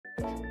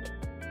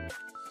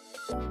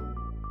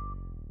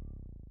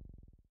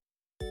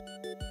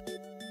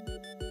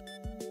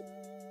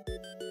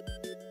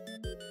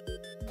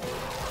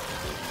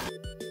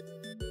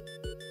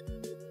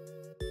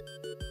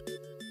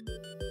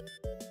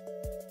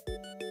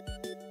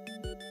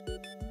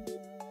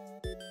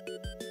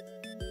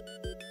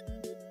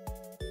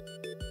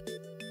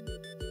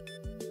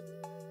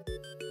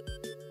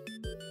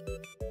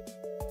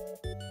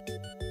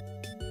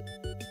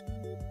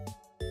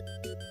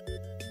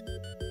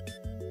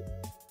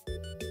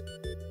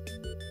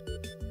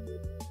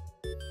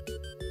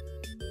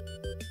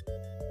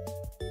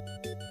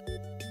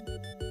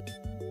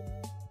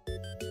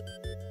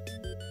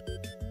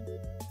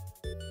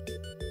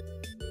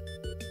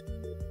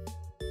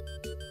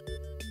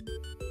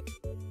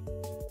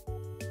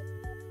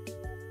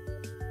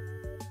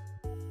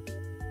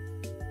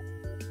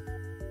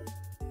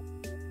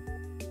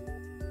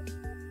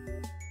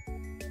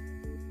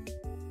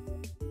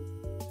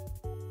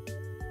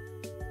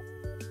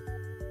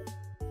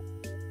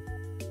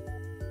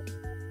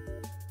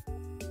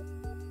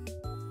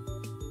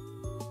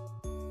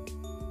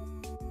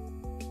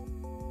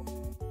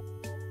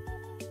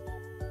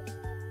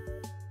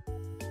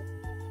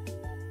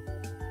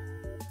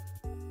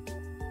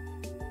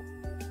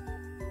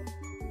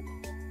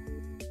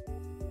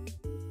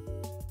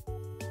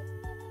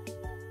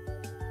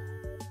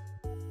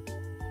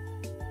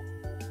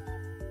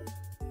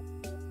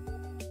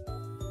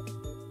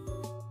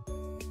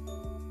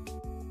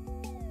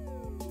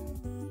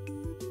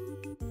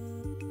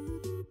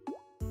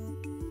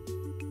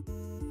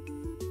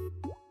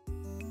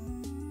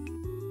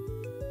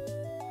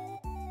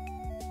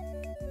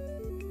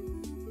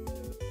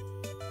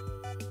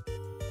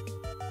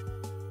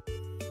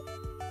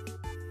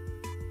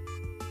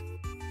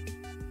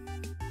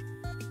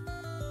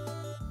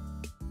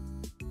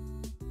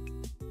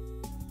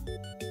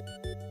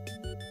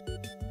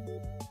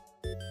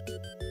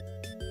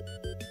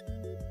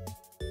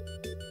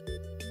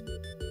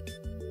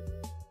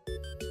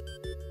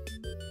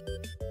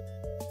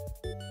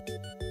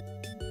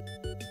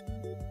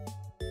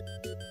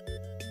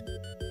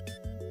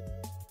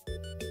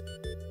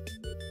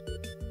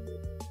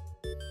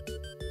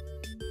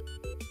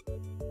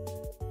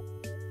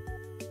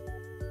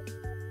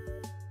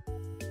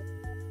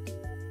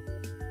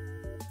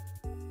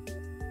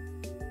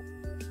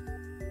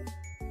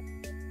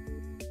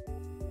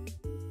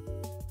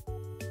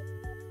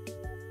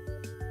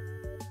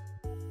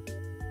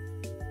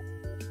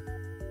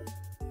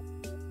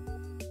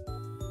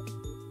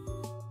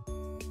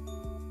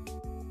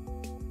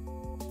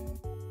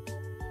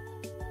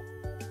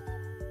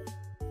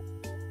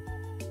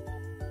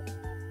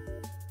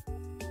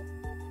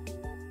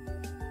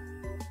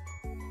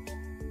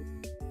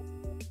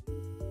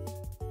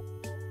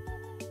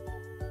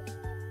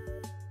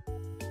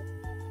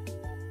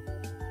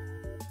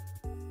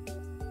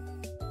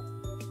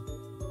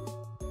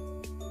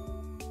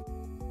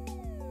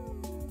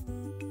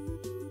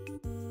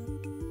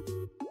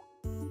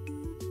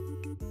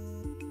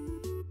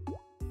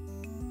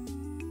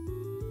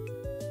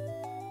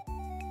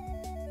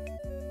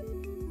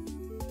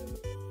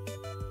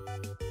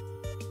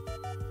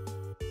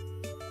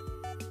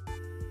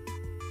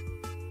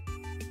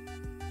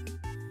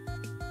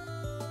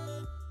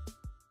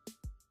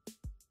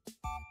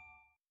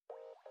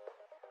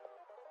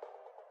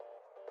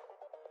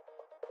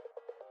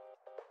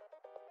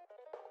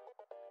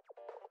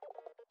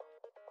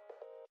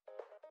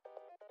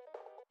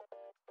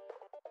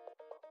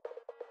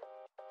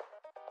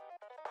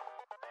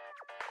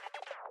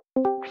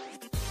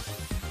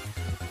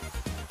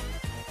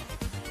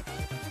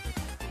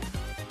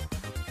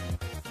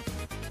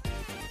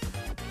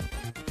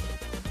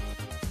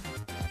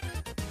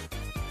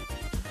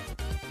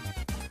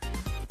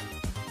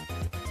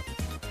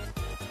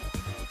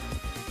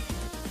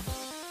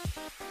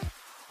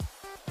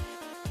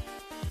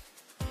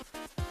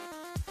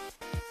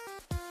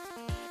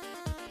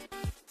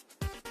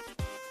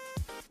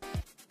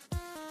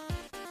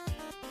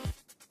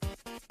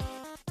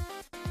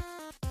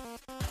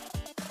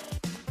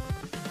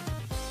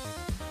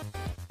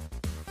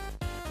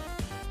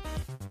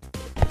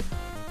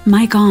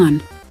Mic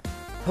on.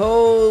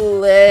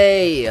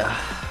 Holy!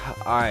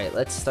 Alright,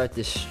 let's start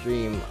this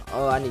stream.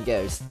 Oh, I need to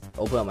get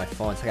open up my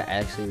phone so I can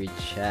actually read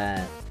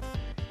chat.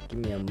 Give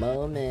me a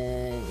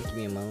moment. Give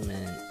me a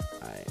moment.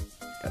 Alright,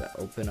 gotta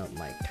open up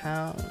my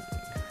account.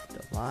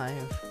 The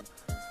live.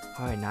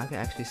 Alright, now I can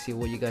actually see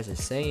what you guys are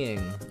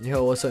saying.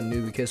 Yo, what's up,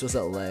 newbie kids? What's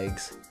up,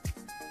 legs?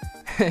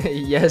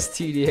 Yes,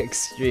 TDX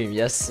stream.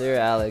 Yes, sir,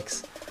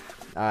 Alex.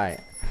 Alright.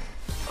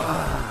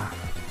 God.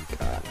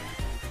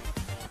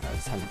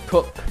 It's time to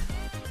cook.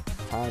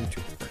 Time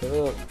to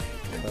cook.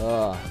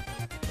 Alright,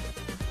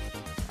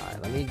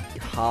 let me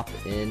hop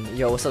in.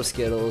 Yo, what's up,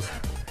 Skittles?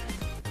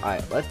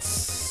 Alright,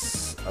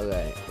 let's...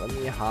 Okay, let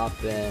me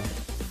hop in.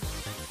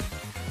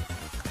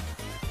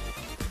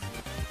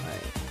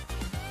 Alright,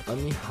 let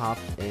me hop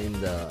in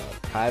the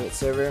private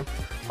server.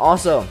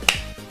 Also,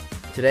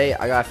 today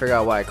I gotta figure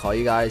out why I call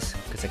you guys,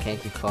 because I can't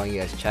keep calling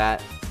you guys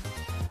chat.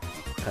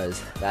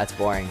 because that's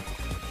boring.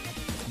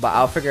 But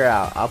I'll figure it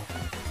out.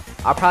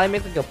 I'll probably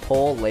make like a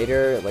poll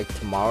later, like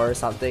tomorrow or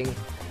something,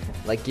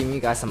 like giving you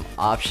guys some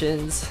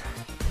options.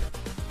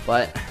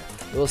 But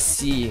we'll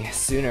see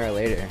sooner or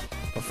later.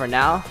 But for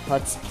now,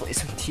 let's play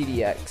some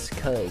TDX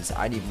because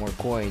I need more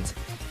coins.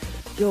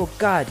 Yo,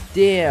 god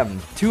damn,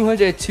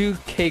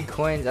 202k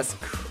coins. That's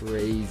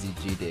crazy,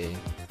 GD.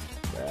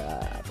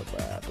 Alright,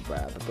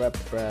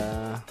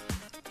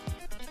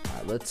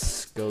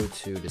 let's go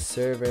to the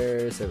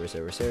server,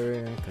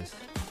 because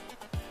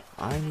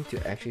I need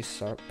to actually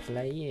start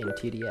playing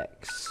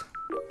TDX.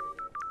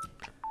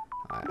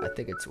 Alright, I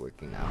think it's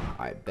working now.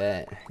 Alright,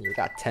 bet. You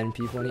got 10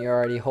 people in here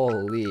already.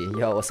 Holy.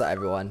 Yo, what's up,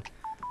 everyone?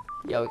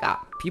 Yo, we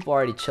got people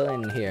already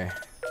chilling in here.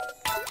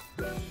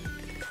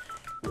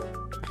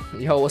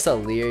 Yo, what's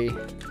up, Leary?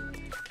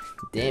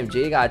 Damn,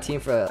 Jay got a team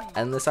for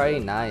Endless already?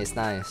 Nice,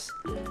 nice.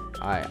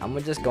 Alright, I'm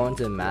gonna just go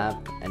into the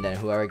map, and then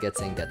whoever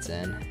gets in, gets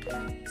in.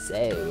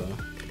 So,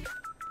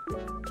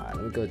 alright,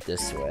 let me go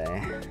this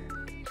way.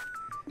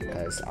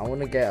 Because I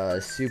want to get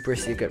a super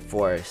secret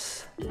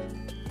force.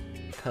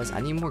 Because I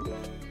need more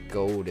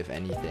gold, if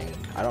anything.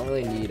 I don't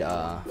really need,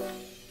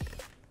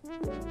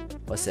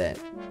 what's it?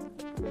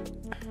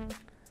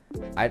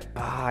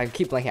 I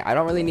keep blanking. I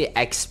don't really need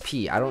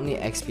XP. I don't need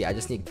XP. I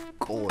just need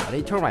gold. I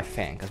need to turn on my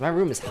fan because my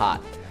room is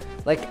hot.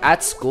 Like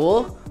at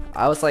school,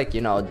 I was like,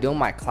 you know, doing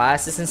my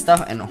classes and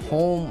stuff, and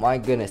oh my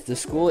goodness, the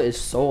school is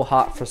so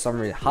hot for some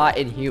reason. Hot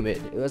and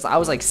humid. I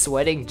was like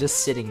sweating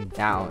just sitting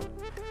down.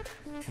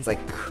 It's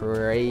like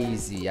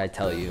crazy, I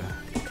tell you.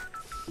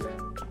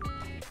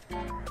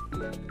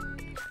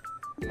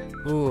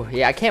 Ooh,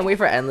 yeah, I can't wait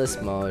for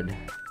endless mode.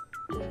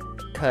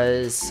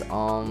 Cause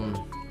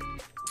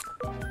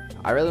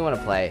I really want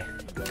to play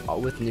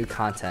with new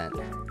content.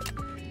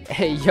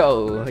 Hey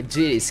yo,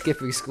 gee,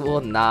 skipping school?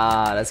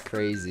 Nah, that's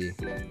crazy.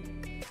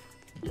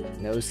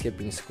 No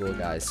skipping school,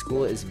 guys.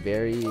 School is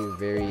very,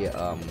 very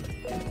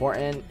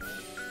important,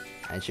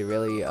 and you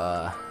really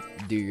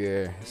do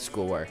your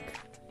schoolwork.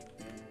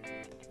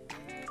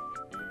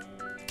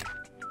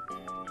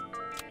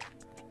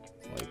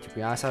 Wait, to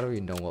be honest, I don't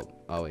even know what.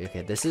 Oh,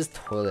 okay, this is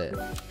toilet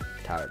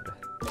tab.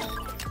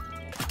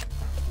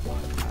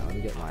 Let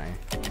me get mine.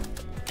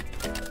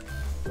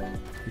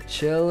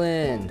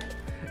 Chillin'.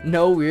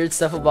 No weird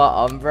stuff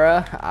about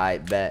Umbra? I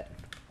bet.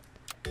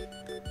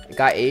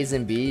 Got A's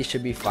and B's,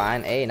 should be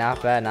fine. Hey,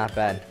 not bad, not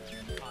bad.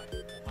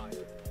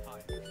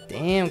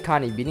 Damn,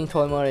 Connie, beating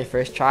toilet mode on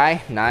first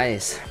try?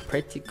 Nice.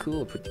 Pretty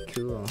cool, pretty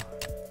cool.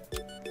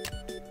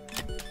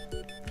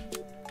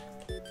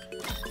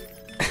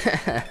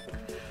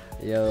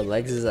 Yo,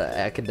 Legs is an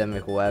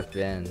academic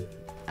weapon.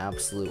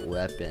 Absolute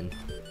weapon.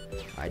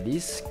 Alright,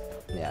 these...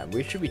 Yeah,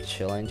 we should be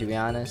chilling, to be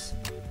honest.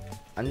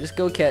 I'm just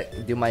gonna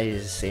do my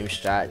same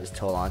strat, just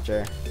tow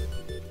launcher.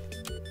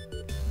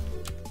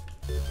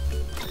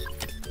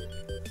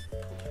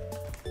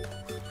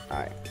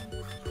 Alright.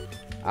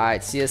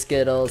 Alright, see ya,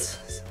 Skittles.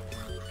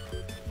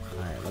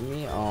 Alright, let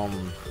me,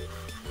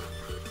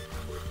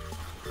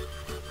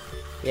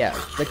 yeah,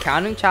 the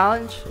counting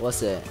challenge,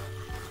 what's it?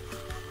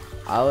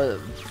 I was,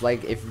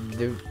 like,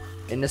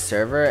 in the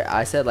server,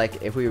 I said,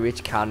 like, if we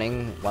reach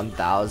counting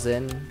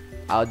 1,000,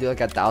 I'll do like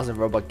 1,000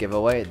 Robux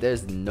giveaway.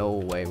 There's no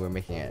way we're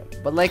making it.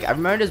 But like, I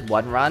remember this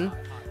one run.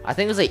 I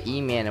think it was like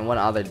E-Man and one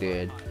other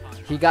dude.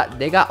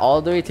 They got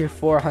all the way to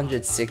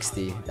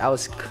 460. That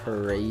was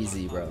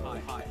crazy, bro.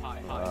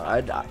 I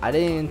didn't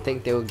even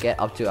think they would get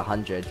up to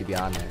 100, to be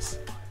honest.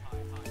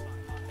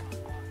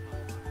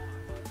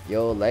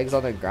 Yo, Legs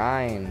on the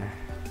grind.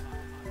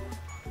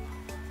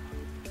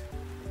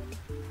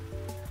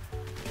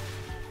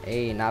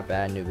 Hey, not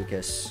bad,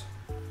 Nubicus.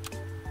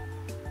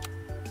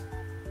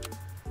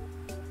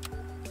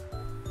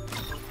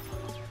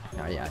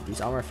 Oh yeah, these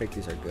armor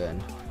 50s are good.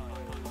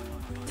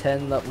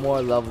 10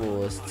 more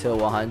levels till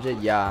 100,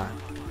 yeah.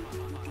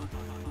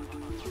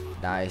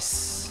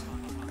 Nice.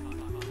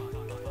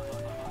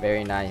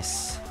 Very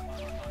nice.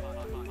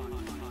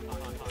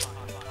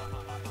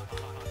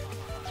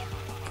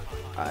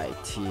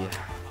 IT. Let's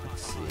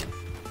see.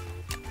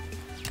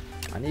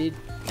 I'm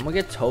gonna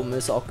get tow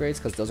missile upgrades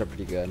because those are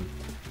pretty good.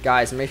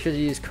 Guys, make sure to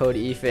use code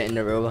EFIT in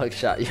the Roblox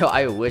shop. Yo,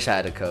 I wish I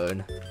had a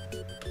code.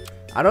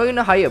 I don't even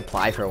know how you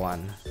apply for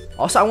one.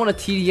 Also, I want a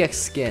TDX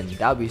skin.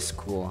 That would be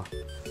cool.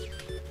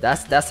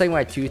 That's like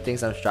my two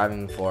things I'm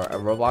striving for: a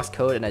Roblox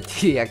code and a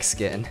TDX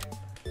skin.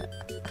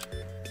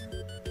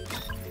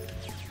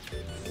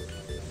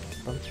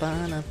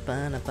 Alright,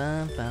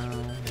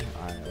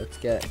 let's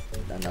get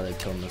another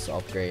tow missile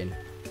upgrade.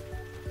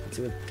 Let's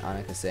see what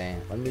Anik is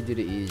saying. Let me do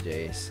the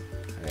EJs.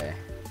 Okay.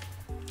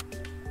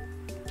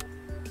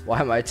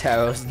 Why my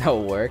tarots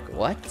no work?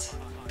 What?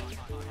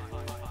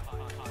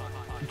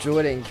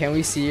 Jordan, can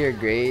we see your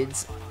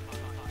grades?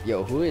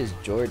 Yo, who is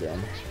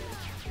Jordan?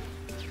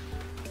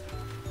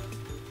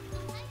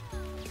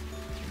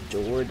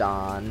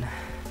 Jordan.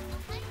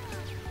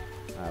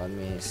 Alright, let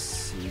me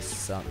see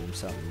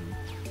something.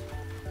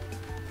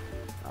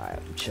 Alright,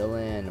 we're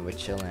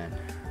chilling.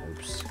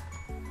 Oops.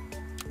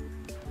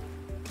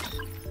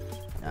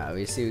 Alright,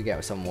 we see we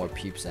get some more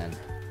peeps in.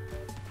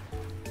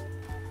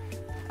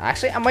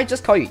 Actually, I might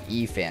just call you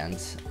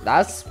E-fans.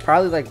 That's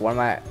probably like one of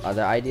my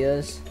other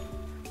ideas.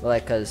 But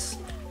like, cause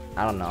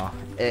I don't know.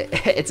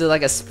 It's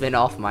like a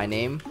spin-off my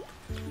name.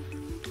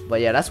 But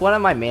yeah, that's one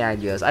of my main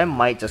ideas. I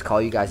might just call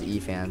you guys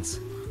E-fans.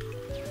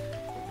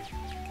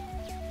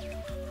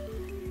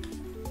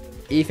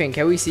 Ethan,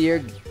 can we see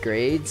your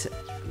grades?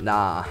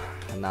 Nah.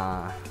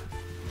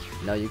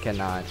 No, you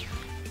cannot.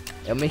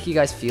 It'll make you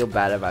guys feel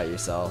bad about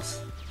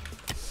yourselves.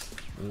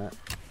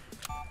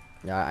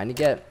 Yeah, I need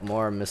to get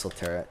more missile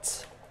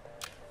turrets.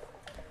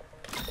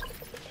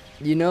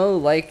 You know,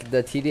 like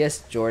the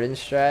TDX Jordan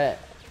strat?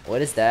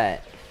 What is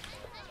that?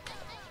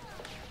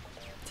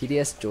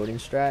 TDX Jordan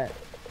strat?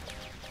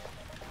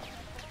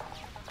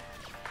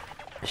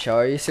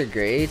 Show you your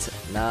grades?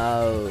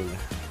 No.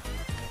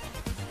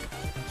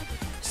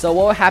 So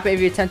what would happen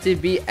if you attempt to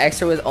beat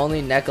extra with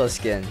only Neko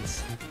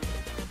skins?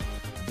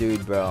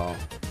 Dude, bro.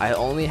 I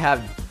don't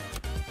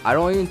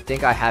even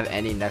think I have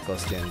any Neko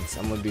skins.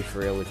 I'm gonna be for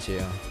real with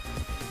you.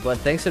 But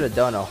thanks to the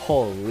donut,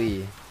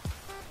 holy.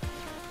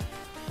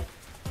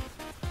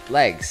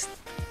 Legs,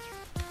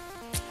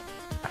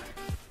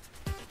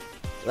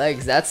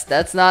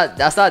 that's not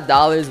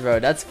dollars, bro.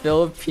 That's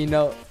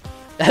Filipino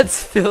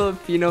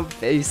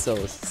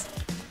pesos.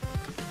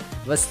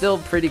 But still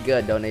pretty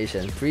good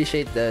donation.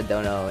 Appreciate the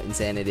dono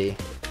insanity.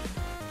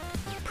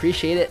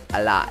 Appreciate it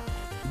a lot.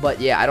 But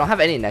yeah, I don't have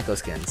any Neko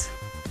skins.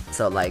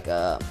 So like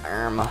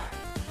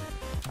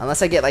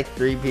unless I get like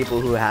 3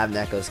 people who have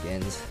Neko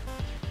skins.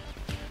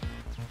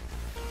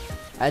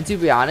 And to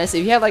be honest,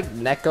 if you have like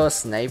Neko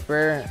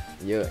Sniper,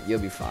 you'll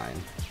be fine.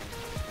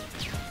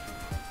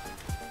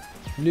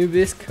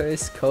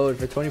 Nubiscus code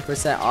for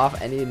 20%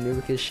 off any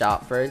Nubiscus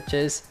shop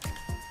purchase.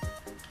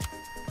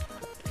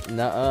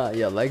 Nuh-uh,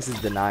 yo, Legs is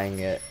denying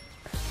it.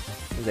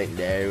 He's like,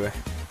 no.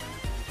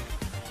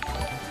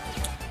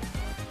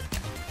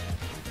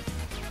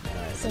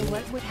 So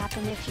what would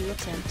happen if you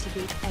attempt to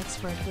beat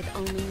expert with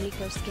only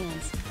Neko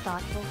skins?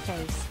 Thoughtful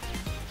face.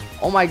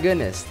 Oh my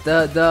goodness,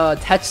 the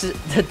text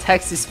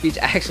to speech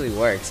actually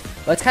works,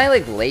 but it's kind of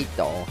like late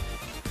though.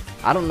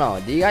 I don't know.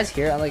 Do you guys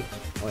hear it? I'm like,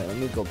 wait, let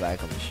me go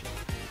back on the show.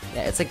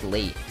 Yeah, it's like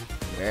late.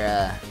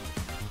 Bruh.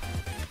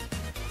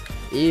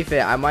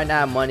 Ethan, I might not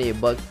have money,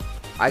 but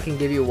I can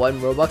give you 1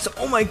 Robux.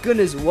 Oh my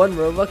goodness, 1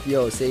 Robux?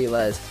 Yo, say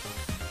less.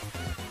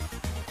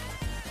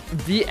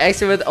 Be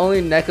extra with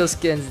only Neko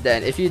skins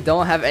then. If you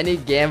don't have any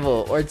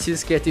gamble or too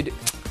scared to do.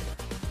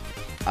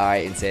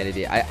 Alright,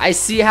 insanity. I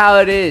see how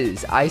it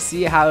is. I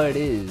see how it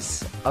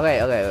is.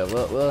 Okay,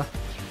 we'll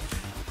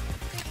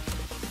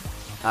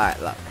alright,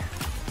 look.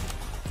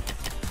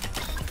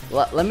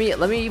 Let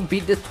me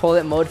beat the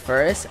toilet mode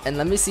first, and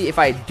let me see if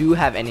I do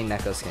have any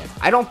Neko skins.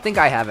 I don't think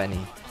I have any,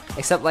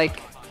 except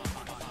like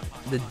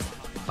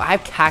I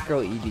have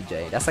Kakro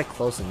EBJ. That's like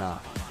close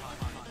enough,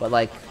 but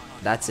like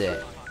that's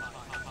it.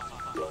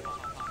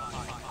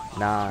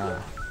 Nah.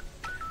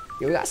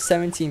 Yo, we got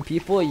 17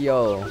 people.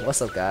 Yo,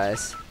 what's up,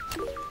 guys?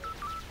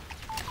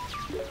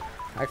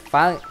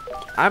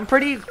 I'm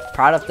pretty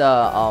proud of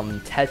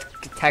the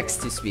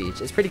text to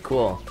speech. It's pretty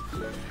cool.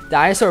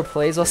 Dinosaur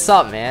plays. What's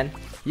up, man?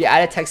 You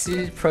added text to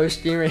speech pro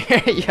streamer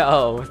here.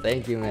 Yo,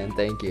 thank you, man.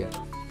 Thank you.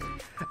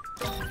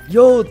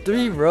 Yo,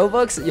 3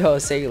 Robux. Yo,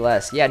 say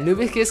less. Yeah,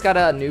 Nubiscus got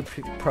a new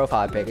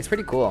profile pic. It's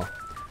pretty cool.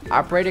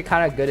 Operated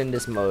kind of good in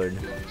this mode.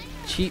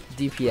 Cheap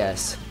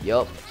DPS.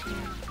 Yup.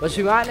 But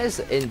to be honest,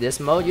 in this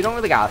mode, you don't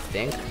really gotta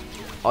think.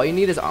 All you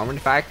need is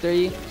Armored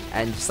Factory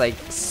and just like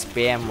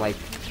spam like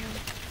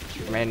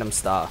random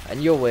stuff,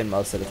 and you'll win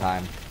most of the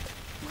time.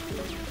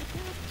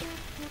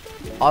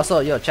 Also,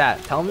 yo,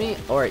 chat, tell me,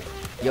 or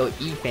yo,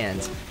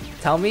 E-fans,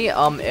 tell me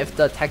if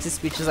the text to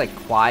speech is like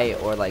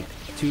quiet or like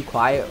too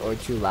quiet or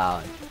too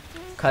loud,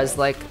 cause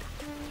like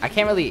I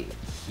can't really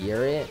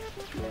hear it.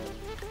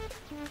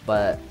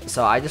 But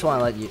so I just want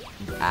to let you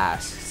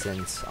ask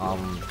since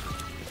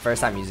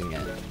first time using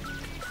it.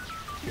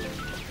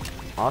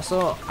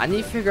 Also, I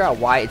need to figure out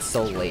why it's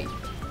so late.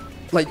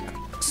 Like,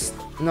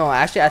 no,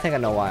 actually I think I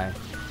know why.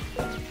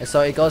 And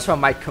so it goes from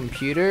my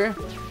computer,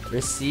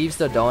 receives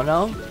the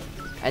dono,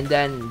 and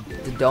then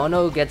the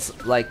dono gets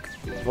like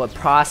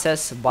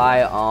processed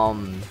by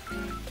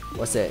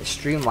what's it,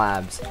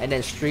 Streamlabs, and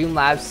then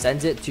Streamlabs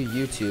sends it to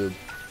YouTube.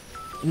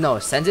 No,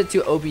 sends it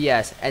to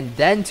OBS and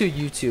then to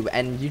YouTube,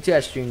 and YouTube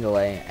has stream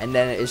delay, and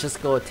then it's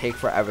just gonna take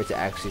forever to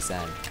actually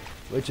send,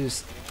 which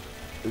is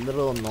a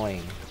little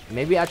annoying.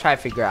 Maybe I'll try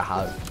to figure out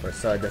how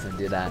so it doesn't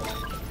do that.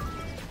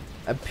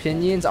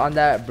 Opinions on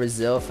that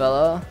Brazil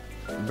fellow?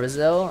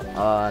 Brazil?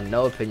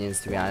 No opinions,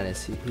 to be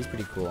honest. He's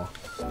pretty cool.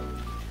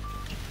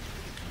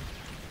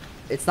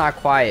 It's not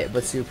quiet,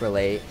 but super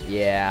late.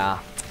 Yeah.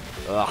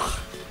 Ugh.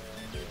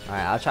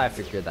 Alright, I'll try to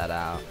figure that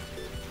out.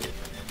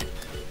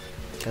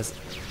 Because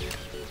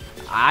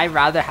I'd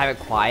rather have it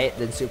quiet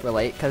than super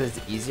late, because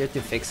it's easier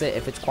to fix it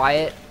if it's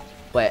quiet.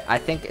 But I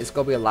think it's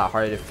going to be a lot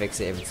harder to fix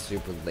it if it's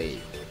super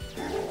late.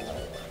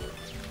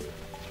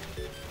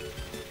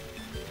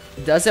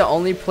 Does it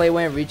only play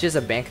when it reaches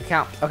a bank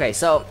account? Okay,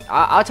 so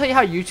I'll tell you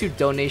how YouTube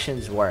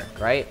donations work,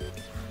 right?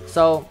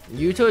 So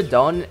YouTube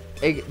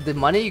the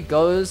money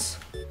goes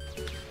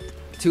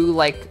to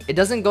like, it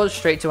doesn't go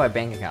straight to my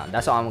bank account.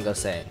 That's all I'm gonna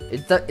say.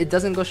 It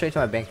doesn't go straight to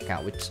my bank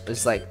account, which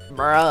is like,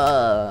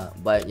 bruh.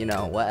 But you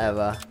know,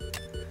 whatever.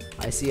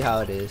 I see how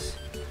it is.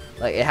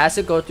 Like, it has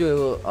to go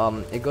through,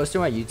 it goes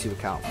through my YouTube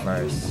account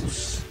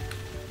first.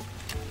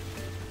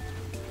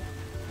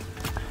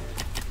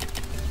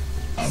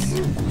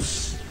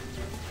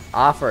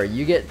 Offer,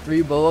 you get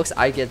 3 Robux,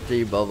 I get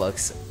 3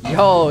 Robux.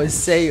 Yo,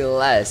 say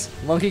less.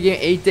 Monkey Game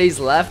 8 days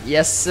left?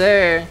 Yes,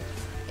 sir.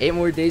 8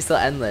 more days till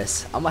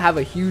endless. I'm gonna have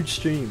a huge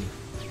stream.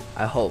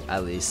 I hope,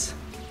 at least.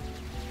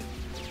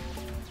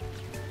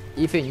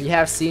 Ethan, you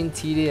have seen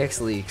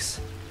TDX leaks?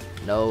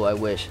 No, I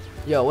wish.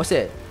 Yo, what's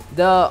it?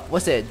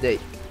 What's his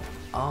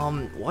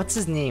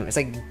name?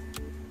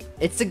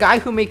 It's the guy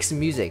who makes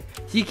music.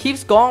 He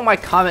keeps going in my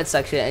comment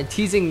section and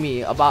teasing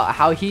me about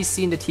how he's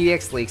seen the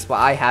TDX leaks, but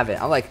I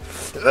haven't. I'm like,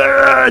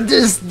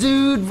 this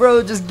dude,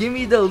 bro, just give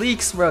me the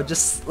leaks, bro.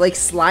 Just like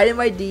slide in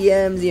my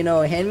DMs, you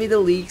know, hand me the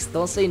leaks.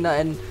 Don't say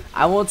nothing.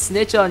 I won't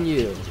snitch on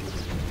you.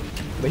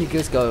 But he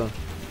just go,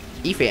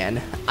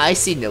 Efan, I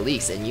seen the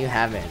leaks and you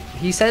haven't.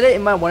 He said it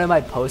in one of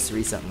my posts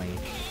recently,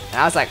 and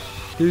I was like,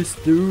 this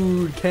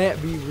dude can't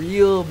be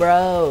real,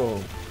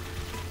 bro.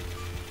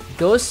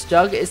 Ghost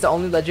Jug is the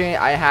only legendary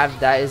I have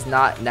that is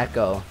not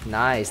Neko.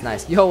 Nice,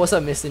 nice. Yo, what's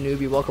up, Mr.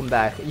 Newbie? Welcome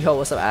back. Yo,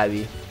 what's up,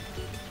 Abby?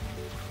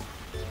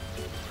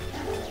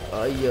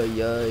 Oh,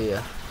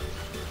 yeah.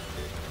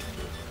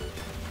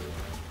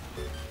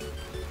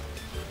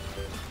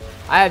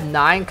 I have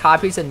 9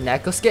 copies of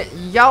Neko skin.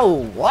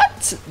 Yo,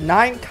 what?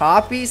 9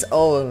 copies?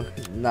 Oh,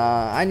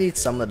 nah. I need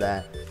some of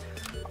that.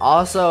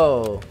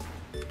 Also,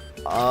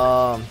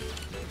 I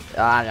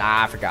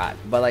forgot.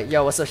 But like,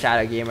 yo, what's up,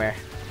 Shadow Gamer?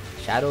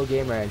 Shadow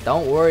Gamer,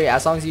 don't worry,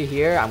 as long as you're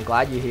here, I'm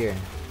glad you're here,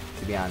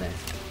 to be honest.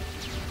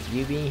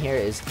 You being here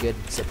is good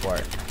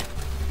support.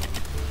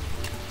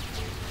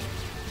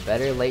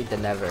 Better late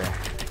than never.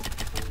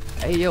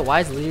 Hey, yo, why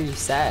is Leary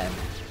sad?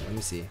 Let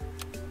me see.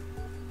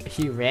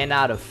 He ran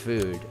out of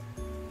food.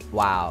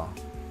 Wow.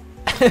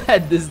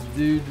 This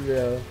dude,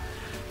 bro.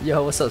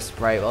 Yo, what's up,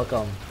 Sprite?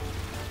 Welcome.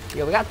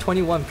 Yo, we got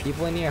 21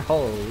 people in here.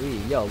 Holy,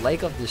 yo,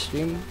 like up the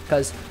stream.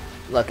 Because,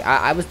 look,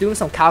 I was doing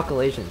some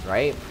calculations,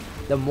 right?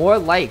 The more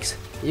likes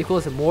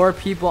equals more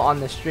people on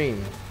the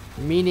stream,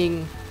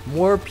 meaning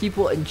more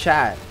people in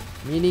chat,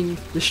 meaning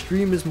the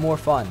stream is more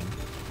fun.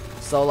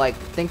 So like,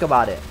 think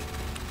about it.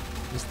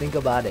 Just think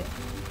about it.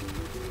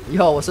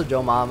 Yo, what's up,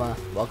 Joe Mama?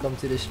 Welcome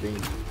to the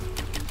stream.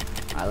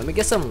 Alright, let me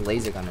get some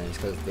laser gunners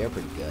because they're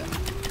pretty good.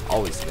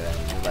 Always good.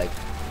 Like,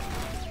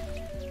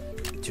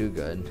 too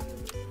good.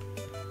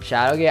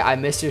 Shadowgate, I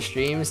miss your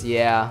streams,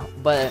 yeah,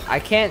 but I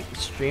can't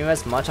stream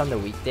as much on the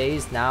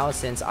weekdays now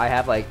since I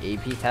have like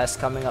AP tests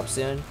coming up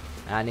soon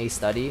and I need to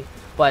study.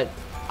 But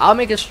I'll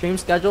make a stream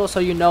schedule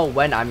so you know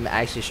when I'm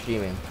actually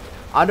streaming.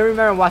 I don't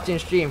remember watching a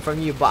stream from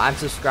you, but I'm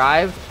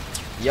subscribed.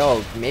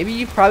 Yo, maybe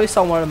you probably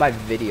saw one of my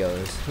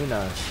videos, who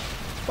knows.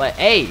 But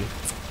hey,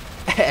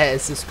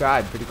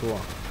 subscribe, pretty cool.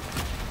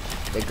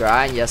 The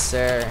grind, yes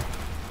sir.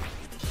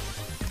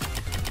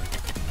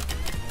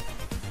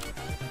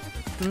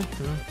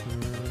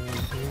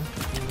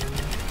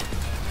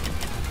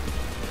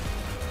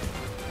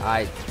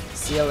 Alright,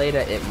 see you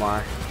later,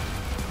 Itmar.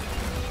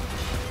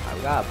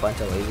 I've got a bunch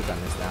of laser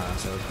gunners now,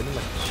 so we're pretty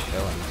much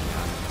chilling, to be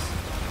honest.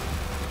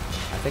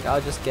 I think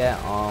I'll just get,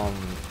 I'll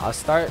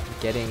start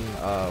getting,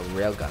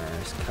 rail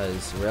gunners,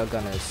 because rail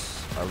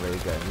gunners are really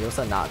good. You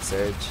also not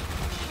surge.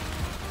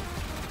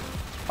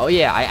 Oh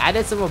yeah, I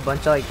added a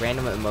bunch of, like,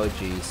 random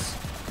emojis.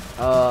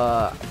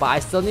 But I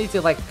still need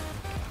to, like,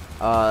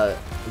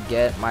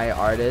 get my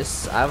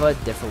artists. I have a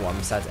different one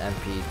besides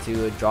MP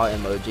to draw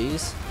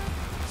emojis.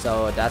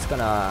 So that's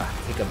gonna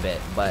take a bit,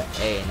 but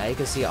hey, now you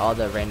can see all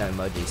the random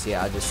emojis.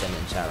 Yeah, I'll just send it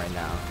in chat right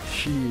now.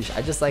 Sheesh,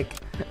 I just like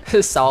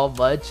saw a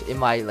bunch in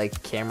my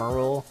like camera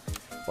roll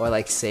or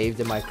like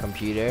saved in my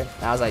computer.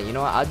 And I was like, you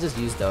know what? I'll just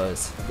use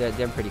those.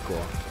 They're pretty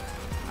cool.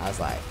 I was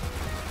like,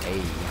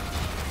 hey.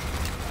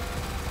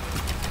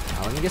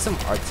 Now, let me get some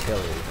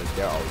artillery because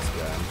they're always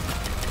good.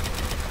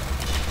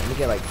 Let me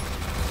get like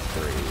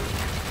 3.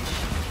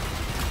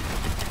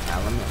 Now,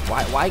 let me.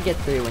 Why get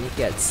 3 when you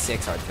get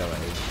 6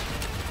 artillery?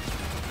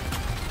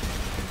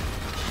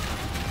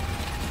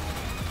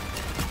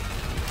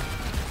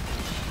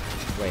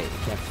 Wait,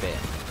 it can't fit.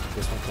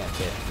 This one can't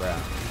fit, bro.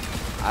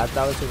 I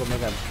thought we could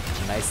make a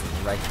nice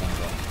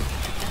rectangle.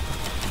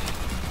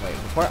 Wait,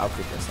 before I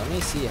upgrade this, let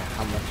me see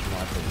how much more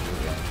I can do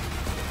it.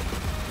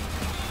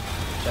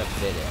 Should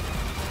fit it.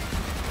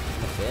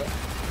 Can it fit?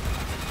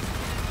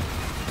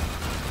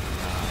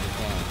 No, you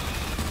can't.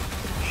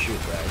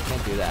 Shoot, bro. You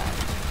can't do that.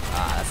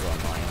 Ah, that's a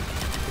little annoying.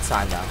 It's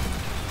time now.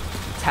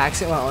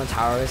 Taxing my own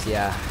towers?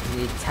 Yeah. You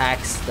need to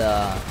tax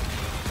the...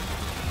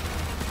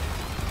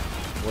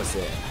 What's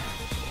it?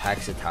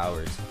 Tax the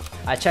towers.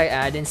 I checked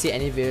and I didn't see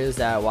any videos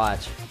that I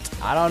watch.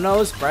 I don't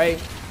know,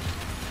 Sprite.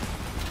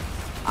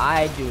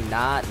 I do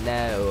not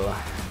know.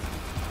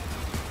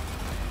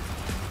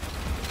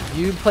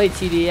 You play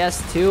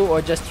TDS too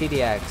or just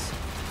TDX?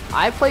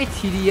 I play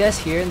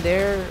TDS here and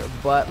there,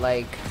 but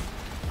like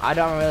I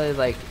don't really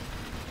like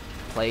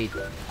play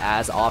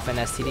as often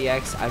as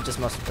TDX. I just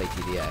mostly play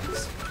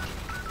TDX.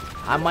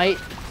 I might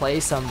play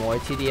some more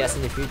TDS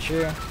in the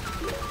future,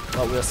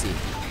 but we'll see.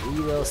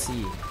 We will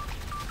see.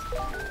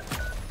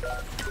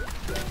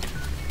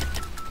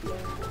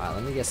 Alright,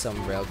 let me get some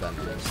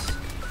railgunners.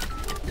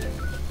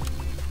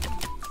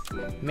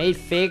 Made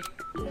fake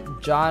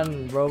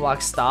John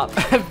Roblox stop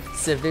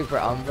Civic for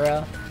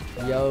Umbra.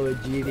 Yo,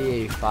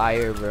 GTA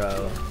fire,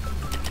 bro.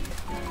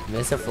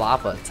 Mr.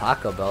 Floppa,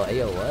 Taco Bell.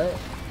 Ayo, what?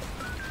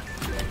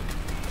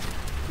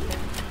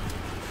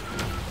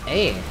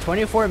 Hey,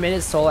 24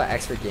 minutes solo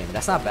expert game.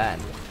 That's not bad.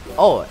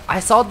 Oh, I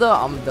saw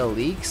the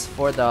leaks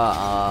for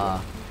the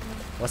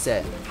what's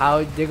it?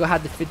 How they're gonna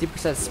have the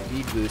 50%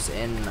 speed boost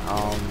in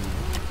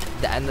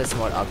the endless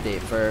mode update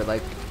for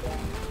like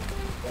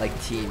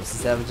teams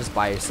instead of just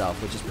by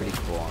yourself, which is pretty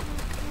cool.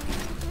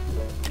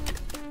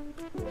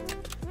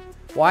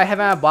 Why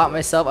haven't I bought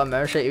myself a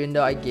membership even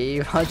though I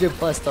gave 100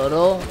 plus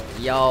total?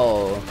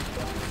 Yo,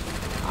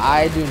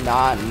 I do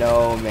not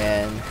know,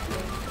 man.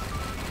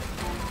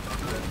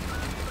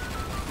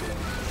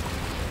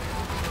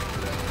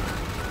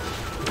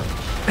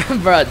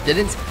 Bro,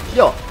 didn't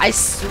yo?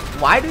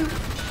 Why do?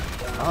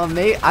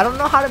 I don't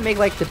know how to make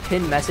like the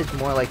pin message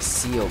more like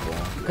seeable,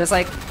 cause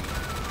like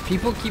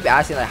people keep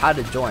asking like how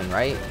to join,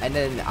 right? And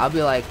then I'll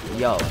be like,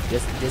 yo,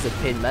 there's a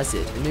pin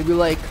message, and they'll be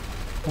like,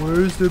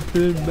 where's the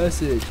pin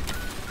message?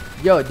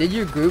 Yo, did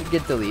your group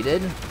get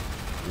deleted?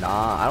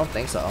 Nah, I don't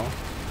think so.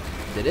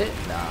 Did it?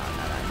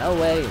 Nah, no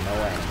way, no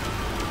way.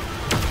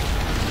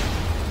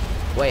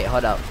 Wait,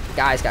 hold up,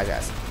 guys.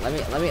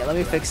 Let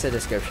me fix the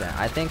description.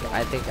 I think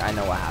I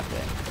know what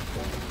happened.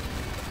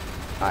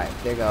 Alright,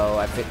 there you go.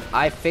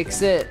 I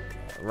fix it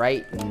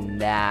right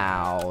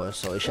now,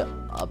 so it should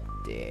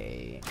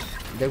update.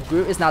 The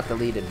group is not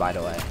deleted, by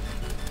the way.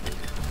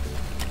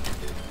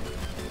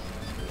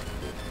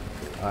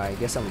 Alright,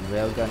 get some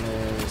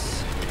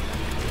railgunners.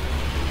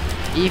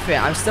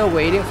 Ethan, I'm still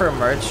waiting for a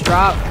merch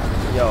drop.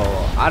 Yo,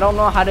 I don't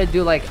know how to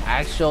do like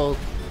actual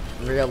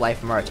real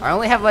life merch. I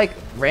only have like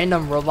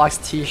random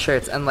Roblox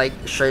t-shirts and like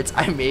shirts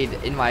I made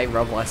in my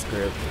Roblox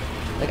group.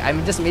 Like I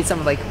just made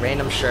some like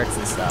random shirts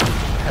and stuff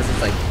because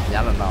it's like,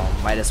 I don't know,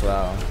 might as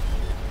well.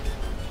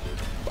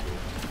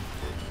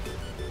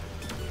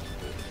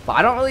 But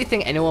I don't really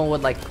think anyone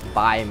would like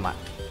buy my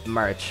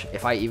merch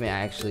if I even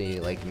actually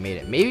like made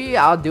it. Maybe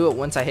I'll do it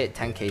once I hit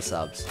 10k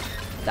subs.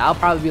 That'll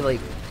probably be like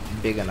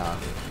big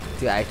enough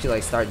to actually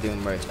like start doing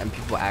merch and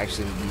people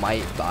actually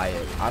might buy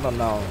it. I don't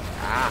know.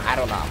 I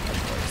don't know how much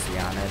it works, to be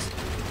honest.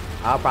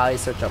 I'll probably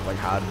search up like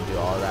how to do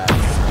all that in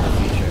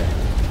the future.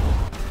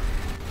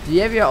 Do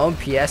you have your own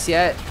PS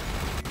yet?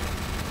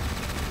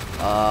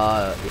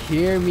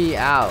 Hear me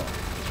out.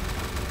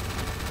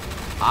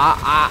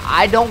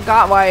 I don't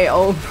got my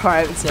own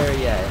private server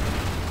yet.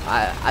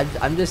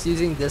 I'm just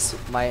using this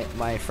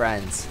my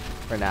friends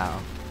for now.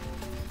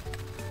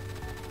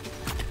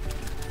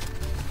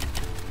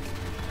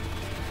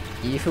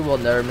 Ethan will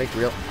never make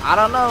real. I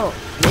don't know.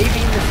 Maybe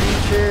in the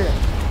future.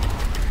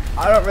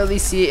 I don't really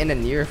see it in the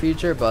near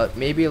future, but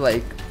maybe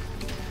like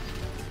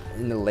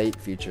in the late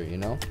future, you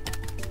know.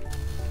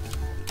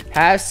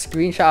 Have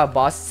screenshot of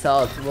boss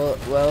itself.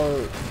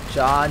 Well,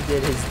 John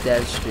did his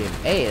dev stream.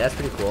 Hey, that's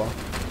pretty cool.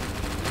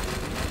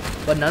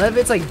 But none of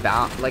it's like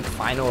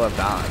final or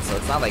balanced, so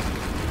it's not like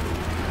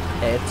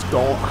it's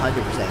going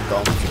 100%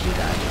 going to do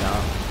that, you know.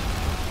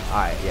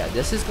 All right, yeah,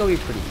 this is gonna be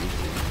pretty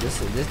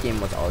easy. This game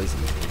was always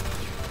easy.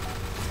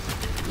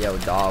 Yo,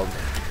 dog.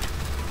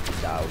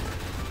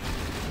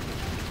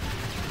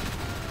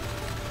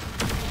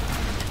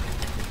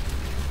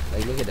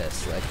 Like, look at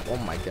this. Like, oh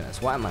my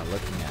goodness, what am I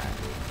looking at?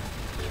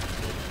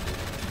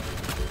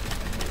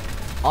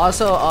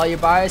 Also, your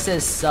bio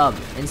says sub.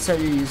 Insert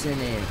your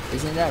username.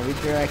 Isn't that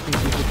redirecting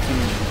people to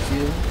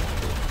YouTube?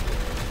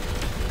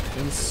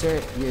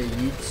 Insert your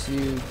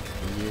YouTube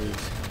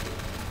use.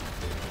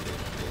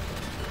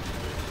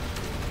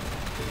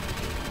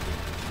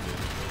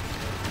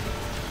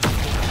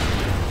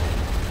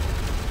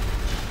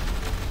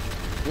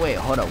 Wait,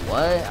 hold up,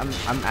 what?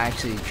 I'm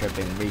actually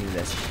tripping reading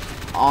this.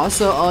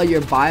 Also,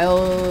 your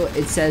bio,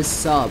 it says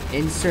sub.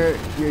 Insert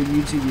your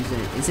YouTube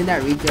username. Isn't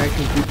that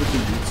redirecting people to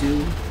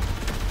YouTube?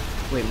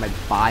 Wait, my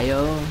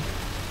bio?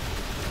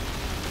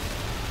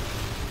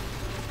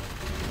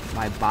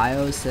 My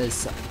bio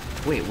says...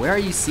 Wait, where are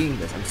you seeing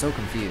this? I'm so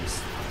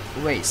confused.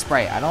 Wait,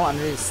 Sprite, I don't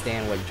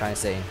understand what you're trying to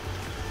say.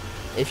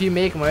 If you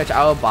make merch,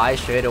 I will buy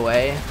straight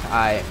away.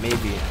 Alright,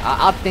 maybe.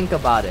 I'll think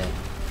about it.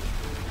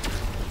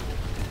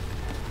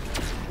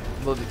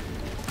 But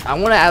I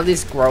want to at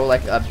least grow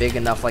like a big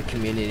enough like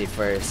community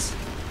first.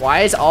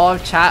 Why is all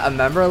of chat a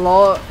member,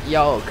 lol?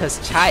 Yo, cause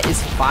chat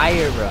is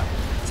fire, bro.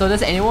 So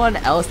does anyone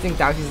else think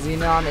Dr.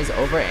 Xenon is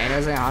over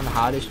analyzing on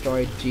how to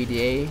destroy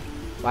GTA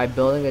by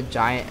building a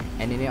giant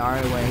entity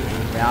army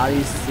when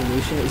reality's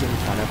solution is in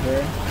front of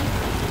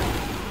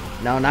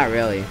her? No, not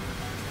really.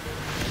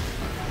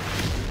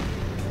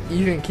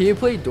 Even, can you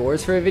play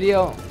Doors for a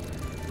video?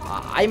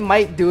 I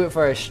might do it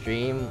for a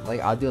stream.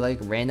 Like, I'll do like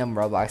random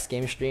Roblox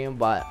game stream,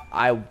 but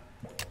I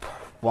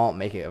won't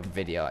make it a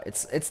video.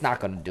 It's not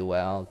gonna do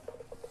well.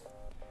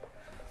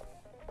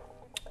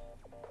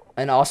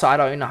 And also, I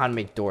don't even know how to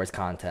make doors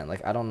content.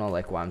 Like, I don't know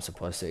like what I'm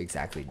supposed to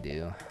exactly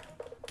do.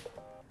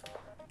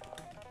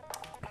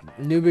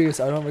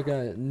 Newbies, I don't make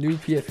a new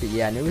PFP.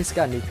 Yeah, Newbies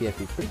got new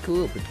PFP. Pretty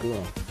cool, pretty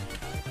cool.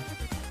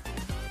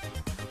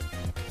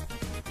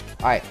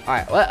 Alright,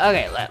 well,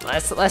 okay,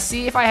 let's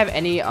see if I have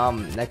any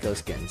Neko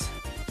skins.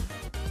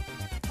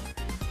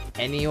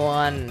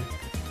 Anyone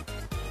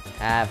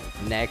have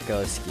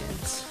Neko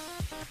skins?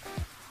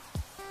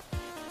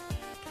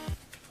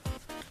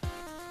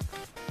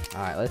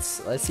 Alright,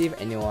 let's see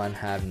if anyone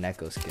have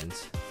Neko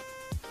skins.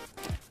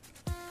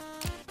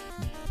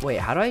 Wait,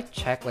 how do I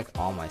check like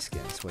all my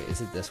skins? Wait,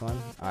 is it this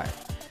one? Alright.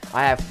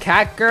 I have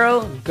Cat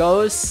Girl,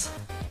 Ghost.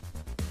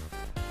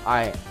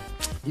 Alright.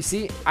 You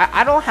see,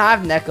 I don't have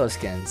Neko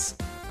skins.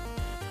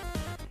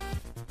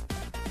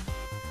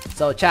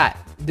 So chat,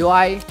 do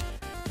I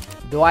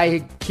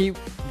keep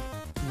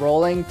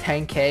rolling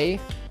 10k?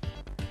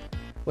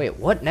 Wait,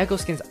 what Neko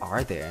skins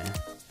are there?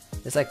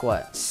 It's like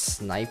what?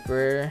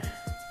 Sniper,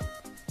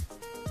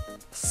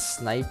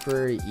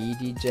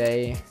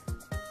 EDJ.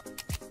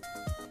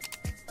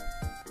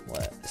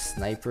 What?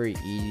 Sniper,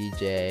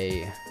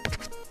 EDJ.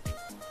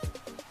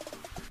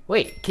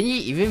 Wait, can you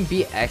even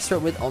be expert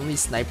with only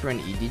Sniper and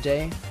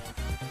EDJ?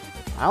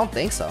 I don't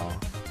think so.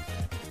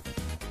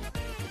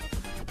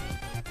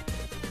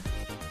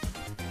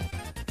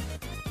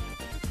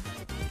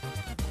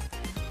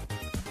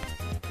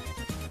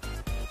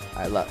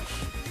 Alright, look.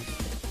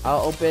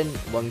 I'll open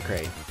 1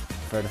 crate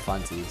for the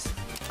funsies.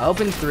 I'll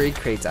open 3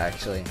 crates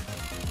actually.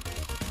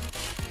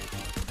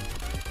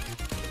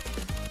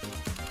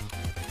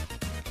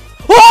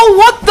 Oh,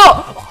 what the?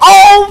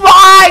 Oh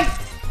my!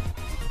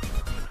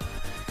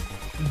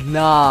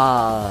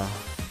 Nah,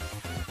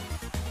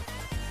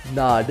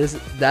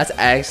 that's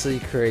actually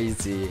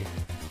crazy.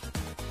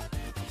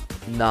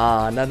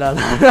 Nah. That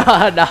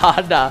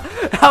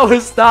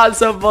was not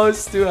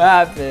supposed to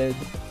happen.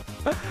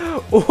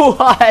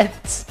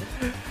 What?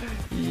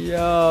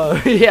 Yo,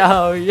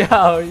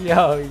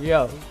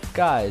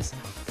 guys.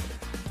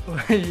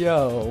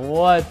 Yo,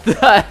 what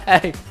the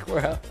heck,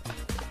 bro?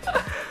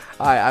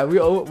 Alright, we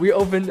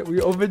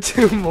opened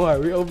 2 more.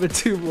 We opened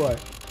 2 more.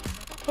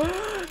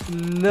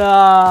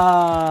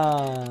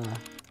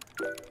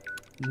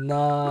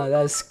 Nah,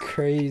 that's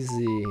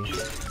crazy.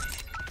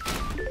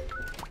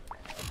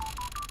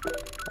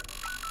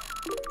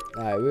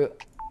 Alright,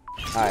 look.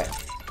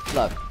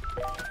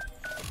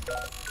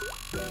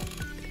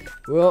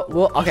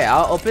 Okay,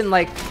 I'll open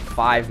like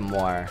 5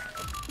 more.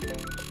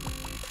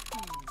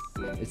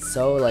 It's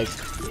so like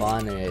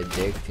fun and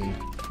addicting,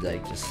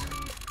 like just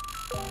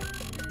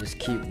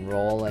keep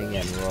rolling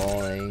and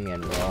rolling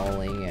and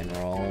rolling and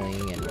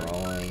rolling and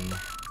rolling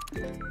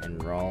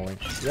and rolling.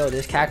 Yo,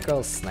 this Cat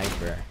Girl's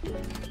Sniper.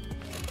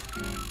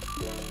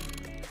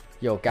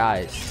 Yo,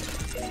 guys,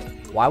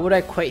 why would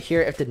I quit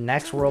here if the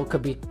next world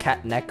could be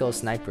Neko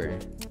Sniper?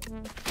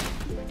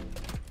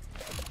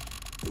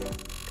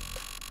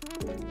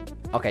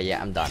 Okay,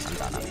 yeah, I'm done.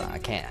 I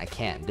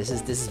can't. This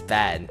is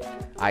bad.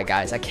 Alright,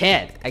 guys, I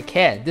can't.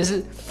 This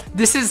is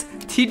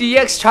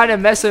TDX trying to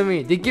mess with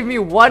me. They give me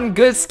 1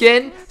 good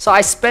skin, so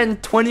I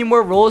spend 20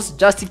 more rolls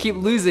just to keep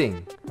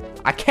losing.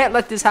 I can't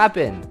let this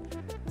happen.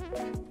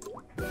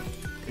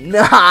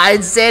 Nah,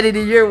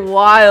 Insanity, you're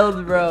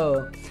wild,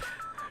 bro.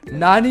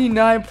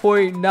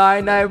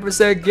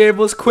 99.99%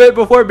 gamers quit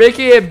before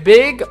making it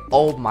big.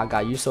 Oh my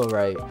god, you're so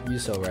right. You're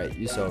so right.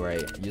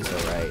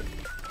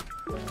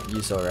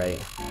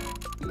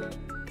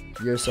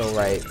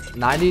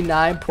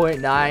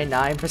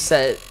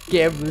 99.99%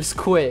 gamers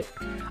quit.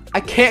 I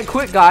can't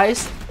quit,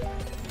 guys.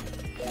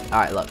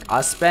 Alright, look.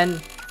 I'll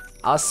spend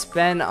let's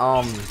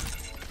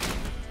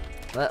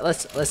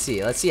see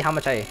how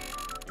much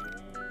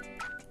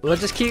we'll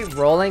just keep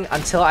rolling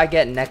until I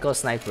get Neko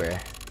Sniper.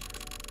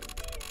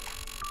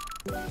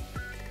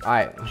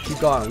 Alright, we keep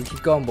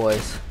going,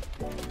 boys.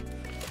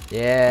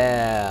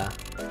 Yeah.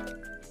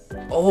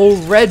 Oh,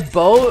 red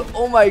bow?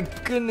 Oh my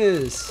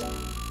goodness.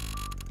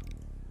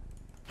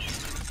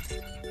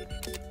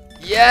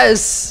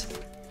 Yes.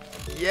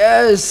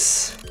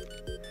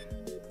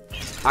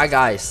 Alright,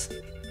 guys.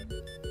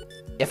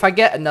 If I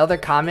get another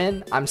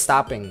common, I'm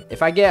stopping.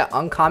 If I get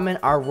uncommon,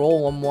 I'll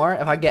roll 1 more.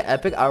 If I get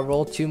epic, I'll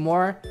roll 2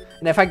 more.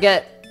 And if I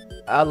get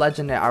a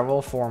legendary, I'll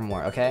roll 4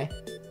 more, okay?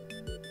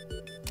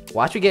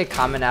 Watch me get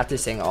common after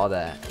saying all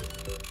that.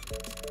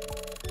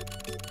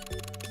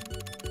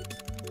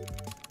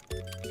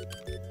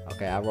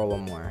 Okay, I'll roll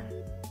 1 more.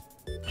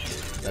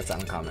 That's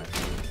uncommon.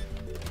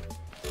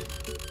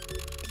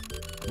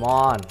 Come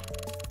on.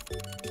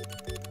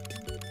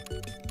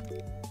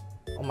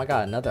 Oh my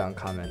god, another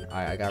uncommon.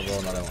 Alright, I gotta roll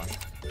another one.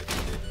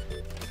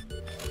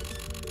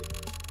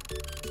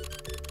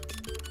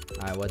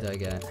 Alright, what do I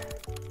get?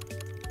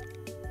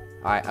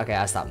 Alright, okay,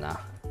 I stop now.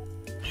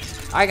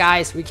 Alright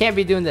guys, we can't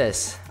be doing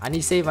this. I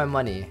need to save my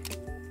money.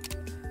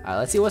 Alright,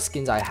 let's see what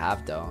skins I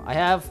have though. I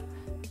have,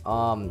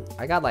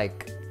 I got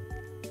like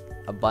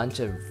a bunch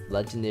of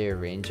legendary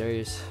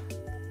rangers.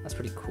 That's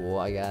pretty cool,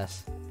 I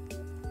guess.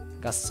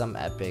 Got some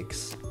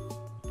epics.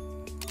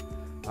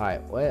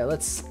 Alright, wait,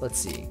 let's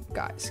see.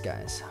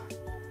 Guys.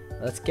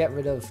 Let's get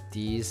rid of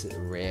these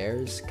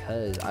rares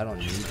because I don't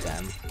need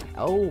them.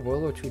 Oh,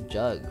 World War II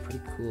jug.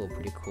 Pretty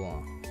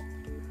cool.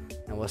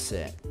 And what's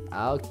it?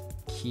 I'll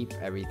keep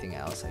everything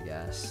else, I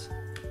guess.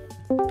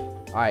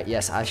 Alright,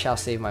 yes, I shall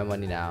save my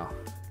money now.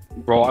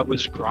 Bro, I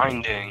was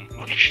grinding.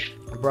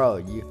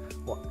 Bro,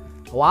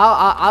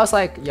 wow, I was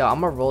like, yo,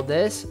 I'm gonna roll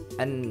this,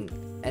 and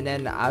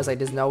then I was like,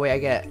 there's no way I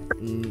get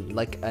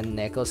like a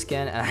Neko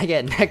skin, and I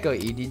get Neko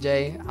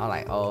EDJ. I'm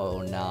like,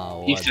 oh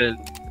no.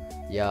 Ethan.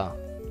 Yeah.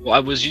 Well, I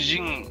was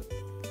using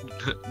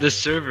the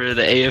server,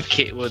 the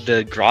AFK, well,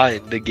 the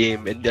grind, the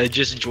game, and I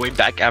just joined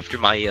back after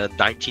my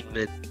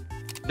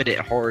 19-minute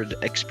hard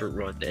expert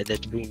run, and then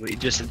boom, it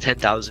just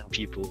 10,000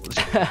 people.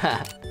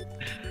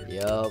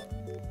 Yup.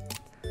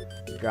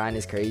 Grind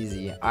is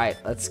crazy. Alright,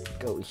 let's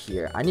go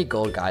here. I need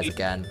gold, guys,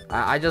 again.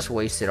 I just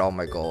wasted all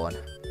my gold.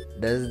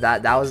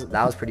 That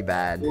was pretty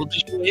bad. What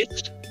did you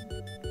waste?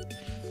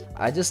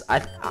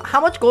 How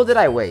much gold did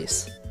I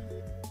waste?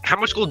 How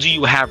much gold do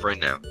you have right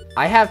now?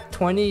 I have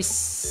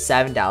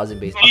 27,000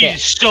 base. You need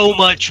so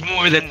much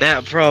more than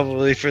that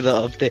probably for the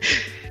update.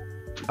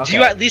 Okay. Do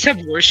you at least have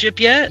worship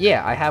yet?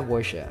 Yeah, I have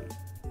worship.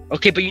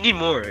 Okay, but you need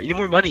more. You need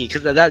more money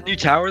because that new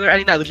tower they're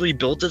adding that literally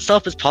built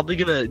itself is probably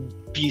gonna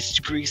be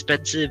super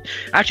expensive.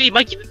 Actually, it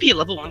might even be a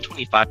level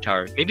 125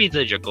 tower. Maybe it's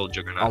a gold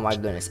juggernaut. Oh my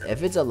goodness!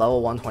 If it's a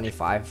level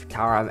 125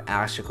 tower, I'm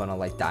actually gonna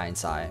like die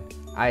inside.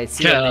 Alright,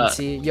 see Yeah. ya,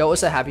 Mincy. Yo,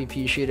 what's a happy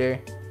pea shooter?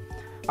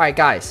 Alright,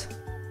 guys.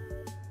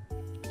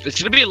 It's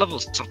gonna be a level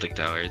something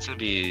tower. It's gonna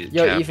be.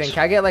 Yo, capped. Ethan,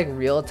 can I get like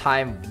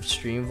real-time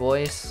stream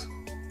voice?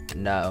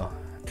 No.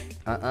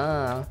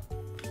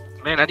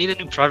 Man, I need a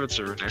new private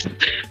server now.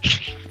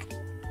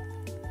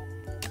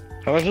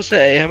 How am I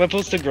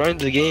supposed to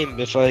grind the game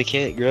if I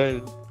can't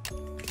grind?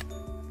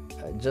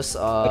 Just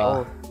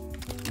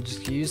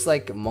use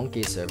like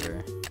monkey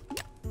server.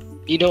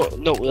 You know,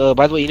 no.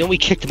 By the way, you know we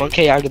kicked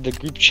Monkey out of the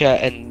group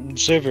chat and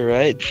server,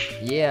 right?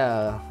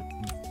 Yeah.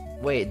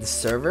 Wait, the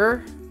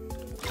server?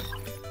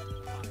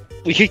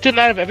 We kicked him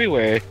out of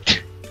everywhere.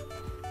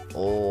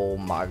 Oh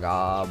my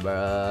god,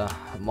 bruh.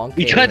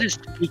 Monkey.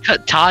 We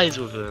cut ties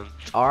with him.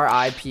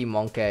 R.I.P.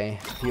 Monkey.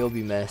 He'll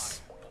be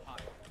missed.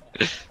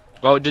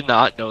 Bro, did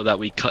not know that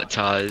we cut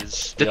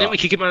ties. Didn't Yeah. we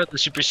kick him out of the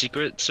super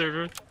secret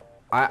server?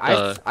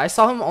 I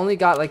saw him only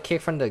got like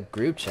kicked from the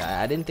group chat.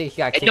 I didn't think he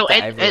got kicked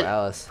everywhere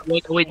else.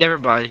 Wait, never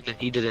mind.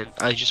 He didn't.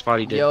 I just thought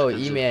he did. Yo,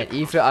 E-Man,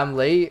 if I'm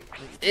late,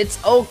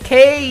 it's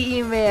okay,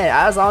 E-Man.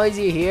 As long as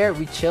you're here,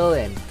 we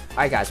chillin'.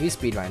 Alright, guys, we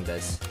speedrun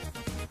this.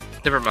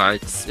 Never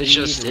mind. It's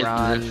just it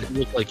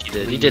looked like he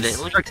did. He didn't. He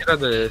only got kicked out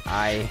of the.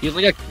 He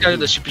only got kicked out of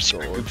the super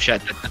secret group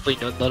chat that definitely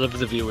none of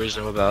the viewers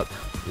know about.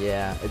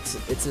 Yeah,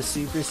 it's a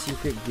super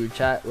secret group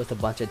chat with a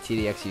bunch of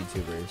TDX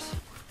YouTubers.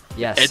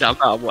 Yes. And I'm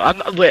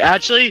not. Wait,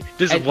 actually,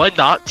 there's one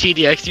not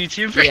TDX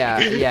YouTuber.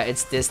 Yeah,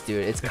 it's this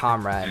dude. It's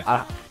Comrade.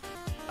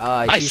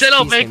 I said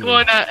I'll make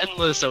one at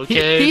Endless,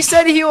 okay? He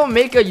said he will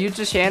make a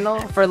YouTube channel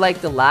for like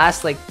the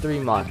last like 3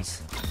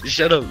 months.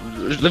 Shut up.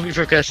 Let me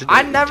procrastinate.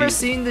 I've never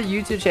seen the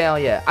YouTube channel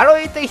yet. I don't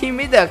even think he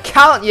made the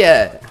account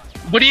yet.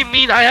 What do you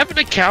mean? I have an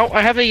account.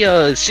 I have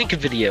a sync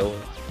video.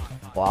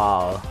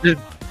 Wow.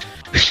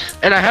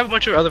 And I have a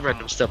bunch of other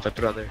random stuff I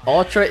put on there.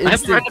 Ultra I have a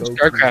Instant random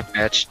Goku. StarCraft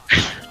match.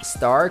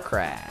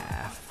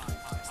 StarCraft.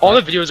 All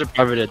the videos are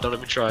privated. Don't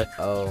even try.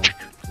 Oh,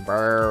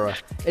 bro.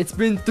 It's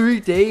been 3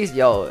 days.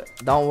 Yo,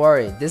 don't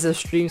worry. This is a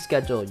stream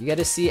schedule. You get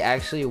to see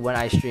actually when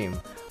I stream.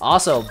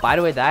 Also, by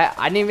the way,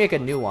 I need to make a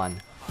new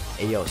one.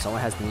 Hey, yo,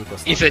 someone has the Nico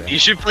He said you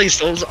should play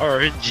Souls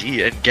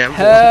RNG and gamble.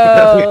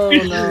 Hell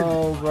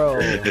no,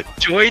 bro.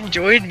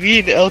 Join me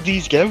in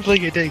LD's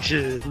gambling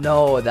addiction.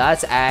 No,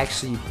 that's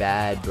actually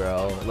bad,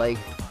 bro. Like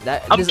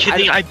that. I'm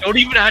kidding. I don't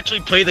even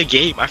actually play the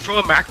game. I throw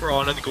a macro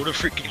on and go to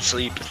freaking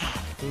sleep.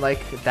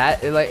 Like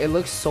that. It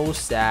looks so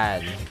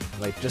sad.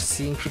 Like just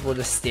seeing people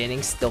just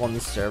standing still on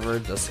the server,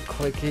 just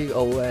clicking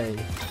away.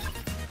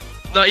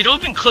 No, you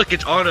don't even click.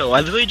 It's auto.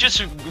 I literally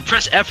just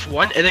press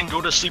F1 and then go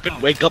to sleep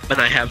and wake up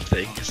and I have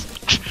things.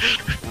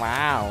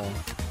 Wow.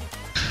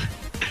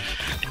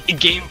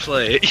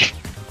 Gameplay.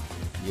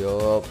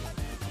 Yup.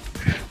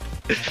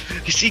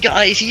 You see,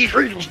 guys, he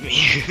agreed with me.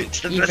 It's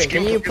the best Ethan,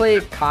 game. can you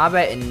play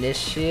Combat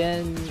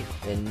Initiation?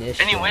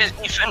 Anyways,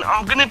 Ethan,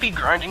 I'm gonna be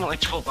grinding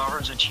like 12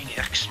 hours of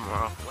TDX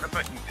tomorrow. What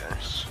about you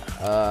guys?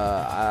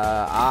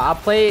 I'll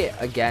play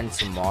again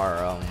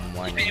tomorrow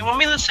morning. You want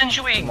me to send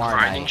you a Tomorrow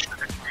grinding night.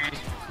 strategy?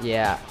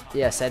 Yeah,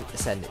 send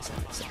it in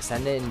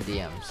the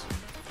DMs.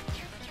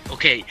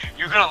 Okay,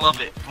 you're gonna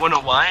love it. Wanna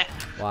know why?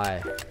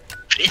 Why?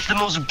 It's the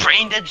most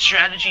brain dead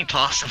strategy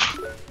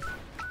possible.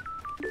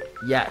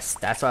 Yes,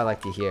 that's what I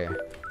like to hear.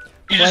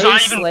 You Play just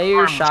not even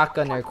Slayer farm.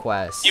 Shotgun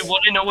Request. You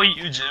wanna know what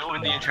you do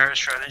in the entire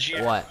strategy?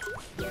 What?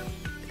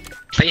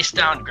 Place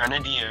down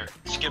Grenadier,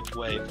 skip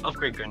wave,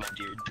 upgrade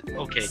Grenadier.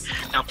 Okay,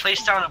 now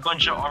place down a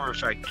bunch of armor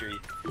factory.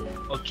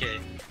 Okay,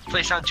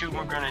 place down 2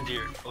 more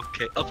Grenadier.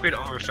 Okay, upgrade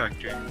armor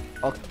factory.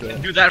 Okay.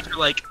 Do that for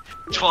like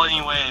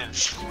 20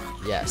 waves.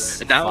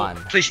 Yes. And now Fun.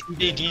 place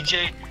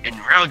DJ and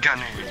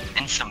railgunner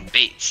and some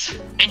baits,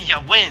 and you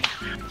win.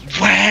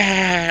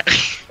 Wah!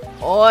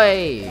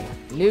 Oi,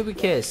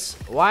 Nubicus,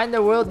 why in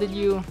the world did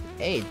you?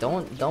 Hey,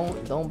 don't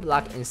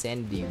block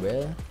insanity,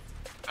 bro.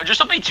 Just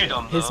don't be too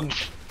dumb though.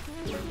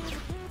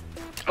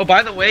 Oh,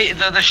 by the way,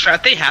 the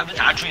strat they have is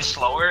actually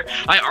slower.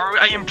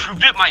 I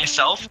improved it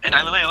myself, and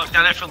I literally looked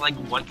at it for like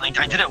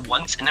I did it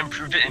once and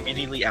improved it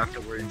immediately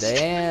afterwards.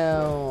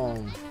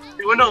 Damn.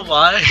 You wanna know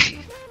why?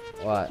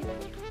 What?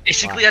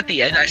 Basically, at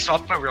the end, I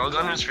swapped my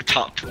railgunners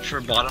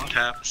for bottom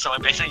tap, so I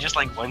basically just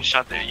like one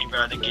shot there. You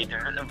eradicate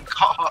there.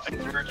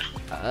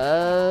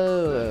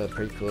 Oh,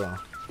 pretty cool.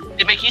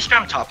 They make you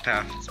spam top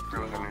tap.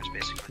 Railgunners,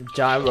 basically.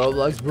 John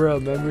Roblox, bro,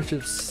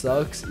 membership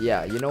sucks.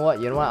 Yeah, you know what?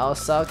 You know what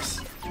else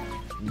sucks?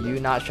 You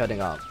not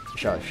shutting up.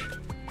 Shush.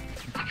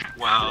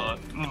 Wow,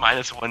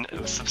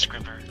 -1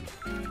 subscriber.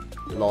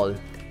 Lol.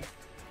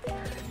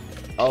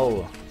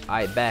 Oh,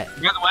 I bet.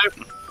 By the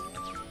way,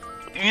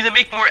 you need to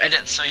make more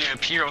edits so you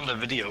appear on the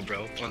video,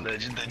 bro. On the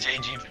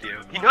JG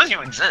video. He knows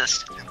you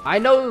exist. I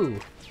know.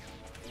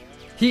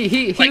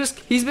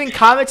 He's been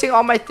commenting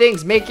on my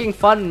things, making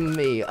fun of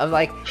me. I'm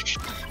like,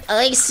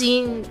 I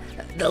seen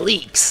the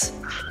leaks.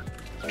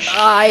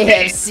 I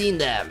have seen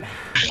them.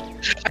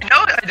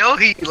 I know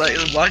he like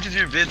watches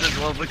your vids as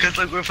well because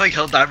like with like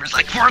Helldivers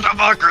like for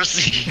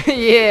democracy.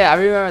 Yeah, I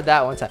remember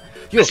that one time.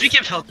 Yo,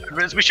 speaking of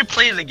Helldivers, we should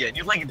play it again.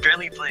 You like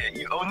barely play it.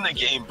 You own the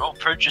game, bro.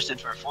 Purchase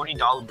it for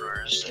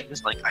 $40. And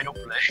it's like I don't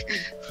play.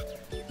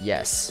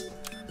 Yes.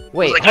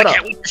 Wait, like, hold I up.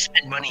 can't wait to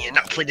spend money and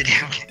not play the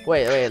damn game.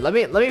 Wait. Let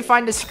me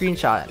find the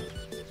screenshot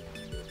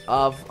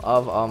of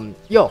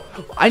Yo,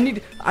 I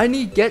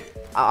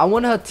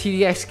want a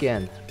TDX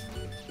skin.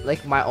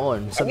 Like my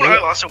own. So I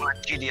also want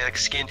a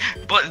TDX skin,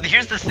 but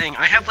here's the thing: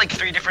 I have like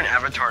 3 different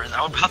avatars.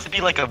 I would have to be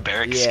like a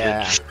barrack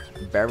yeah, skin.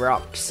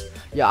 barracks.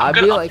 Yeah, I'd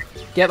be like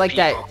get like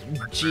that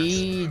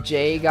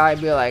GJ guy.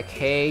 Be like,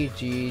 hey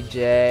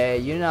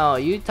GJ, you know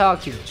you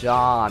talk to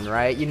John,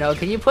 right? You know,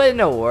 can you put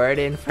in a word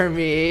in for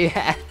me?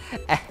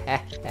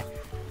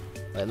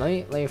 Wait,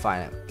 let me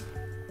find it.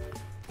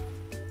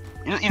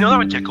 You know that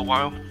would take a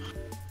while.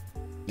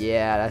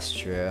 Yeah, that's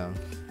true.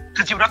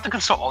 Because you would have to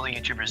consult all the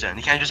YouTubers in.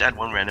 You can't just add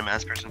one random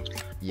ass person.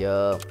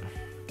 Yup.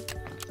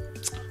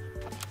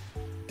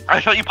 I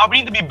thought you probably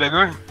need to be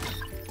bigger.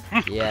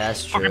 Yeah,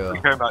 that's true.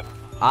 Care about.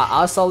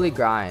 I'll slowly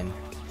grind.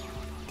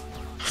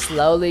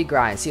 Slowly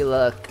grind. See,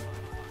 look.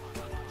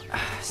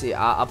 See,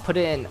 I'll put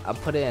it in. I'll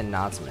put it in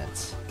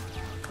announcements.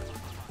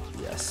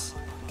 Yes.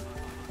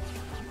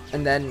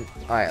 And then,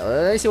 all right.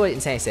 Let me see what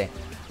Insane say.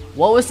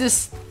 What was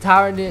this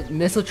tower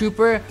missile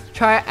trooper?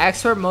 Try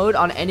expert mode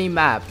on any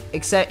map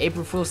except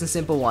April Fools and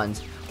simple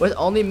ones with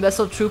only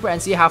missile trooper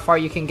and see how far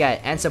you can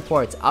get and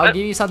supports. I'll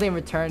give you something in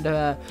return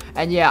to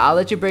and yeah, I'll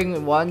let you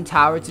bring 1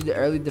 tower to the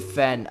early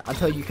defend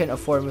until you can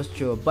afford missile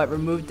trooper, but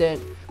remove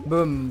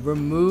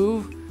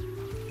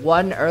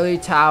 1 early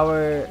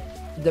tower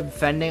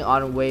defending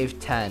on wave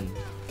 10.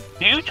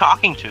 Who are you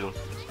talking to?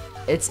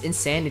 It's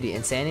Insanity.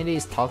 Insanity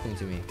is talking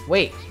to me.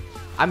 Wait,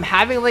 I'm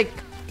having like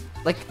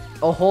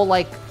a whole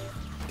like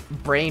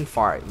brain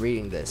fart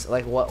reading this.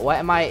 Like what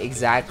am I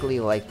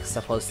exactly like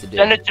supposed to do?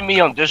 Send it to me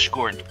on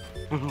Discord.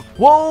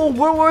 Whoa,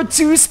 World War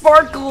II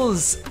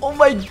sparkles! Oh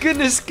my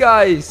goodness,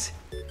 guys!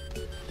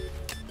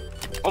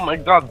 Oh my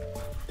god.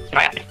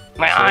 My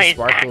So eyes.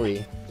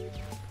 sparkly.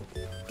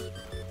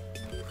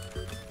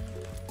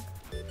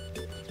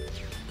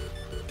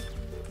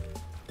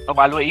 Oh,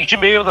 by the way, you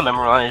should be able to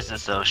memorize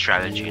this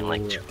strategy in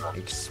like 2 months.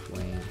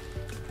 Explain.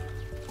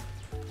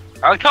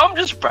 I like how I'm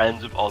just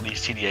friends with all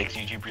these TDX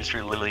YouTubers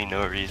for literally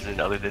no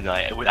reason other than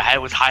I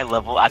was high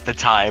level at the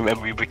time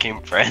and we became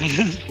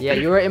friends. Yeah,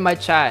 you were in my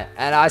chat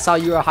and I saw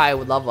you were high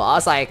level. I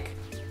was like,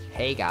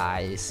 hey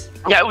guys.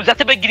 Yeah, it was at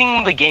the beginning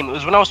of the game. It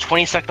was when I was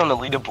 22nd on the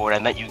leaderboard. I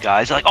met you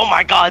guys. Like, oh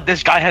my god,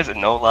 this guy has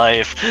no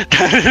life.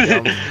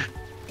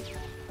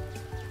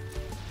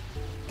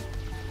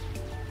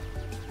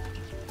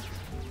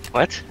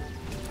 What?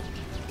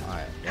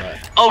 Alright,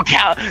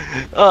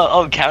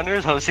 what? Counter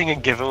is hosting a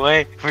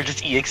giveaway for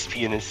just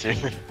EXP in his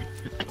server.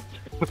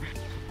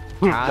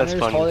 That's Connor's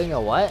funny. holding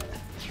a what?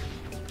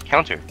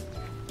 Counter.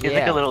 He's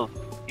like Yeah. a little.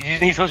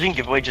 He's hosting a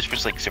giveaway just for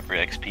like super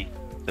XP.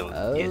 So,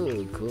 Oh,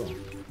 yeah. cool.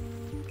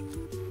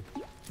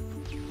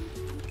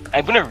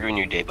 I'm gonna ruin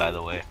your day, by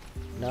the way.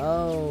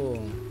 No.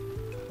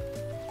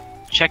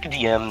 Check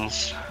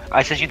DMs.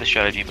 I sent you the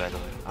strategy, by the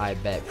way. I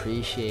bet.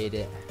 Appreciate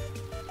it.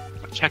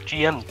 Check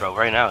GMs, bro,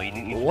 right now. You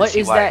need What to see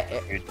is why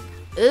that?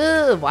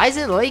 Ugh, why is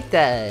it like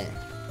that?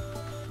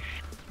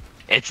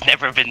 It's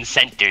never been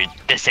centered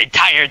this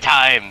entire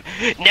time.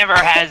 Never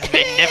has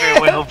been, never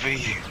will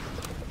be.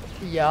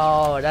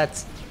 Yo,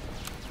 that's.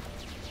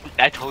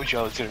 I told you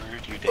I was gonna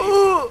ruin your day.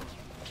 Ooh,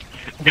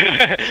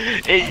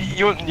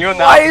 You'll not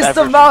why is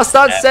the never mouse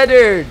not forget.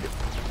 centered?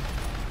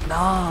 No.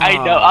 I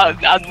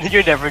know.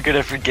 You're never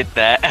gonna forget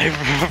that. I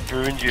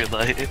ruined your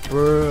life.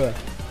 Bruh.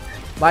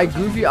 My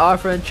goofy R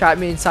friend trapped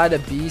me inside a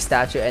bee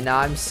statue, and now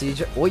I'm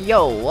siege. Oh,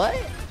 yo, what?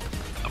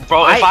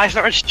 Bro, if I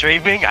start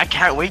streaming, I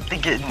can't wait to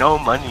get no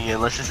money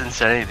unless this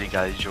Insanity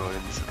guy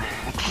joins.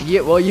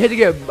 Yeah, well, you had to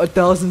get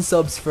 1,000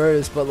 subs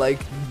first, but like,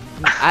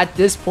 at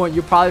this point,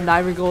 you're probably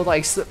not even gonna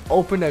like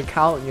open an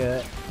account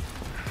yet.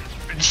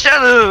 Shut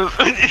up!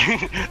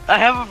 I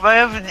have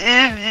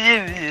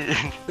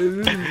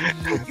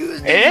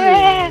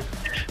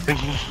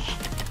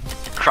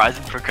cries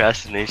and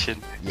procrastination.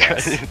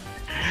 Yes.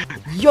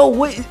 Yo,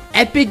 what?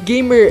 Epic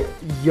Gamer.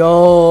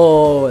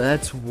 Yo,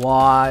 that's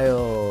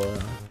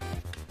wild.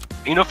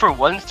 You know, for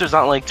once, there's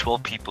not like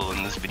 12 people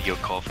in this video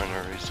call for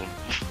no reason.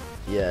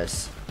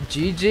 Yes.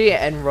 GG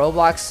and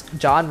Roblox,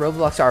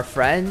 Roblox are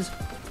friends.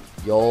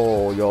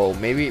 Yo,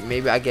 maybe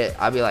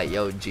I'll be like,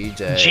 yo,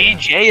 GJ.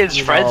 GJ is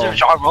friends with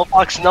John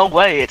Roblox? No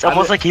way. It's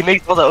almost like he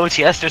makes all the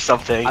OTS or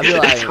something. I'll be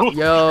like,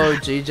 yo,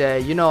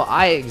 GJ, you know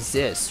I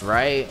exist,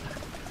 right?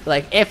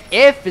 Like,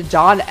 if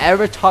John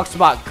ever talks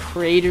about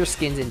creator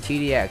skins in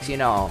TDX, you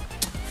know,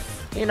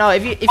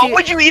 if what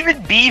would you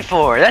even be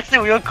for? That's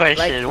the real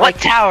question. What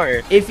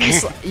tower? If you,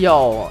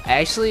 yo,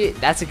 actually,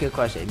 that's a good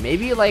question.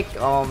 Maybe like,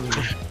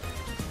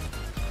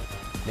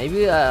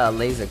 maybe a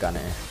laser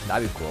gunner.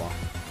 That'd be cool.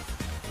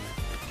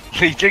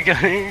 Laser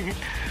gunner?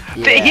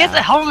 Yeah. He has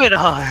a helmet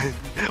on.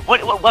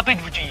 What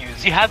weapon would you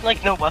use? You have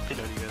like no weapon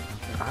on you.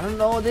 I don't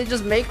know. They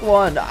just make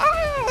one.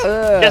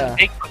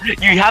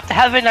 You have to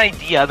have an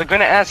idea. They're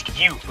gonna ask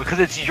you because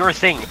it's your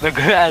thing. They're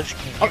gonna ask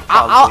you.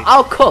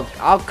 I'll cook.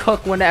 I'll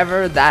cook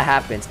whenever that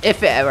happens,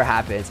 if it ever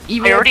happens. I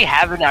already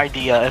have an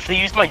idea. If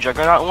they use my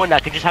Juggernaut one, I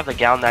could just have the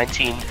Gal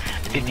 19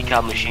 50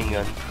 cal machine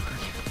gun.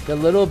 The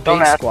little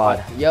big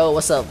squad. Yo,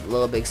 what's up,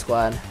 little big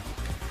squad?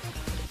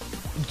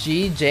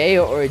 GJ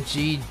or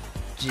GG?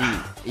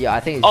 Yeah, I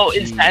think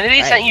it's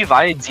Insanity sent you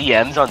via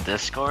DMs on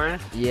Discord?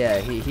 Yeah,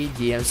 he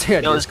DMs me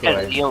on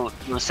Discord.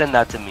 Yo, send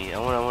that to me. I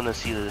wanna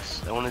see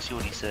this. I wanna see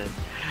what he said.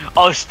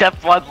 Oh,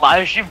 step 1,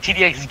 live stream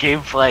TDX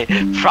gameplay.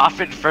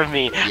 Profit from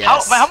me.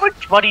 Yes. How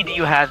much money do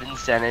you have,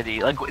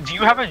 Insanity? Like, do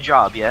you have a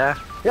job, yeah?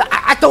 Yeah,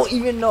 I don't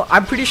even know.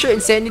 I'm pretty sure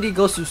Insanity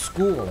goes to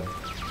school.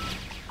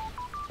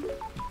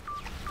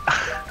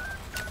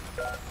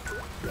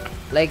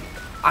 Like,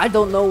 I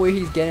don't know where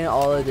he's getting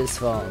all of this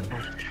from.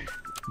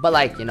 But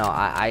like, you know,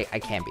 I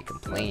can't be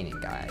complaining,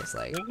 guys.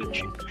 Like,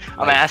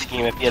 I'm asking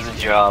him if he has a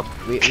job.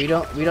 We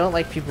don't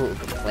like people who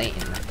complain.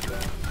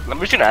 I'm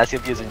just gonna ask him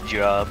if he has a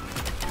job.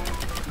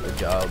 A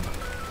job.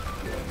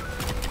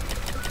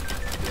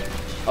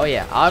 Oh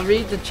yeah, I'll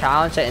read the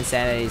challenge that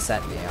Insanity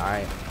sent me. All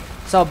right.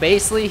 So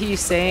basically,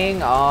 he's saying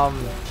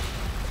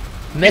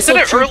Missile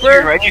Trooper.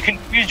 Earlier, right? You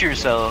confused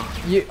yourself.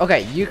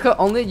 You could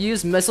only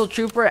use Missile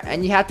Trooper,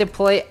 and you have to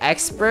play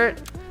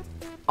Expert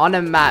on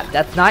a map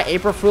that's not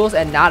April Fool's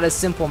and not a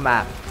simple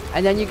map.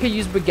 And then you could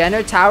use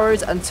beginner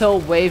towers until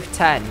wave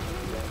 10,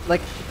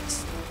 like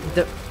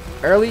the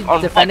early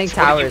defending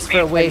towers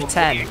for wave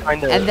 10.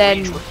 And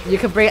then you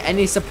can bring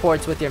any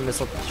supports with your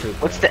Missile Trooper.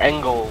 What's the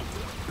end goal?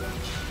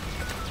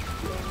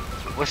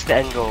 What's the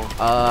end goal?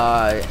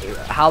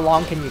 How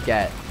long can you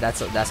get?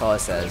 That's all it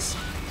says.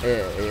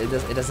 It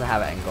doesn't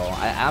have an end goal.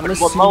 I'm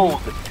assuming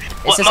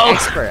it says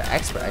expert.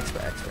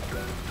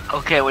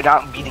 Okay, we're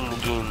not beating the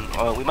game.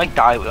 We might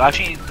die.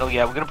 Actually, oh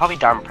yeah, we're gonna probably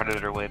die on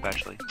Predator wave.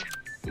 Actually,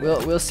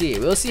 we'll see.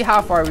 We'll see how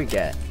far we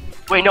get.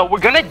 Wait, no, we're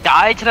gonna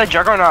die to the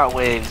Juggernaut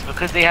waves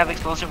because they have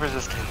explosive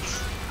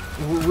resistance.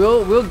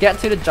 We'll get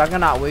to the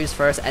Juggernaut waves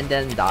first and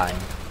then die.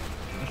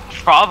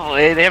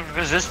 Probably they have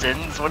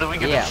resistance. What are we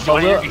gonna? Yeah,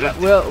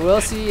 but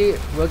we'll see.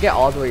 We'll get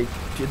all the way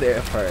to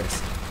there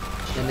first,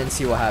 and then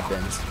see what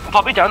happens. We'll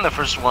probably down the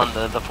first one,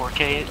 the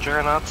 4K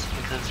Juggernauts,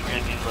 because we're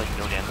gonna do like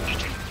no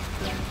damage.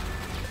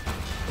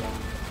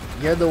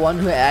 You're the one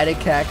who added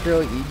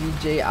character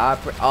EDJ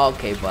opera. Oh,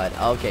 okay, bud.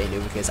 Okay,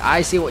 dude, because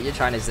I see what you're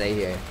trying to say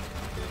here.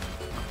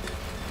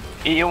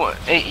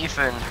 Hey,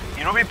 Ethan,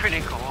 you know, be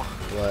pretty cool.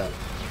 What?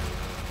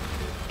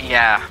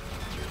 Yeah.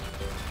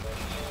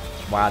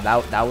 Wow,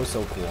 that was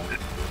so cool.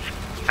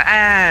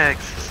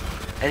 Facts.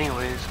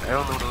 Anyways, I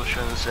don't know what I was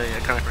trying to say. I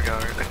kind of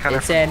forgot.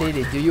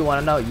 Insanity, do you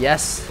want to know?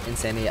 Yes,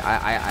 Insanity.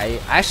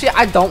 Actually,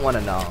 I don't want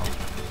to know.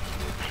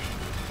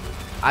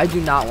 I do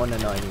not want to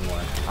know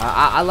anymore.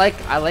 I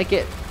like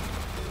it.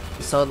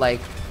 So like,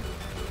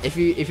 if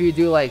you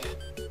do like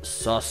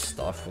sus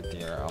stuff with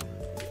your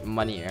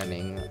money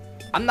earning,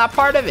 I'm not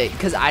part of it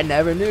because I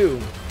never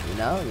knew. You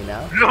know.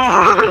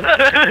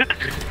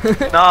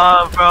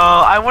 Nah, bro.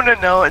 I want to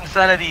know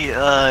Insanity.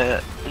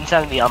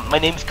 Insanity. My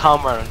name's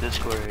Kamran on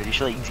Discord. You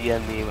should like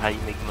DM me how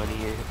you make money.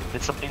 If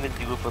it's something to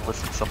do with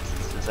illicit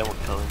substances, I won't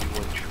tell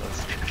anyone.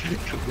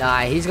 Trust. Nah,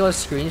 he's gonna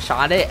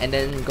screenshot it and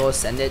then go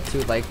send it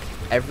to like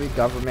every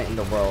government in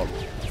the world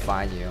to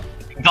find you.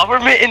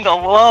 Government in the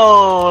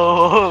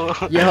whoa.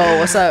 Yo,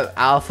 what's up,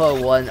 Alpha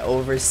 1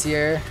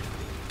 Overseer?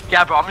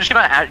 Yeah, bro, I'm just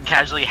gonna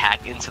casually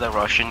hack into the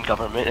Russian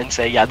government and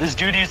say, yeah, this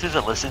dude uses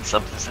illicit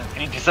substances.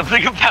 Can you do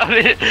something about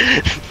it?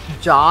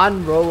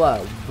 John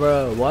Rolla,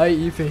 bro, why are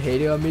you even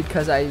hating on me?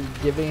 Cause I'm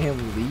giving him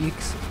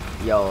leaks?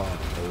 Yo,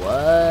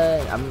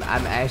 what? I'm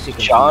actually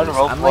confused. John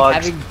I'm like Roblox.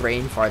 having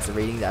brain farts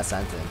reading that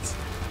sentence.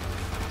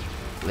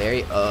 Larry,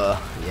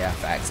 yeah,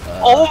 facts.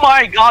 Oh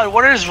my god,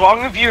 what is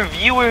wrong with your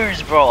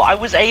viewers, bro? I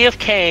was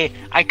AFK,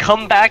 I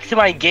come back to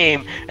my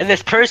game, and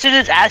this person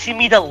is asking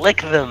me to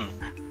lick them.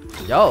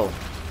 Yo,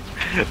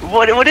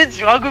 What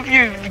is wrong with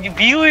your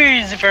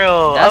viewers,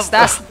 bro?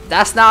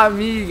 that's not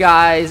me,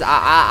 guys.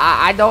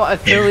 I don't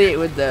affiliate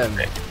with them.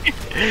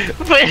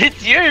 But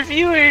it's your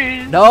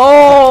viewers.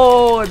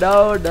 No.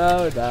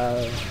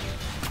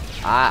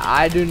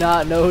 I do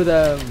not know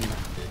them.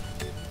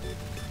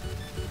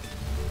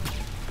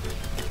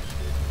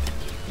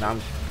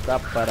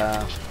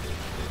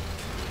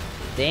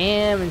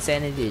 Damn,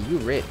 Insanity, you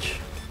rich.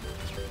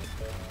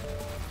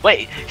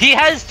 Wait, he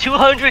has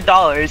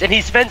 $200 and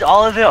he spends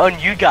all of it on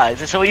you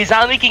guys, so he's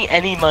not making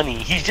any money.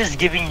 He's just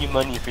giving you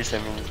money for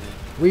some reason.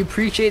 We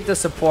appreciate the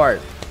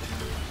support.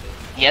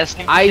 Yes,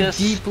 I Nucleus.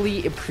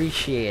 deeply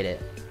appreciate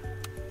it.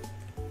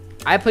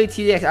 I play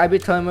TDX. I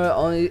beat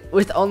Tomo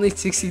with only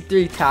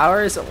 63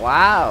 towers.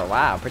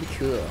 Wow, pretty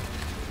cool.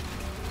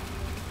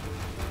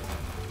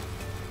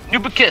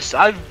 Nubicus,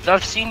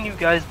 I've seen you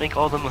guys make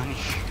all the money.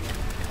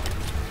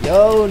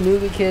 Yo,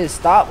 Nubicus,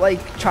 stop like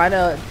trying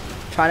to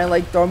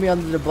like throw me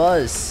under the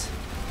bus.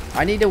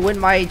 I need to win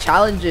my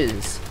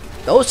challenges.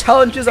 Those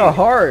challenges are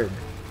hard.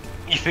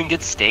 You can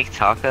get steak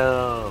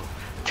taco.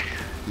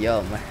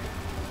 Yo, man.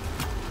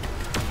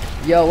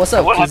 Yo, what's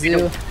up,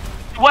 Kazoo?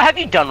 What have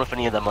you done with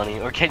any of the money,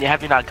 or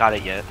have you not got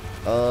it yet?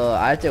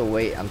 I have to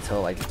wait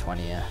until like the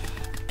 20th.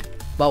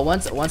 But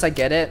once I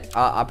get it,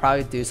 I'll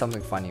probably do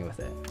something funny with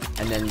it,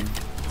 and then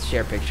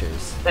share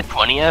pictures. The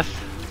 20th?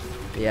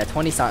 Yeah,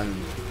 20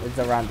 something. It's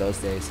around those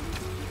days.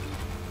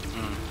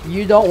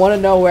 You don't want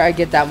to know where I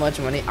get that much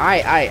money.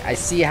 I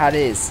see how it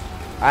is.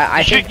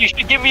 You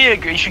should give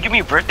me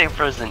a birthday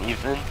present,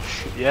 Ethan.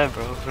 Yeah,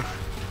 bro.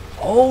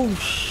 Oh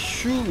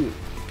shoot,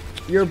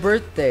 your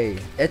birthday.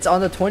 It's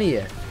on the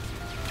 20th.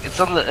 It's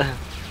on the.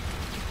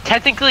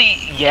 Technically,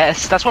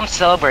 yes. That's why I'm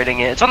celebrating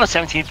it. It's on the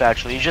 17th,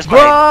 actually. It's just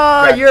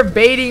Bro, you're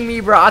baiting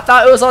me, bro. I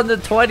thought it was on the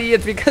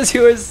 20th because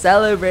you were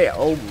celebrating.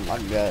 Oh my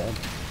god.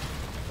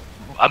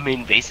 I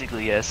mean,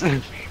 basically, yes.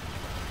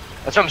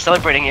 That's why I'm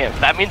celebrating it.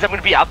 That means I'm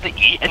gonna be out to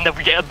eat and then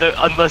we get the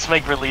unless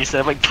Mike release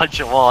and like punch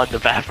a wall in the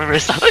bathroom or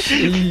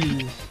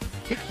something.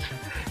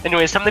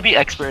 Anyways, time to be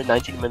expert in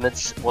 19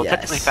 minutes. Well, Yes.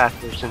 technically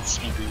faster since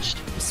speed boost.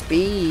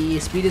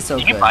 Speed is so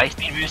Did good. you buy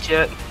speed boost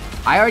yet?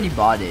 I already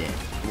bought it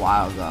a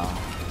while ago.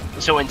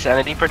 So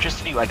Insanity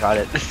purchased you? I got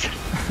it.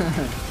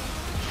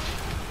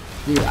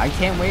 Dude, I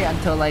can't wait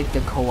until like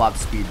the co-op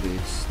speed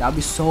boost. That'll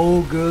be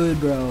so good,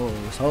 bro.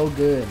 So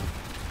good.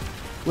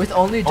 With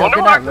only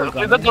jumping at real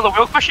gun. The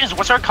real question is,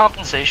 what's our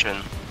compensation?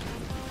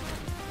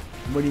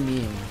 What do you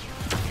mean?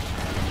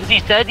 He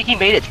said he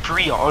made it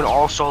free on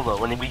all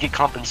solo, and then we get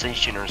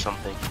compensation or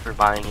something for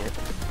buying it.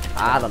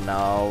 I don't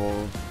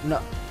know.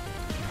 No,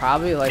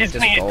 probably like It's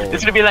just gold.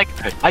 gonna be like,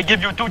 I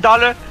give you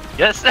 $2.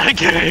 Yes,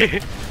 okay.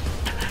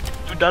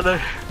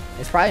 $2.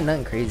 It's probably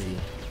nothing crazy.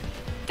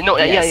 No,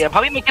 Yes. yeah.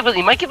 Probably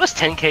he might give us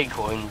 10k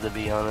coins, to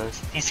be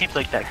honest. He seems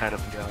like that kind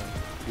of guy.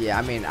 Yeah,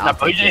 I mean, No, I'll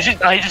but take he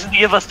it. just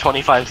give us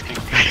 25 skin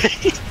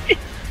crates.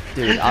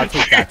 Dude, I'll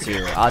take that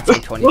too. I'll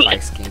take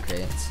 25 skin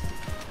crates.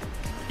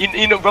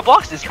 You know,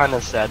 Roblox is kind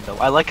of sad though.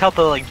 I like how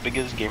the like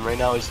biggest game right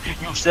now is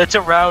you sit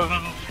around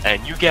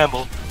and you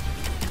gamble.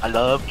 I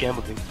love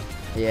gambling.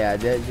 Yeah,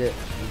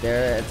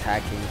 they're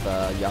attacking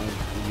the young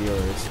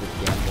viewers with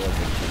gamble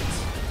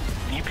addictions.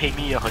 Can you pay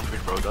me 100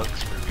 Robux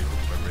for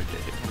my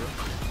birthday, bro?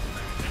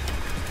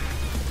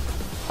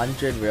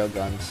 100 real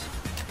guns.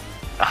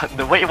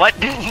 Wait, what?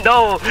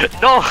 No.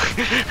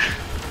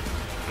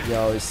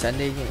 Yo,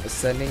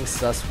 sending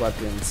sus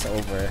weapons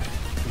over.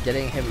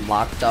 Getting him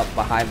locked up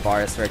behind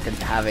bars for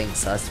having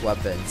sus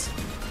weapons.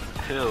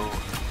 Who?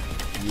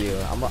 You.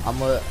 I'm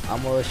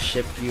gonna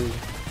ship you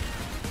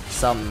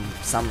some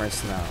summer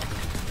snow.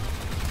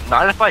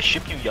 Not if I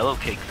ship you yellow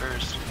cake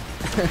first.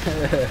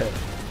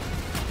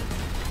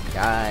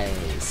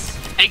 Guys.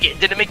 Dang it,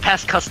 didn't make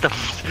past customs.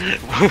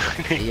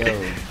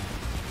 Yo.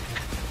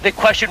 They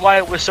questioned why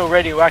it was so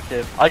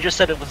radioactive. I just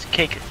said it was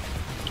cake.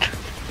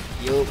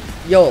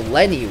 Yo,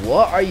 Lenny,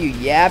 what are you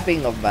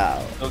yapping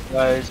about? Oh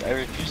guys, I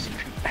refuse to.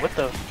 What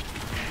the?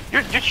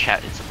 Your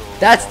chat is a little.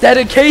 That's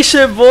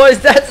dedication, boys.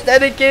 That's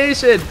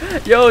dedication.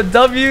 Yo,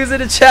 W's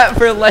in the chat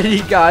for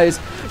Lenny, guys.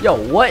 Yo,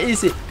 what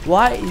is it?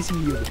 Why is he?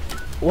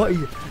 What?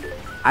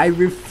 I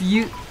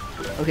refuse.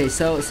 Okay,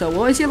 so what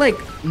was your like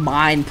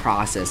mind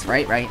process,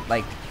 right?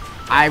 Like,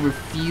 I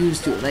refuse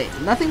to. Like,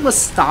 nothing was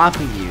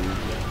stopping you,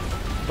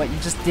 but you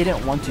just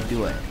didn't want to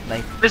do it.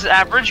 Like, This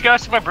average,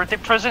 guys, to my birthday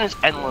present is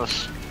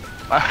endless.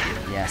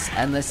 yes,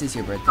 endless is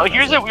your birthday. Oh,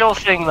 here's a present. real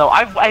thing though.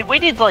 I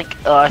waited like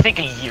I think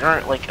a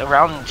year, like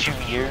around 2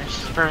 years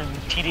for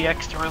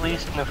TDX to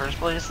release in the first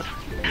place.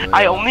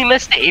 I only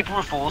missed the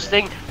April Fool's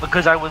thing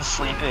because I was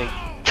sleeping.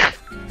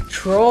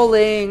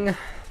 Trolling.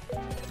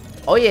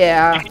 Oh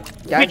yeah. You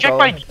can check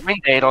my join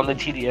date on the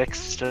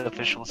TDX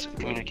official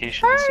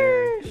communications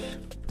server.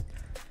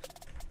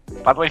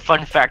 By the way,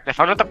 fun fact, I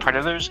found out the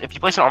Predators, if you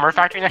place an armor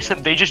factory next to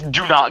them, they just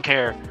do not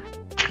care.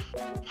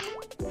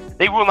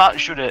 They will not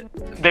shoot it.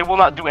 They will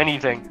not do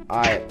anything.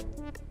 Alright,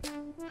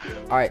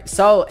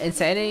 so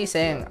Insanity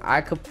saying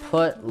I could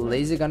put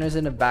laser gunners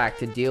in the back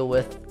to deal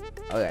with.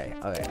 Okay.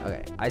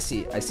 I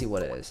see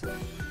what it is.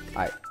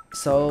 Alright,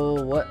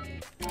 so what?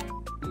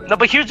 No,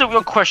 but here's the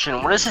real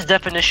question. What is his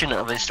definition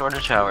of a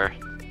starter tower?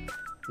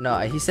 No,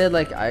 he said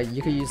like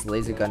you could use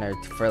laser gunner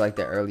for like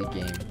the early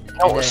game.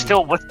 No,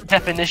 still, what's the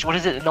definition? What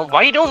is it? No,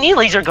 why you don't need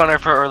laser gunner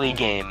for early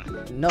game?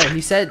 No, he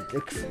said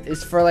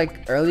it's for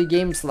like early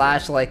game /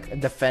 like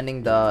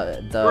defending the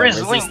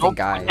resistant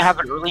guys. Have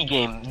an early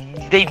game.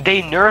 They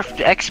nerfed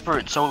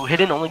expert, so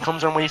hidden only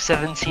comes on wave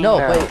 17. No,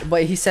 now.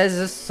 but he says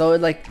this so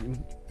like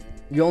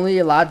you only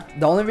allowed.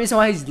 The only reason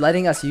why he's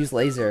letting us use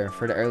laser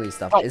for the early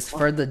stuff is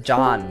for the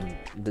John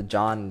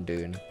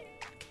dude.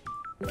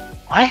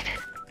 What?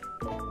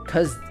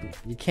 Cause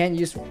you can't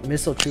use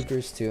missile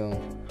troopers too.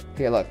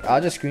 Here, look,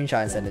 I'll just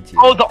screenshot and send it to you.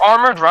 Oh, the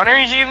armored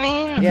runners, you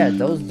mean? Yeah,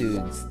 those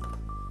dudes.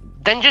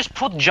 Then just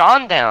put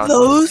John down.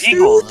 Those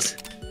Eagles.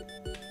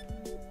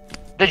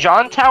 The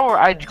John Tower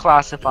I'd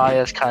classify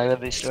as kind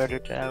of a starter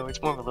tower.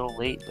 It's more of a little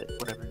late, but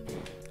whatever.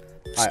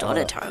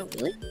 Starter tower,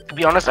 really? To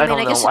be honest, I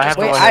don't know. I have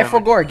no Wait, idea. I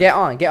forgot. Get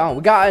on.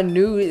 We got a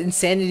new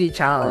insanity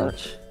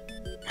challenge.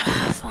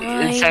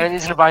 Fine.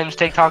 Insanity's gonna buy him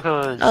steak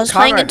tacos. I was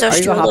playing Conrad, are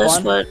you gonna hop industrialist,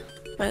 on? but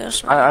I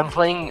guess not. I'm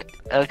playing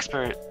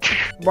expert.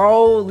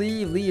 Bro,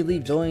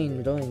 leave.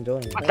 Join.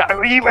 I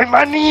need my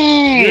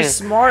money! You're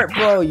smart,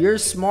 bro. You're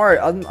smart.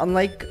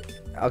 Unlike,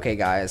 okay,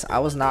 guys, I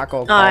was not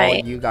gonna call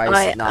you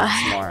guys not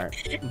smart,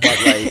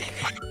 but like.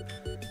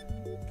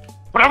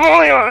 But I'm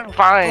only on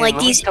fine. Like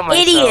these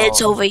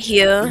idiots over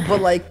here. But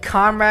like,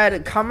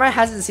 Comrade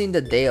hasn't seen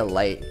the day of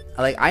light.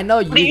 Like, I know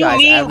What do you you guys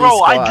mean, at least bro?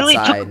 go I literally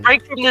outside. took a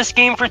break from this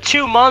game for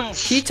 2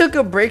 months. He took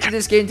a break from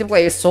this game to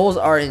play Souls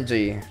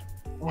RNG.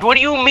 What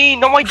do you mean?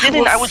 No, I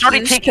didn't. I was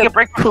already taking a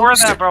break before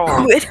that, bro.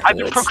 I've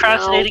been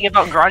procrastinating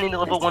about grinding to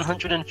level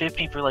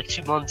 150 for like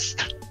 2 months.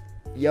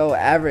 Yo,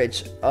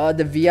 average.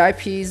 The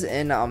VIPs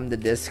in the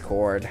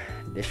Discord.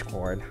 It's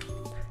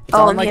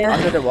Oh, on like yeah.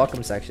 under the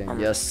welcome section.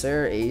 Yes,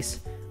 sir,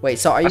 Ace. Wait,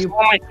 so are That's you?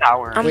 on my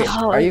tower. I'm Wait,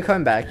 hot. are you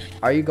coming back?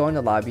 Are you going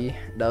to lobby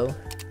though?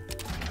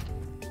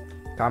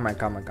 Comrade.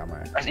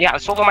 Yeah, I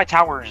sold all my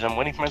towers. I'm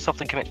waiting for myself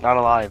to commit not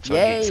alive. So I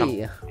get some-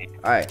 Yay!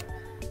 Alright.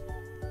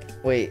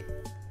 Wait,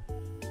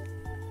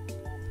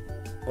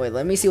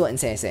 let me see what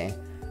Insane is saying.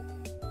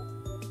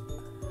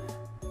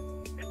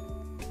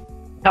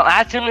 Now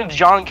ask him if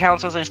John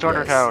counts as a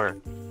starter Yes. tower.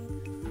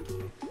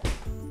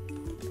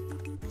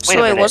 So Wait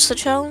a wait, minute. what's the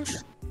challenge?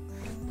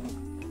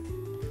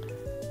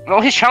 No,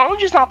 his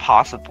challenge is not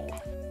possible.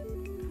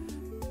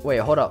 Wait,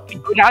 hold up.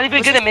 We're not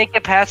even gonna make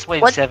it past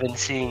wave What?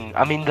 17.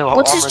 I mean, the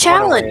What's his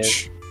armored runner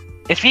challenge?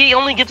 wave. If he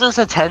only gives us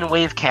a 10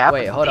 wave cap,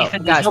 Wait, hold up.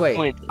 Ethan, Guys, there's no wait.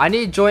 point. I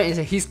need to join.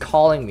 He's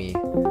calling me.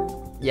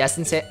 Yes,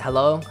 Insane.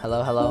 Hello.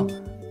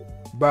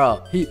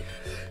 Bro,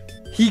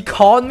 he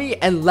called me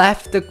and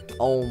left the.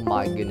 Oh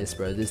my goodness,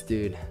 bro, this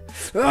dude.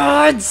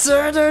 Ah,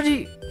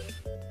 Insanity.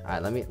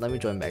 Alright, let me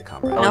join back,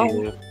 Comrade.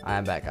 No.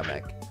 I'm back.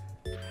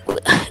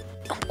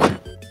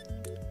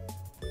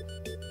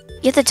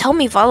 You have to tell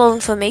me vital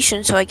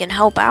information so I can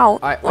help out,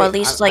 Alright, or at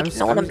wait, least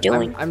know what I'm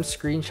doing. I'm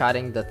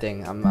screenshotting the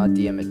thing. I'm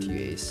DM it to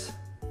you, Ace.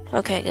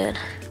 Okay, good.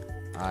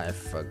 I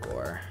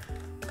forgot.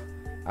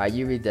 Alright,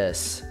 you read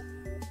this.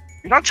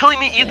 You're not telling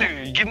me either.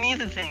 Give me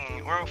the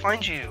thing, or I'll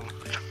find you.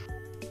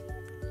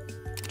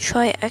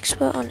 Try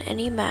expert on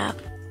any map.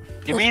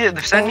 Give me it.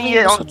 Send me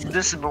it on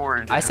this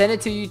board. I sent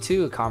it to you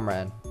too,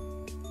 Comrade.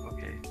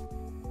 Okay.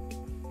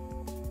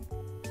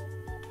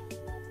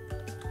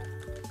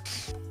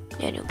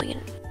 Yeah, you'll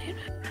begin.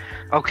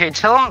 Okay,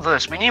 tell him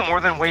this. We need more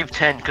than wave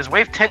 10, because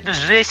wave 10,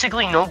 there's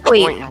basically no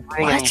Wait, point in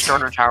putting any what?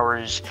 starter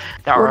towers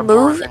that are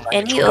more Remove than, like,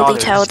 any $2. early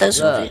tower that's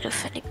Look. within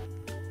defending.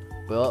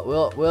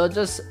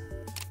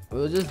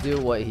 We'll just do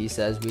what he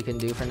says we can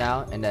do for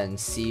now, and then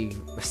see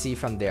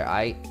from there.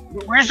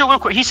 Where's the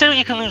look? He said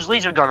you can lose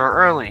laser gunner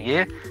early,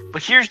 yeah?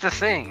 But here's the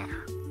thing.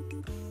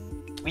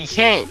 We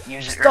can't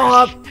use it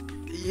Stop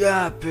early.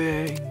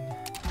 yapping.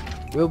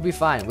 We'll be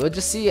fine. We'll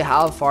just see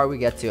how far we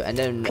get to, and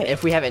then Okay.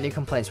 if we have any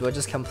complaints, we'll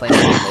just complain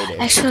later.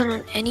 Expert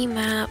on any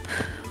map.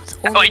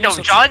 with Oh, only wait, no,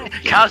 missile- John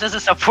counts as a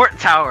support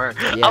tower.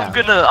 Yeah.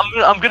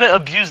 I'm gonna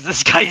abuse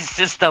this guy's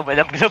system, and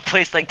I'm gonna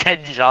place like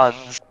 10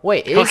 Johns.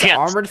 Wait, is Okay,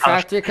 Armored stop.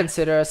 Factory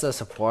consider us a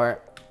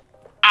support?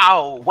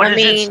 Ow! What I is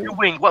mean, it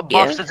doing? What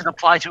buffs yeah. does it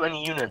apply to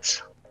any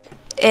units?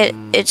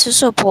 It's a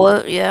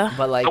support, yeah.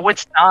 But like, No,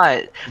 it's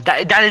not.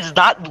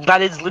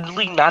 That is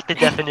literally not the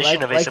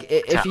definition of a support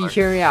if you tower.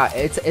 hear me out,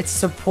 it's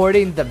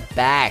supporting the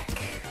back.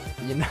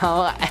 You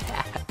know.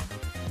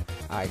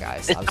 Alright, guys, I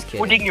was It's kidding.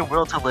 supporting your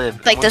will to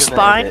live. Like We're the gonna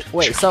spine? end it.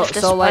 Wait, so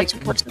The like, spine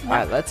supports the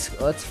alright,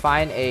 let's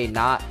find a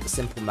not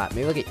simple map.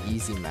 Maybe like an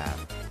easy map.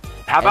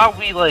 How about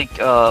we like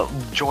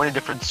join a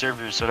different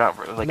server so not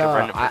like No, a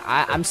random.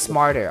 I'm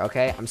smarter.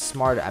 Okay, I'm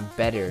smarter. I'm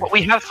better. But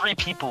we have 3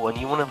 people, and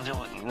you want to do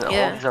all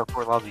Yeah. these are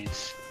 4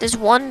 lobbies. There's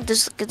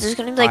there's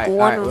gonna be like Alright,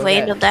 one we'll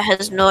random that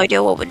has no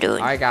idea what we're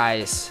doing. All right,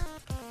 guys.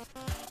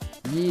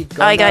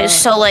 Alright, guys,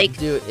 so, like-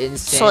 do insanity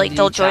so, like,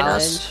 they'll join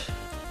us. challenge.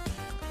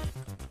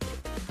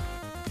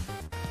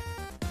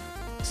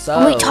 So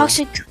Oh wait,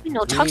 toxic.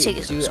 No, toxic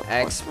we is do so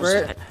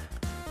expert,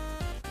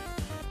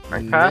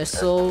 Okay.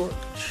 missile,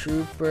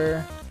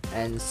 trooper,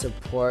 and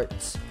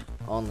supports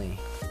only.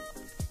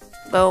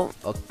 Well,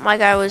 Okay. my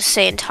guy was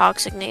saying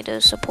toxic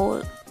native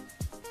support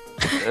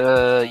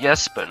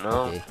Yes, but no.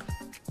 Okay.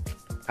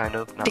 Kind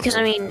of. Not because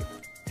I really. mean,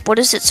 what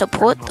does it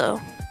support though?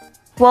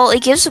 Well,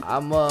 it gives a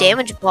I'm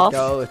damage buff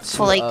go to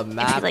for like a if you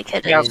map like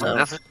hit Yeah, it. in So.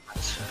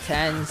 that's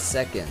 10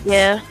 seconds.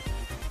 Yeah.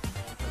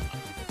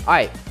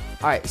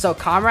 Alright, so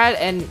Comrade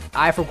and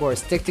I for Gore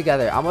stick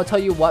together. I'm gonna tell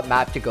you what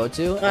map to go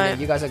to, and then Alright.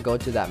 you guys will go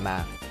to that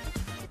map.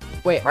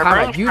 Wait, My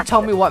Comrade, brain's you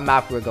tell me what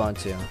map we're going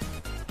to.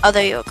 Oh,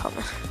 there you go,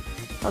 coming.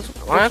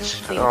 What?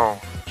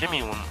 Oh, give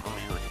me one. Let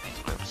me look at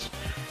these maps.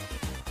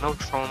 No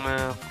troll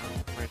map.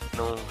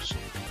 No.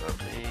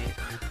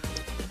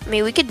 I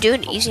mean, we could do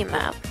an easy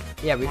map.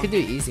 Yeah, we could do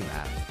easy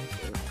map.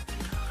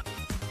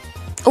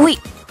 Oh wait.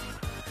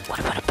 What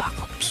about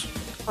apocalypse?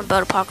 What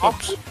about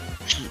apocalypse?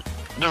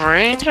 The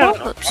range? It's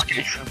Apocalypse.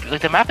 Okay,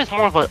 like the map is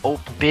more of a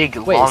big,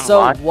 Wait, long so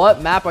line.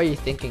 what map are you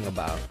thinking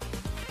about?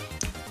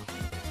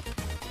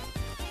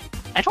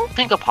 I don't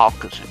think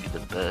Apocalypse would be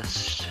the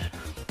best.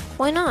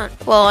 Why not?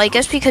 Well, I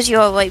guess because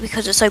you're right,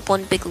 because it's like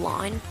one big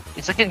line.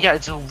 It's like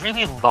it's a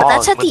really long.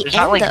 that's at the there's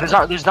not end, like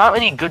though. there's not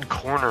any good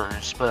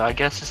corners, but I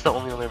guess it's the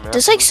only other map.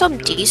 There's like some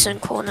really-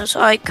 decent corners.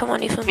 Alright, come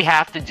on, Ethan. We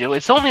have to do.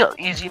 It's only an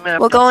easy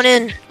map. We're going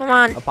in. Come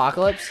on.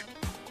 Apocalypse?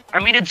 I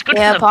mean, it's good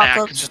Yeah, for the back.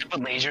 Apocalypse. Just to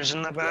put lasers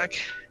in the back.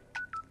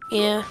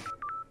 Yeah.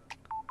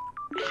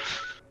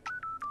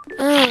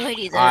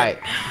 Alrighty then. Alright,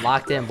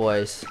 locked in,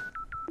 boys.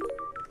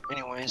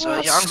 Anyways,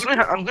 yeah,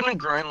 I'm gonna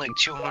grind like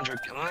 200.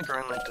 I'm gonna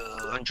grind like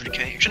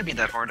 100k. It shouldn't be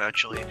that hard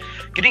actually.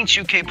 Getting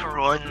 2k per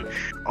run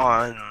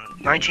on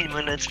 19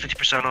 minutes,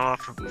 50%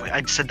 off.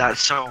 I said that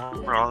so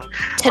wrong.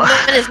 10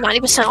 minutes,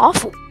 90%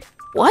 off.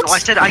 What? No, I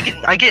said I get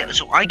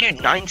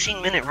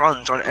 19-minute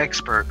runs on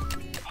expert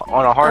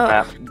on a hard Oh.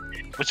 map,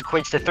 which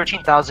equates to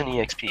 13,000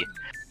 exp.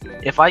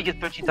 If I get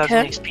 13,000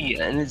 Okay. XP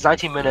and it's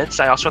 19 minutes,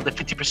 I also have the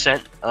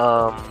 50%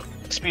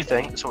 speed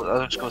thing,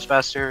 so it just goes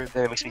faster.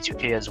 Then it makes me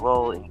 2k as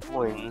well in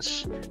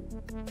coins.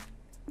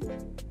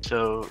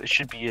 So it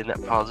should be a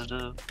net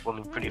positive. Well, I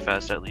mean, pretty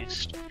fast at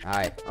least.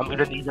 Alright, I'm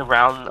gonna need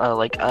around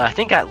I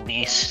think at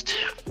least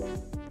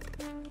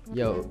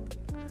yo.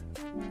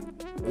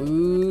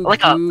 Ooh,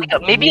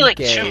 maybe like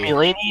 2 okay.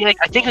 million.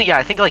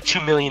 I think like 2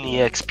 million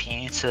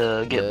exp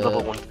to get Yeah.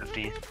 level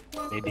 150,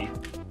 maybe.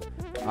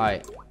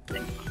 Alright,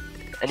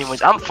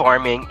 Anyways, I'm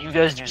farming. You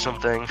guys do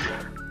something.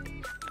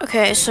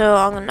 Okay, so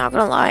I'm not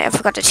gonna lie, I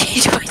forgot to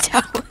change my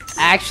towers.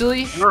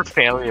 actually, You're a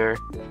failure.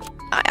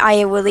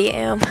 I really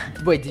am.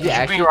 wait, did you Did you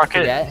actually bring rocket? Did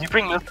forget? you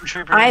bring Milk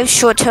Trooper? I have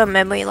short-term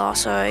memory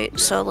loss, alright.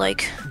 So like,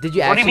 Did you What do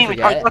you actually mean? We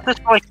talked forget? about this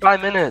for like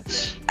 5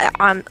 minutes.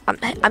 I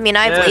mean,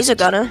 I have Yes. laser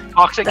gunner.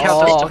 Toxic That's-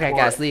 counts as Oh, support. okay,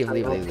 guys,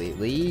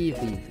 leave.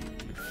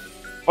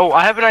 Oh,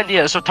 I have an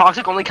idea. So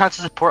Toxic only counts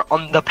as support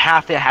on the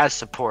path that has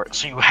support.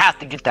 So you have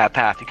to get that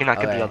path. You cannot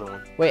get Okay. the other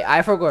one. Wait,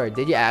 I forgot.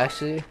 Did you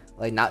actually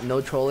like no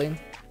trolling?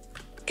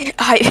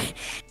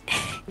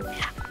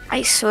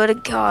 I swear to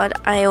God,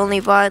 I only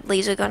bought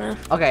laser gunner.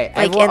 Okay,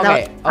 Like, everyone, and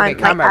okay, I'm, like,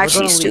 camera, we're actually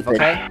gonna leave, stupid.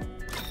 okay?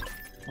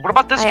 What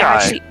about this I guy?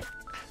 actually,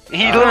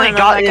 He I literally don't know,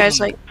 got that in. guy's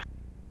like,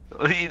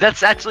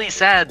 That's actually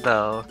sad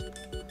though.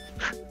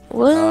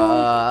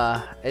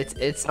 what?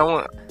 It's No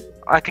one.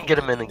 I can get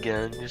him in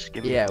again. Just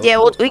give me. yeah. Yeah,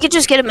 well, we could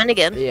just get him in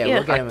again. Yeah,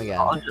 we'll get him again.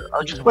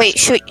 I'll just Wait,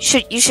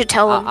 you should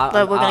tell him I'll-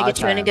 that we're gonna I'll get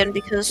you tell in him. again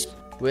because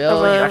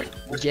We'll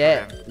of,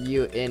 get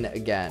you in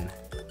again.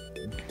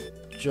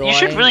 You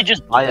should Join really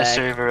just buy a back,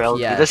 server, LG.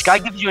 yes. This guy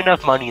gives you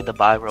enough money to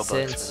buy Robux.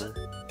 Since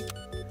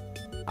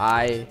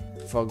I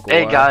forgot.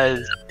 Hey guys,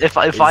 if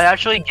is I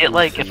actually get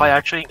like easy.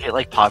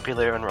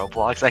 popular on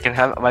Roblox, I can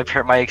have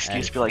my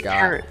excuse be like, got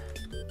 "Parent."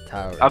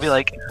 Towers. I'll be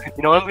like,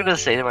 you know what I'm gonna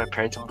say to my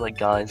parents? I'm like,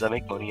 guys, I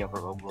make money off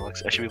of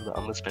Roblox.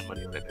 I'm gonna spend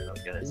money right now,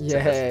 guys.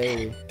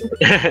 Yay!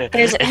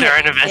 There's- If there are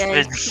yeah.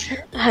 investments.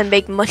 I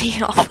make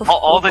money off of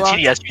All the Roblox.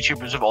 TDS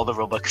YouTubers have all the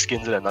Robux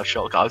skins in a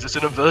nutshell, guys. It's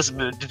an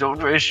investment. Don't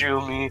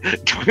ratio me.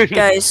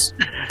 Guys,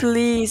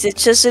 please,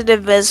 it's just an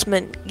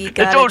investment. You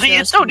gotta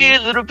it's trust only me.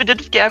 a little bit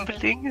of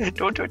gambling.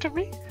 Don't torture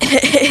me.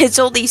 It's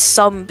only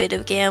some bit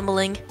of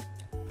gambling.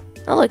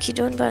 Oh look, you're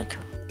doing back.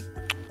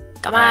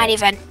 Come on,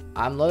 Evan.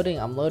 I'm loading.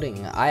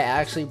 I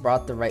actually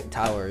brought the right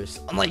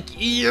towers. I'm like,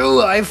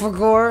 you, I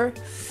forgot.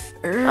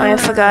 I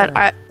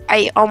forgot.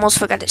 I almost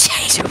forgot to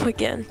change them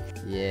again.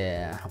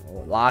 Yeah,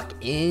 lock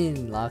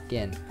in.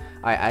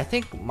 Alright, I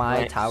think my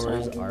Right,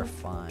 towers so- are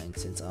fine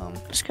since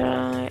This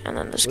guy and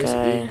then this where's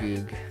guy.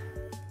 Goog?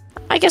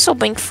 I guess I'll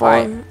blink for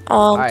Alright, him.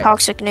 alright.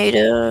 Toxic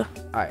native.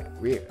 Alright,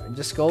 we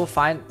just go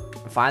find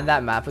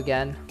that map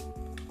again.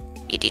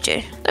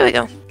 EDJ. There we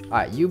go.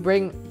 Alright, you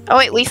bring. Oh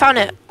wait, we found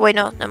it. Wait,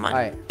 no, never mind.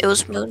 Alright. It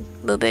was moon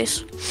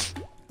base.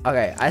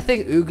 Okay, I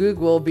think Ugug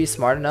will be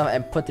smart enough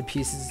and put the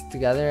pieces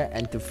together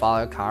and to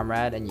follow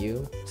Comrade and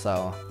you.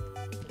 So.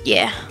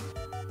 Yeah.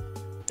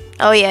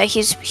 Oh yeah,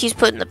 he's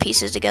putting the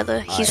pieces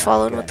together. He's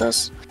following with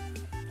us.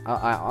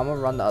 I'm gonna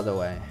run the other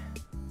way.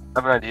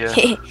 I have an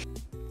idea.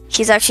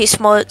 He's actually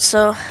smart,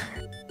 so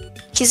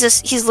he's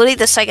literally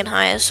the second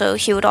highest, so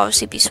he would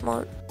obviously be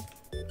smart.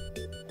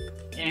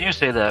 You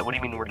say that. What do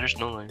you mean? There's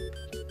no life.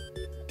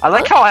 I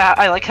like how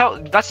I like how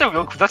that's you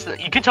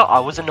can tell I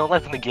was in no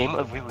life in the game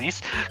of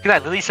release because I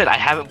literally said I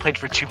haven't played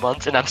for 2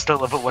 months and I'm still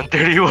level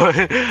 131.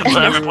 I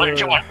haven't played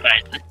for 1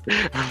 night.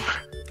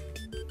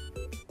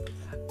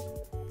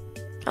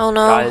 Oh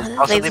no, Guys,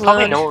 also they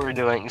probably know what we're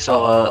doing,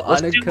 so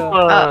let's do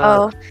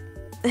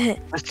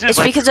it's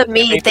because of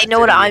me. They know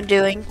what I'm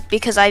doing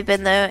because I've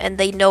been there and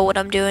they know what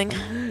I'm doing.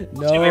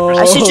 No.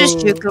 I should just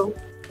juke him.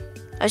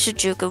 I should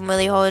juke him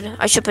really hard.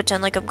 I should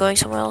pretend like I'm going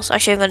somewhere else.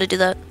 Actually, I'm gonna do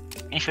that.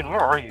 Ethan,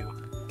 where are you?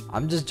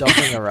 I'm just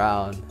jumping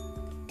around.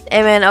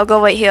 Hey man, I'll go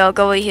right here. I'll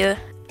go right here.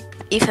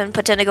 Ethan,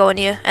 pretend to go in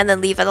here and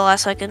then leave at the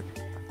last second.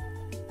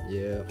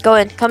 Yeah. Go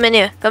in. Come in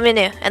here,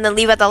 and then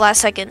leave at the last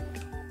second.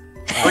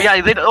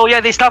 Oh yeah,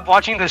 they stopped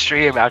watching the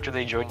stream after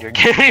they joined your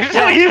game.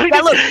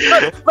 Yeah,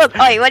 look.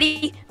 Alright,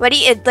 ready?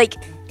 It, like,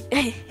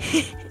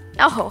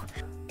 no.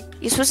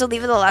 You're supposed to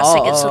leave at the last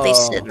second, so they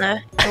sit in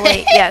there. And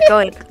wait, yeah, go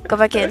in. Go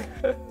back in.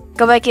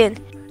 Go back in.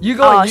 You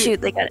go. Oh shoot,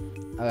 they got it.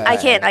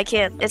 Okay, I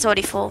can't. It's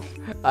already full.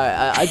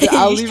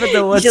 I'll leave it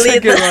the 1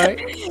 second, right?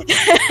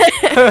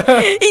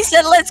 He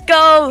said, "Let's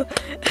go."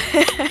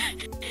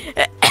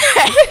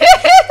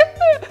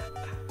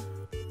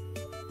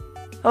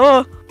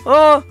 Oh!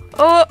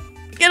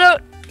 Get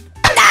out!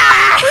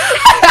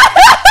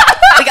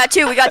 We got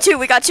two.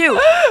 That's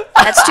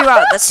 2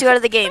 out. That's 2 out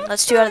of the game.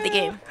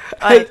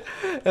 Alright.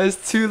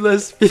 That's 2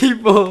 less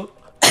people.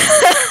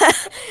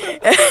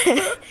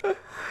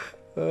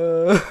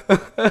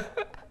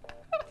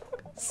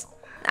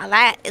 Now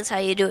that is how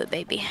you do it,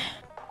 baby.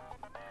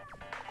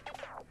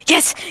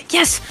 Yes!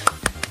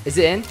 Is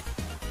it in?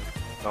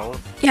 No.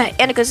 Yeah,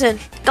 Annika's in.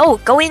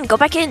 Go in. Go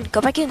back in.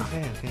 Okay.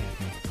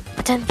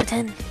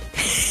 Pretend.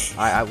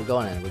 Alright, we're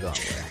going in.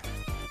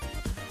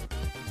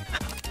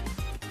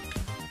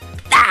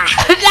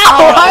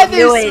 Why are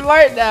they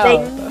smart now? They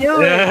knew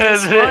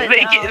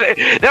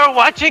it. They're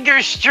watching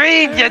your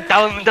stream, you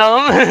dumb.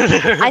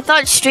 I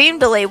thought stream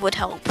delay would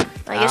help.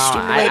 I guess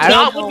stream delay didn't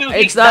help.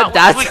 It's not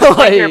that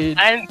delayed.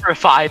 And for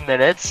 5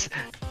 minutes.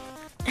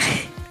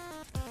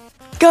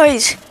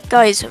 Guys,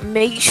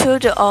 make sure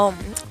to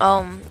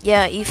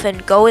yeah, Ethan,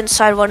 go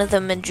inside one of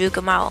them and juke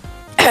them out.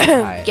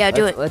 Right, yeah,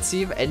 do it. Let's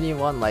see if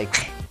anyone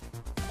like.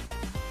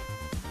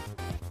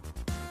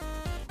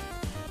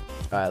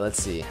 Alright,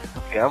 let's see.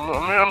 Okay,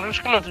 I'm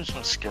just gonna do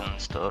some skin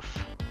stuff.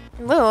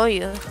 Where are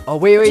you? Oh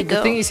wait, Where'd you the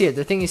go? thing is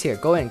here.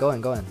 Go in.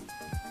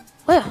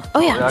 Where? Oh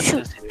yeah,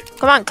 shoot.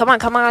 Come on. Get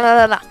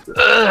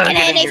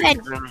in,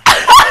 Ethan.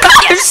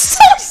 Yes!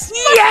 Yes!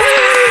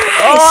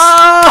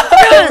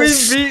 Oh, we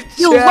beat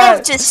You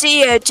love to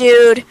see it,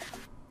 dude.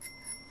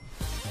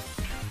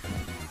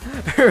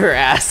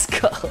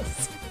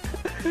 Rascals.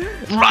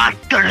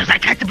 Rascals, I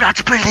can't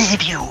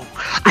believe you.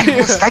 I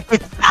was like to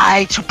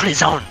die to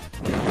prison.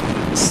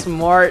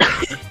 Smart.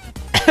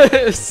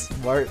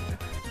 Smart.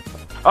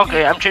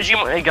 Okay, I'm changing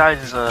my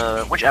guys.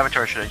 Which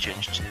avatar should I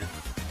change to?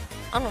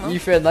 I don't know.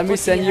 Ethan, let me What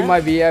send do you you my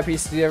VIP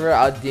server.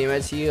 I'll DM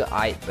it to you.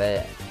 I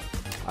bet.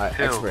 Alright,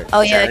 Who? expert.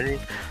 Oh yeah, Charity?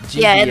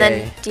 yeah, and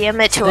then DM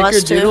it to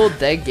us too. Snickerdoodle,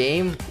 dead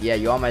game. Yeah,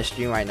 you on my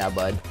stream right now,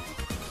 bud.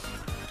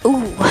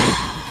 Ooh.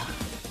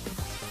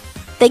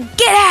 Then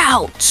get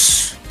out!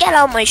 Get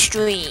out my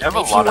stream I have a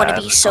if you lot want of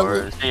to be so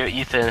good. avatars. Hey,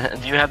 Ethan,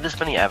 do you have this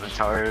many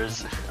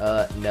avatars?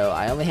 No,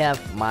 I only have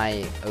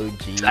my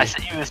OG. I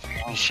sent you a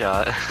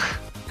screenshot.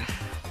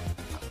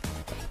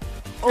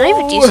 Not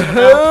even decent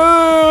amount.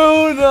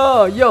 Oh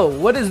no! Yo,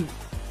 what is?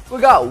 We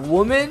got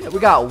woman, we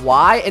got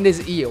Y, and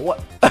there's E. What?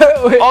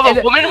 Wait, Oh,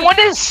 the woman one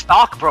is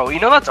stock, bro. You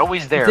know that's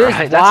always there, there's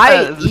right?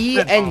 Y, That's E,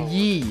 and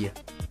Yi.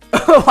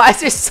 Why is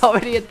there so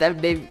many of them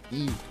named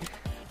E?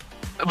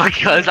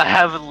 Because I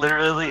have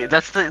literally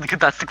that's the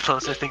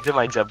closest thing to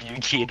my W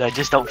key, and I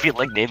just don't feel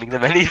like naming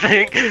them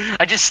anything.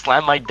 I just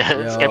slam my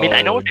desk. I mean,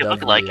 I know what they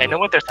look like. I know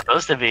what they're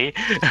supposed to be.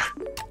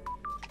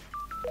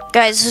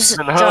 Guys, this is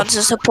John's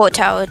a support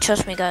tower.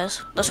 Trust me,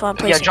 guys. That's why I'm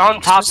playing. Yeah,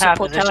 John top half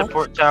is a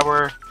support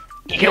tower.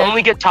 You can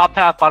only get top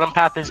half. Bottom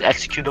half is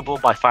executable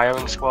by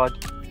firing squad.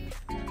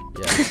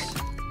 Yes.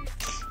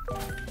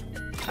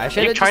 I Are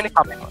should you have trying to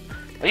copy?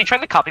 Are you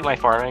trying to copy my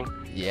firing?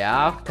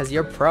 Yeah, cause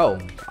you're pro.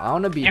 I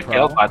wanna be You pro.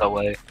 failed, by the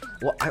way.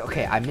 Well,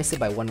 okay, I missed it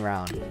by 1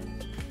 round.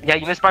 Yeah,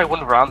 you missed by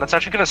 1 round. That's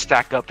actually gonna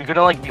stack up. You're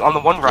gonna like be on the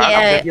 1 round.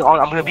 Yeah.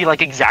 I'm gonna be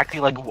like exactly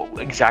on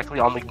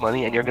the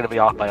money, and you're gonna be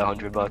off by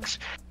 $100.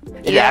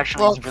 It Yeah,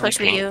 actually well, is really sucks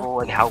to be you. painful,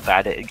 and how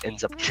bad it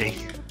ends up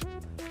getting.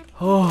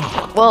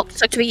 Oh. Well,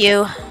 suck to be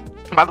you.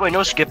 By the way,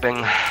 no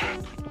skipping.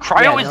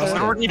 Cryo Yeah, is no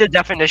literally the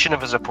definition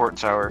of a support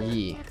tower.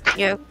 Yi.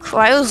 Yeah,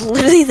 cryo's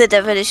literally the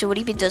definition. What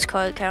do you mean does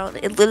cryo count?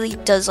 It literally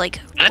does like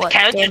what?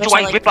 Can't damage do I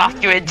to, like, rip off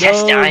your No,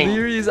 intestine?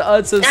 Leary's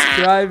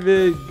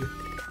unsubscribing.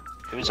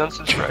 Who's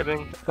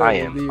unsubscribing? Oh, I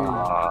am.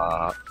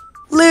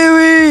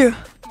 Leary. Leary!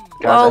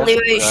 Guys, Oh,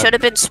 Leary should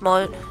have been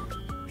smart.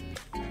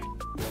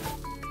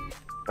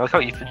 I like how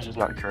Ethan's just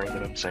not caring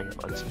that I'm saying I'm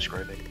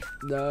unsubscribing.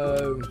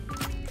 No.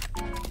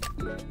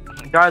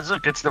 Guys,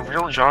 look, it's the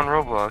real John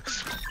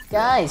Roblox.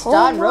 Guys, Oh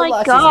John my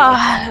Roblox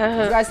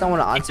god! You guys don't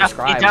want to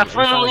unsubscribe. He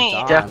definitely,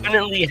 John.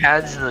 definitely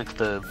has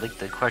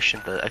the question,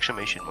 the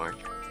exclamation mark.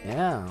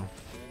 Yeah.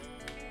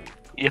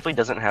 He definitely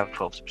doesn't have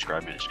 12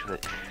 subscribers.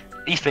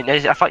 Ethan, I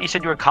thought you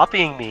said you were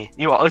copying me.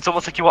 It's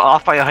almost like you were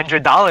off by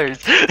 $100.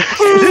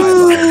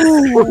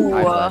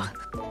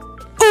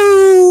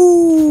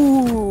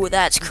 Ooh,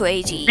 that's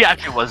crazy. He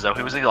actually was though.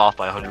 He was off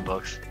by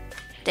 $100.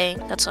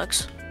 Dang, that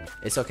sucks.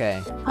 It's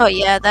okay. Oh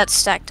yeah, that's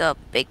stacked up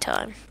big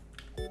time.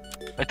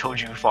 I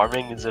told you,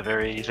 farming is a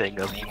very thing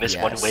of you miss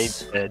one wave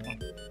dead.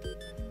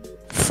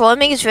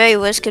 Farming is very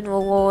risk and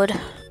reward.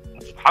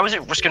 How is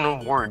it risk and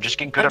reward? Just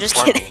get good I'm at just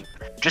farming. kidding.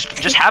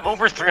 Just have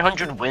over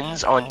 300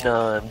 wins on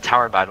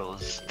tower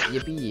battles.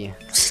 Yippee.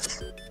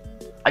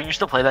 I used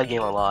to play that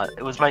game a lot.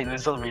 It was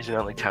the reason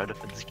I like tower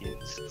defense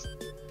games.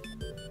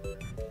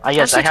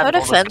 Yes, I have Tower all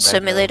those Defense commandos.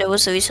 Simulator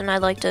was the reason I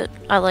liked it.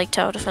 I like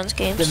tower defense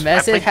games. The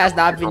message has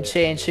not been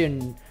changed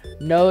to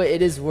no,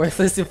 it is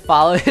worthless to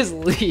follow his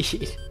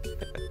lead.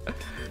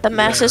 The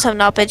masses have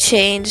not been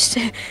changed.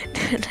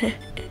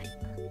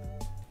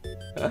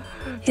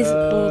 His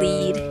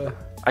lead.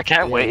 I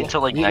can't wait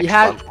until like next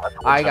month.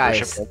 Alright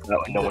guys,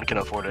 no one can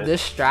afford it. The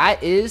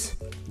strat is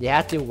you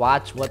have to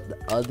watch what the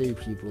other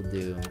people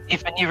do.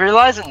 If you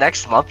realize that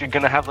next month you're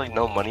gonna have like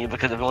no money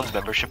because everyone's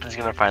membership is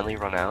gonna finally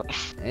run out.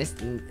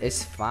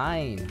 It's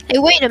fine. Hey,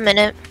 wait a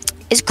minute.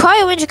 Is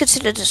Cryo Engine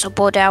considered a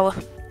support hour?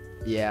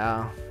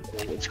 Yeah.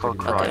 It's called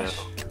Okay.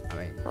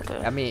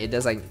 cryo. I mean, it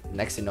does like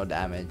next to no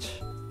damage.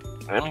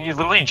 I mean,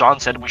 literally, John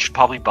said we should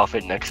probably buff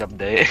it next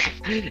update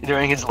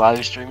during his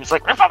live stream. He's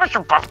like, we probably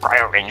should buff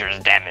Cryo Ranger's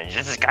damage.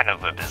 This is kind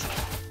of a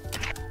business.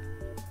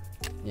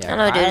 Yeah, I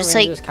know, dude. It's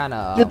like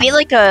kinda, you'd be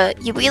like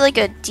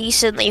a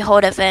decently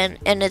hard event,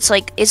 and it's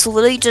like it's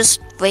literally just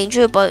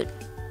Ranger, but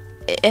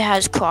it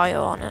has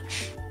cryo on it.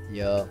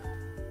 Yup.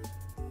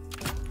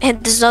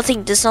 And there's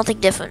nothing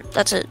different.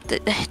 That's it.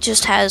 It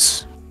just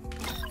has.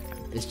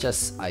 It's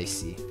just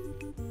icy.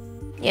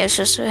 Yeah, it's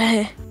just.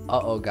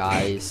 Uh-oh,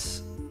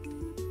 guys.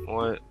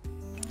 What?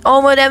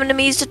 Oh, my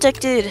enemies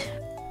detected.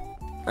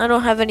 I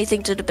don't have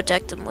anything to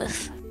protect them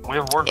with. We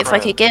have war If I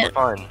could get.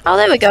 We're fine. Oh,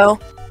 there we go.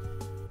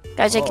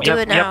 Guys, I Oh. can We do have,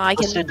 it we have now. I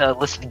can.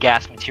 listed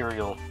gas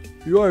material.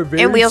 You are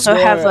very And we also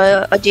have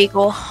a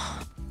deagle.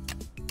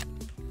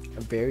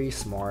 Very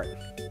smart.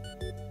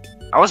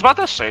 I was about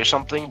to say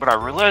something, but I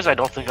realized I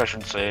don't think I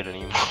should say it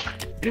anymore.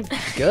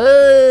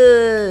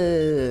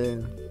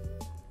 Good.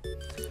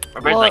 My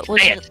brain's like,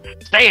 What was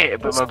say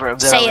it, but my brain,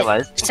 then I Say it.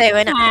 realized. Say it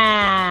right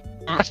now.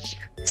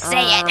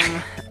 Say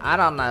it. I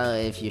don't know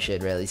if you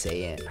should really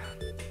say it.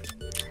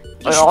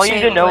 But should all say you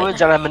need to it know right is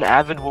that I'm an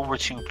avid World War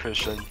II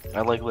person.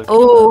 I like looking.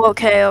 Oh,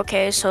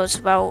 okay. So it's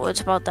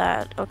about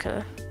that.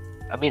 Okay.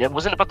 I mean, it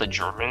wasn't about the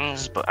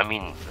Germans, but I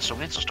mean, the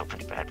Soviets are still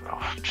pretty bad, bro.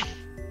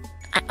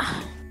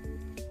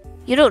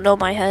 You don't know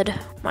my head.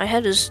 My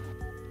head is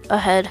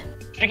ahead.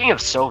 Speaking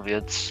of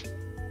Soviets,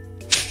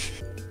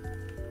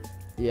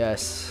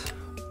 Yes.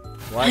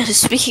 What?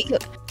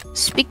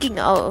 Speaking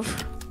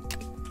of,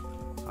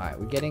 Alright,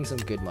 we're getting some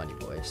good money,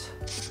 boys.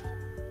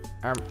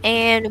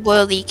 and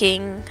we're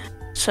leaking,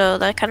 so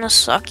that kind of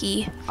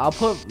sucky. I'll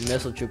put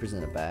missile troopers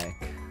in the back.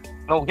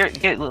 no,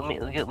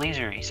 get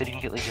laser. He said you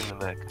can get laser in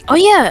the back. Oh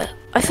yeah,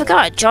 I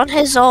forgot. John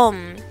has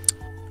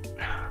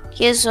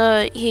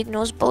he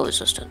ignores bullet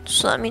resistance,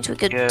 so that means we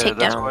could Yeah, take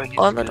that's why down he's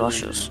armored really-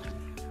 rushers.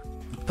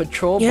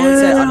 Patrol boats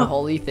Yeah. at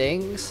unholy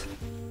things.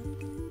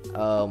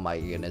 Oh my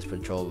goodness,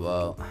 patrol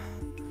boat.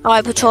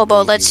 Alright, patrol boat.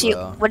 believe Let's you, see.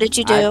 bro. What did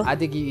you do? I had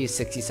to give you a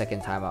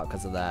 60-second timeout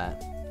because of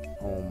that.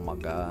 Oh my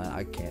god,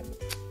 I can't.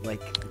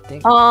 Like, I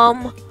think.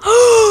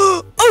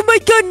 Oh my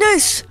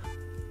goodness!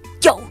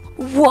 Yo,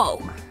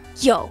 whoa,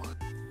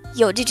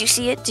 yo, did you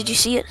see it? Did you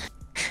see it?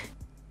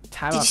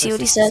 Timeout did you for see what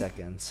he 60 said?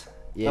 seconds.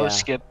 Yeah. No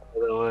skip,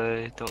 by the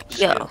way. Don't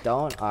skip. Yo,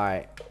 Don't.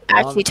 Alright.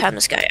 actually time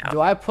this guy out. Do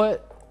I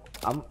put?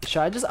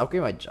 Should I just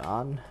upgrade my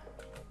John?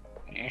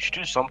 You should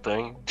do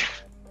something.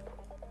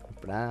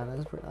 Nah,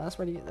 that's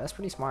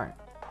pretty smart.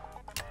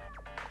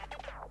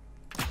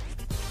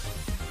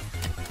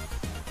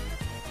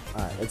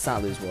 Alright, let's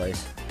not lose,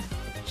 boys.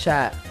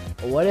 Chat,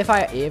 what if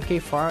I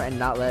AFK farm and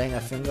not letting a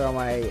finger on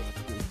my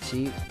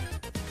cheat?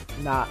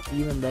 Not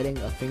even letting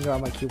a finger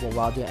on my keyboard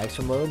while doing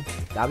extra mode?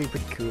 That'd be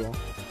pretty cool.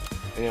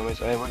 Anyways,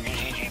 we're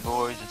GG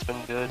boys. It's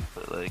been good,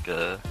 but like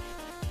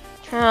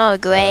Oh,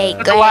 great,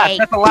 That's the last. great.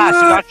 That's the last.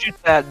 You gotta shoot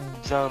that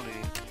zombie.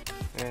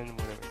 And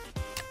whatever.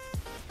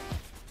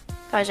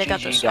 Guys, I got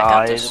GG, this. I got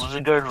guys. this. It was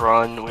a good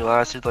run. We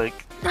lasted like.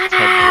 No, 10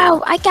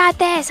 minutes. I got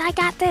this. I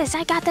got this.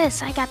 I got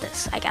this. I got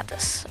this. I got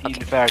this. In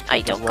Okay. fact, I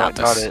he don't does got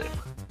not this. it.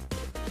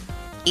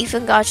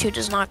 Ethan got you.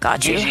 Does not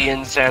got you. GG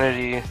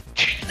insanity.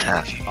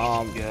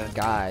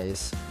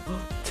 Guys.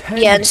 10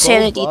 Yeah,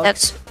 insanity. Robux?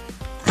 That's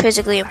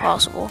physically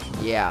impossible.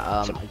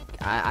 Yeah,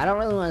 I don't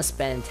really want to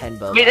spend 10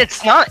 bucks. I mean,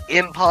 it's not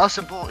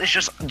impossible. It's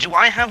just, do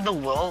I have the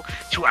will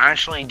to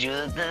actually do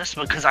this?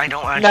 Because I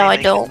don't actually No, I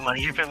make don't.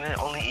 money from it.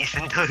 Only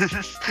Ethan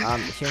does.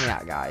 Hear me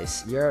out,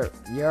 guys. You're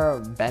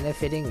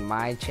benefiting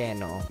my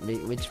channel,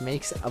 which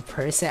makes a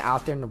person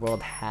out there in the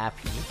world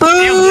happy.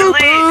 Dude,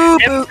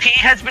 literally, MP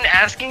has been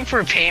asking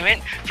for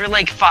payment for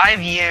like 5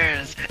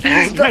 years.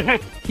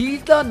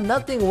 He's done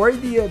nothing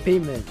worthy of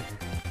payment.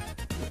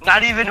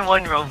 Not even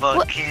 1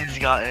 Robux he's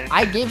gotten.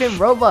 I gave him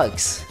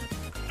Robux.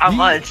 How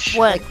much?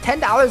 What? Like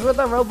 $10 worth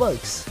of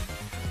Robux.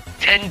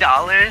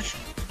 $10?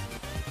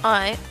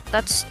 Alright,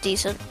 that's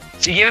decent.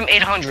 So you give him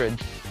 800.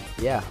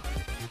 Yeah.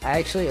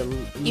 Actually,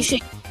 You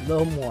should. a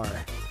little more.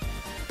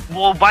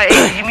 Well, by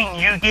 8, you mean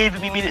you gave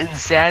him, you mean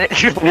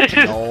insanity?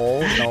 No.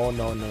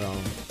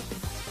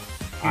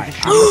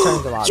 Alright, I'm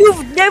returning the lobby.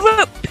 You've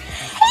never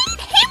paid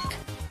him.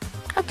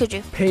 How could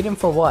you? Paid him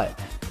for what?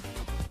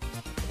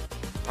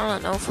 I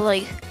don't know, for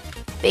like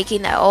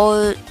making that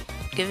art,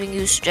 giving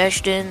you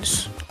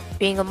suggestions,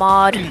 being a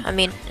mod. I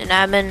mean, an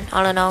admin.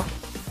 I don't know.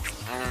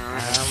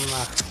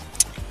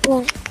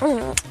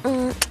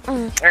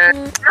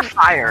 You're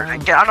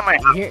fired. Get out of my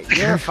house.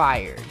 You're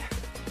fired.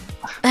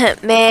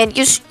 Man,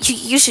 you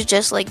should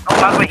just like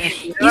Oh, by the way,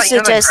 you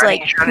should just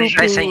like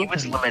I say you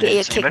was limited, get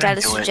you so you kicked better out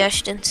of do it.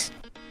 suggestions.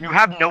 You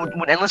have no,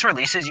 when endless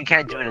releases, you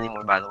can't do it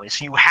anymore, by the way.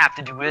 So you have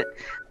to do it,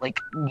 like,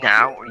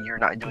 now, or you're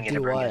not doing it Do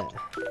ever what? again.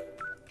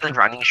 The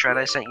grinding strat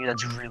I sent you,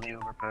 that's really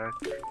overpacked.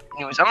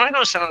 Anyways, I'm gonna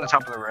go sit on the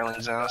top of the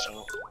railings now,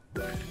 so...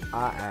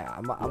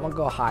 I'm gonna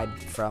go hide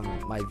from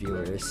my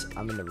viewers.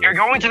 I'm in the room. You're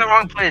going to the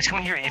wrong place.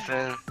 Come here,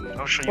 Ethan.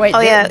 I'll show you. Wait,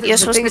 Oh, yeah, the you're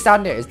supposed thing to- is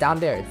down there. It's down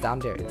there. It's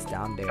down there. It's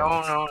down there.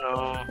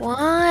 No. What?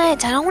 I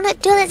don't want to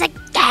do this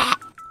again.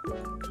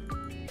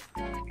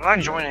 I'm not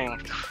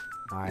joining.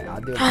 Alright,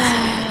 I'll do it.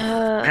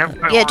 I have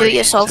quite a Yeah, lot do it of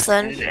yourself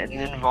games, then. and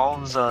it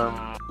involves,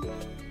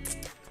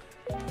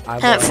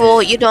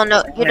 Fool, you don't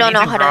know. You I don't need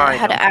know to how grind,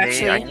 to okay? I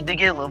actually. need to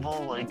get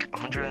level, like,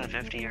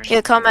 150 or something.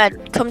 Here,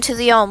 come to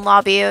the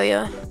lobby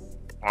area.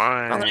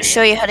 Why? I'm gonna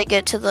show you how to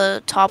get to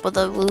the top of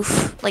the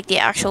roof, like the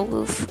actual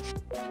roof.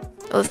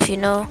 If you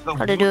know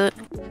how to do it.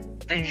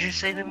 Did you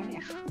say to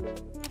me?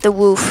 The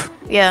roof.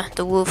 Yeah,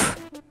 the roof.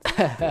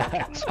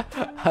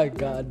 I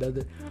got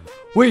another.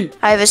 Wait.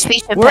 I have a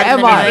speech Where am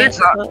impediment I? anyway, It's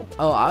not- so-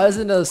 Oh, I was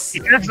in a.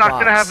 Ethan's not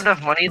gonna have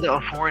enough money to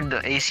afford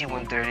the AC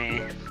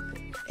 130.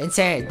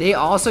 Insane. They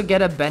also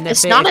get a benefit.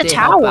 It's not if a they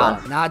help tower.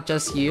 out, not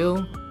just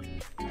you.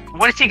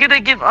 What is he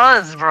gonna give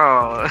us,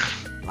 bro?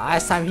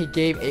 Last time he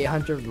gave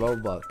 800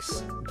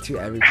 Robux to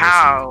every person.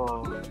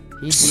 How?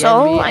 He DM'd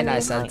So, me I and I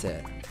mean, sent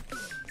it.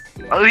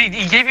 Oh, he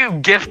gave you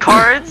gift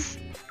cards?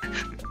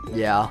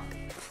 Yeah.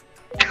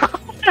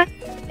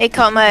 Hey,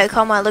 come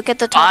on, look at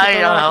the top of I'll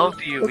the lobby.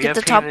 help you. Look We at have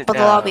the top payment of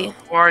the now. lobby.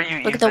 Or are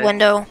you Look at the Ethan?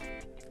 window.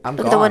 I'm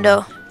Look gone. at the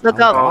window. Look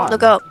I'm up. gone.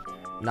 Look up.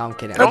 No, I'm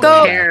kidding. I Look don't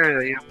up.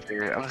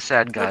 care. I'm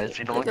sad, guys.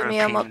 We don't Look at have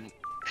me, I'm up. payment.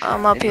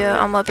 I'm up here.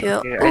 I'm up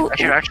here. Yeah, Ooh, I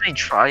should actually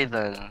try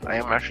then. I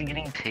am actually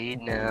getting paid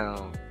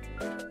now.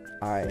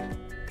 Alright.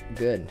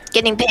 Good.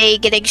 getting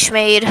paid, getting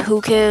schmade.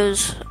 Who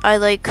cares? I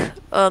like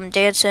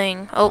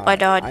dancing. Oh, I Alright,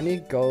 died. I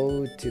need to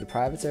go to the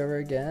private server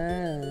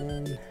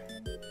again.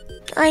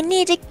 I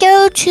need to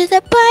go to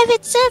the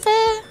private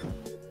server.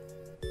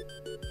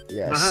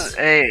 Yes.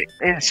 Hey,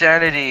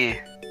 insanity.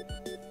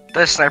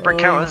 The sniper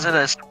count is in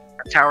a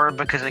tower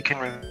because it can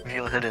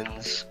reveal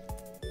hiddens.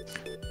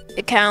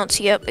 It counts.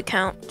 Yep, it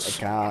counts.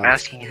 It I'm counts.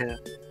 asking him.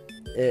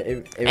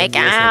 It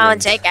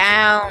counts. It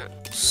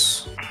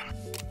counts.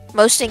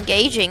 Most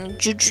engaging.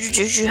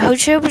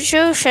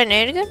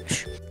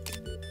 Shenanigans.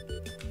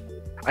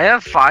 I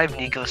have 5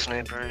 Nico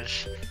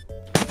snipers.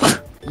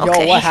 Yo,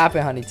 Okay. what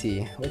happened, Honey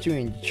T? What you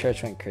mean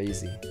church went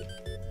crazy?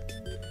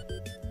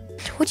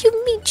 What do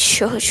you mean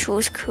church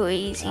was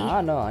crazy? I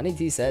don't know. Honey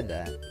T said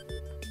that.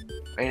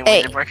 Anyways,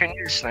 Hey. if I can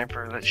use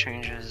sniper, that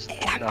changes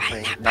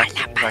nothing.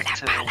 Nothing back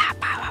to...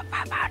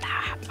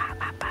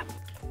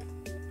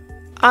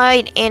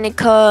 Alright,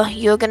 Annika,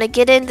 you're gonna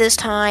get in this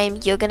time.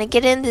 You're gonna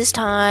get in this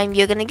time.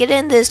 You're gonna get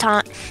in this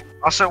time.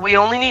 Also, we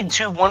only need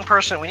one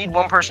person. We need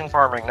 1 person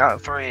farming,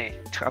 not 3.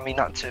 I mean,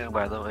 not 2,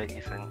 by the way,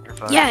 Ethan. You're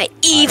fine. Yeah,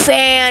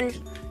 Ethan.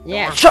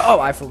 Yeah. Shut up,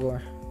 I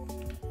forgot.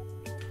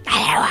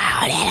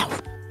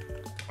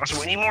 Also,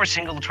 we need more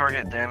single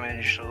target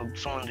damage, so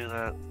someone do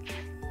that.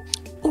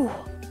 Ooh,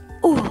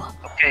 ooh.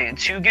 Okay,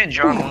 2 get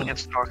John, 1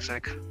 gets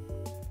toxic.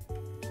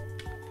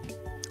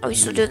 Are we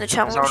still doing the Is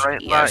challenge? that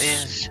right? Yes. That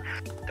is...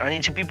 I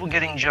need 2 people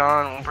getting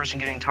John, 1 person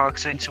getting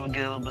toxic, so we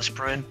get a little bit of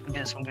spread. We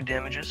get some good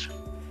damages.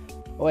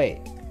 Wait.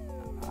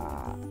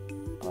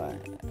 What?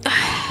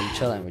 We're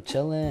chilling. We're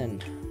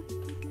chilling.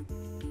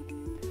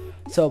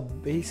 So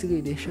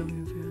basically, they show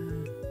me.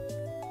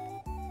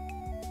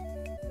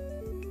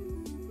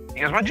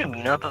 You guys want to do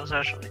meetups,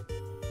 actually?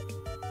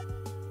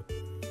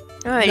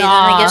 Alright, then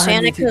I guess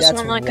Honey T, Annika's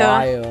that's on like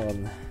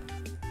wild.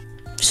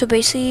 So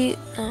basically,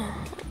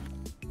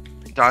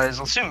 Guys,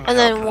 let's do meetup. and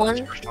then for one,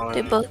 this first time.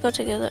 they both go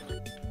together.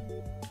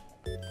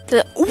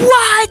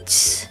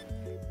 What?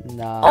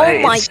 Nah. Oh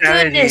Hey, my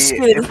insanity goodness,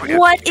 dude! if we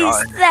What have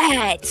is John.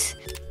 that?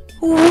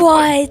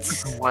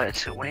 What? What?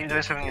 What are you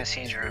guys having a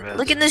seizure about?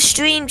 Look in the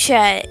stream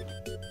chat.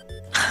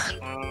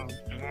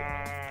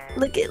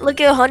 Look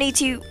at Honey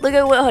T. Look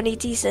at what Honey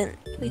T sent.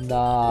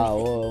 Nah,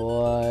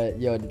 what?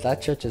 Yo,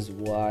 that church is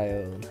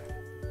wild.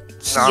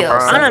 Nah, Yo, bro,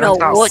 I don't know that's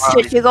not what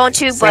funny. church you're going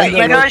to, but Send the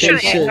let me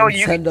location. No,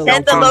 you Send the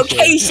send the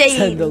location.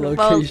 Send the bro.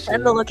 location.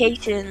 Send the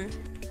location.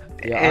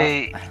 Yeah,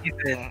 Hey,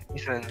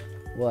 Ethan.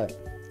 what?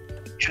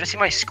 You should have seen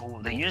my school.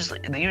 They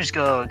use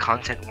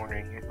content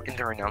warning in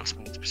their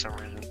announcements for some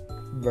reason.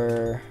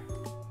 Brr.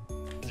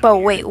 But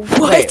wait,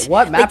 what? Wait,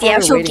 what map Like the are we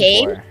actual waiting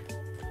game? for?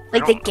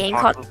 Like the game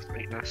called. Apocalypse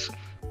Greatness.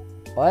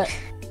 What?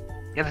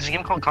 Yeah, there's a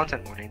game called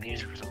Content Warning. They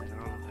use it for some reason.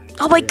 I don't know.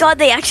 Oh my god,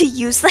 they actually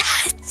use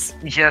that.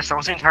 Yes, that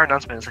was the entire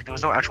announcement. It's like there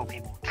was no actual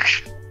people.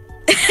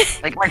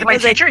 Like my was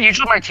like- teacher,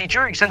 usually my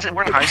teacher, since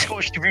we're in high school,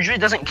 she usually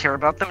doesn't care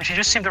about them. She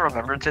just seemed to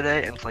remember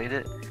today and played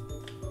it.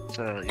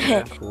 So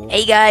yeah. Cool.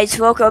 Hey guys,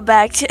 welcome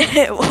back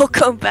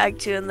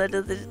to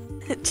another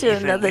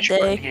Ethan, another we should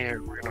put it day.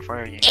 Here, we're gonna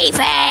fire you.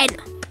 Ethan,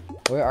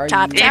 Where are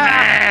Top you?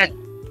 down. Ethan!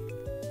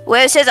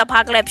 where it says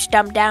apocalypse,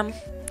 dum.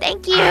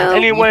 Thank you.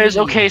 Anyways,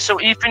 okay, so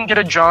Ethan get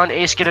a John,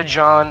 Ace get a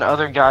John,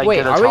 other guy Wait,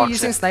 get a are Toxic. we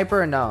using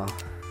sniper or no?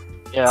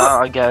 Yeah,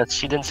 I guess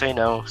he didn't say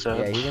no. So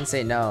Yeah, he didn't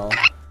say no.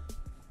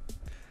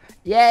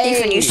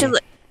 Yay! Ethan,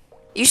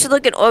 you should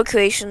look at all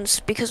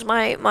creations because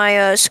my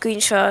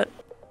screenshot,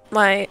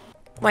 my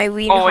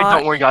ween Oh wait, hot.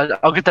 don't worry, guys.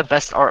 I'll get the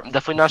best art. I'm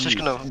definitely not just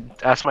gonna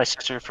ask my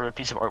sister for a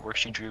piece of artwork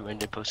she drew and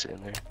then post it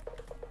in there.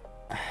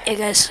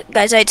 Yeah,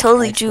 guys, I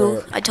totally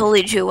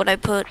Expert. drew what I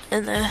put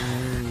in there.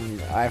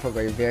 I forgot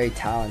you're very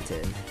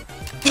talented.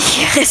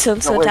 Yes, I'm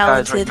so No, wait,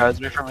 talented.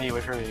 guys, wait for me.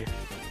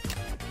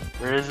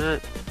 Where is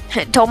it?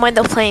 Don't mind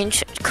the plane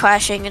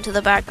crashing into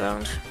the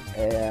background.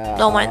 Yeah.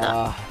 Don't mind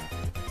that.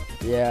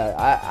 Yeah,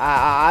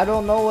 I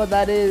don't know what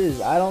that is.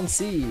 I don't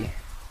see.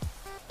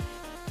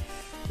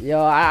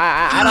 Yo,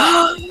 I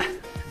don't.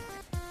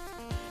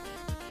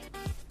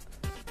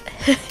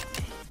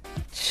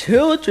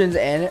 Children's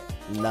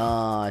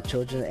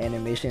children's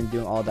animation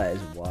doing all that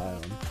is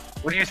wild.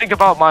 What do you think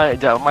about my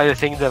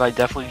thing that I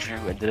definitely drew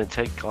and didn't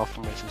take off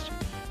from my sister?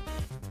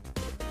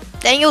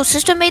 Then your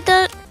sister made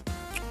that?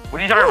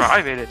 What are you talking about?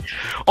 I made it.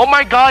 Oh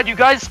my god, you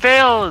guys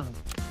failed!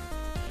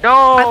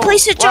 No! I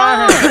placed a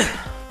John! I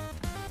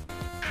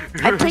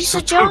You're placed a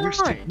so John!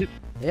 toasty.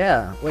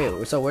 Yeah.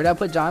 Wait. So where did I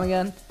put John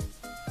again?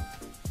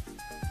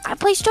 I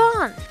placed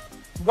John.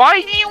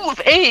 Why do you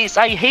with Ace?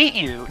 I hate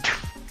you.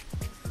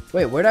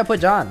 Wait, where did I put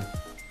John?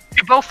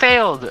 You both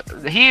failed.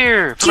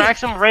 Here, for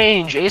maximum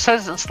range. Ace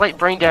has a slight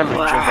brain damage and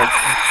like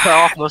cut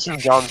off most of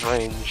John's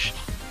range.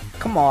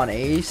 Come on,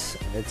 Ace.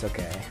 It's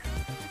okay.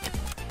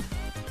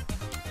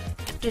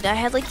 Dude, I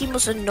had like the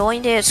most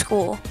annoying day at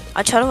school.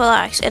 I try to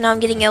relax, and now I'm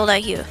getting yelled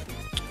at here.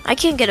 I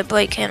can't get a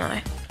break, can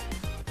I?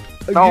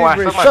 No, I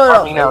feel my Shut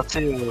farming now up.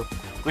 too.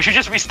 We should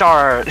just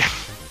restart.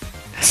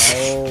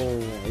 Oh,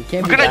 you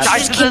can't We're be gonna that die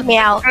Just to bad. kick me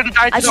out. We're gonna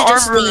die to I the should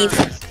just armor. leave.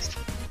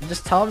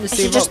 Just tell him to I save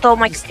should just up. throw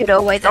my computer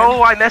away then.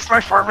 No, I messed my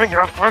farming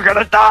up. We're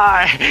gonna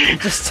die.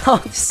 Just tell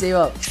him to save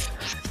up.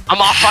 I'm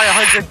off by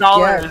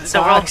 $100. Get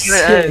The world's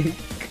gonna end.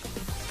 toxic.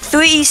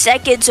 3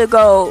 seconds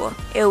ago,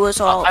 it was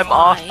all I'm fine.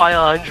 off by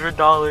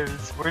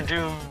 $100. We're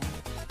doomed.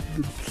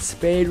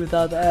 Spade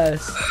without the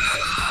S.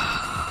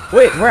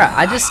 Wait, where at?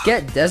 I just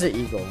get Desert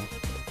Eagle.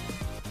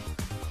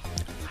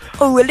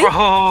 Oh, really? Bro.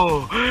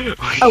 Oh,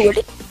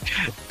 really?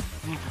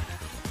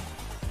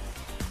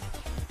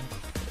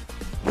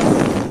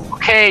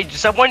 Okay,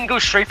 someone go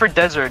straight for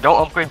desert.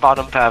 Don't upgrade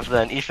bottom path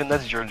then. Ethan,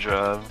 that's your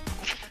job.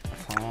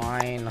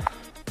 Fine.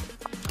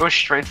 Go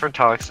straight for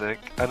toxic.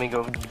 I mean,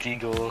 go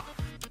deagle.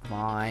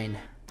 Fine.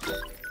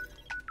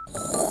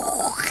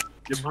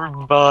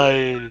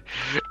 Bye.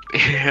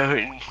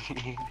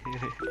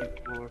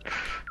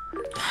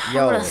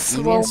 Yo, gonna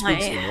throw Evian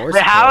speaks my- Norse.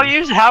 But how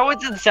code. how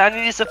is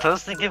Insanity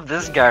supposed to give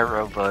this guy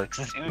Robux?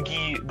 This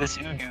Ugu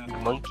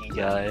monkey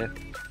guy.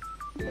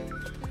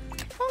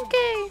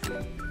 Okay.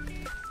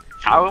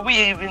 How are we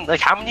even like?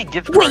 How many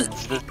gift Wait,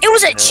 cards? Does It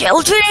was a have?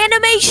 children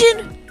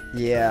animation?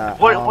 Yeah.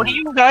 What are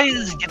you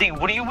guys getting?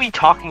 What are we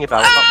talking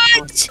about?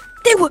 What?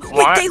 They were,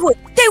 What? they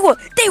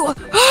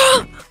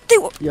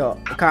were, Yo,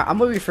 okay, I'm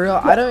gonna be for real.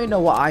 I don't even know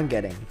what I'm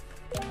getting.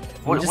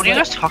 What just are you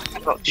let- guys talking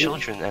about?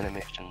 Children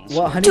animations.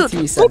 What Honey Dude,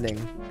 Tea is look- sending?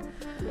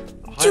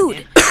 What?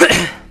 dude.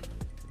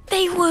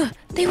 they were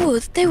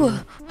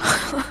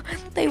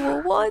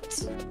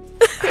what?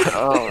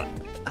 Oh,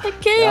 I Yo,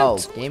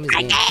 can't. game is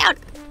I game. can't.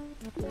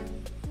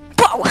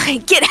 Bro,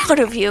 get out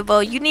of here, bro.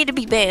 You need to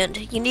be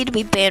banned. You need to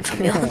be banned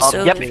from your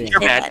server. yep, if you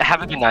you're say bad. that.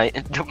 Have a good night.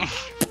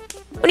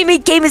 What do you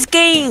mean game is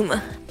game?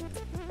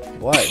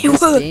 What? They This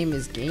were- game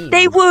is game.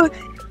 They were.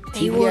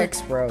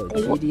 TDX, bro.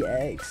 they were-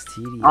 TDX.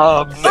 TDX.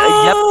 Oh,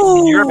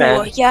 Yep, you're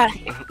banned.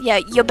 Yeah,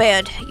 you're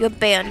banned. You're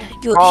banned.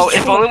 You're, Oh,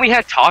 if only we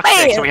had toxic,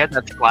 Man. so we had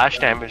that splash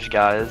damage,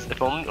 guys.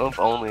 If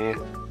only.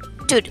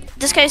 Dude,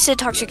 this guy said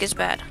toxic is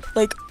bad.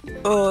 Like,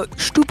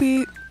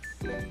 stupid.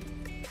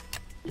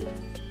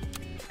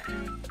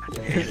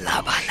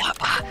 Lava,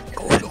 lava.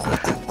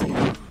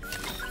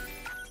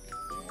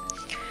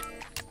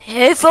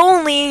 If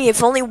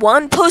only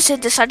one person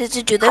decided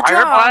to do the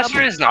Fire job.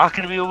 Blaster is not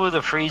gonna be able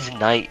to freeze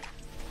night,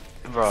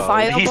 bro.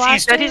 Fire He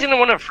Blaster? said he's gonna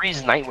want to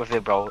freeze night with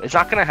it, bro. It's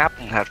not gonna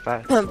happen that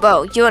fast.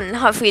 Bro, you're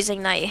not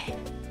freezing night.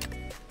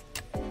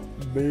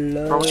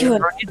 Bro, You-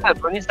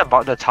 bro needs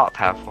the top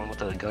half one with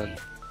the gun.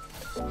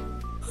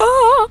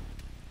 Oh,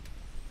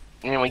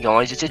 Anyway,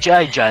 guys, it's a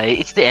JJ.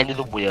 It's the end of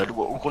the world.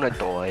 We're gonna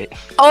die.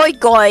 oi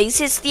guys,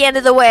 it's the end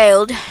of the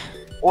world.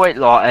 Alright,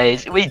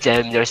 lads, we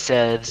damned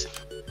ourselves.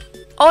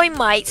 Oi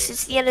mates,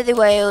 it's the end of the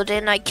world,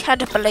 and I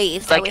can't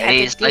believe that Like, we have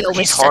Ace, to like, deal with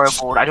he's such.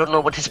 horrible. I don't know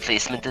what his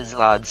placement is,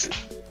 lads.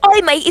 Oi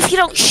mate, if you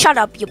don't shut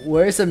up, you.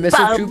 Where's the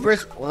missile Bum.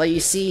 troopers? Well, you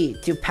see,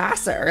 to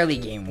pass the early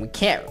game, we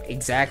can't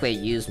exactly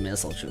use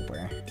missile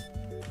trooper.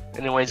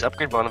 Anyways,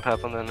 upgrade bottom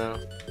path on that now.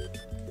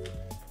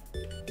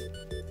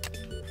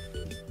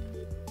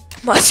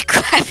 Must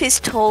grab his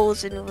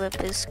toes and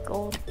rip his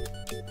skull.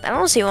 I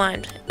don't see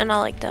why I'm not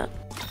like that.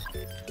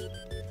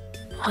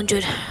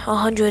 100,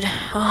 100,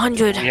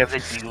 100. We have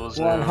the Eagles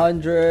now.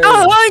 100!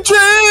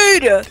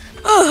 100!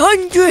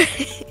 100!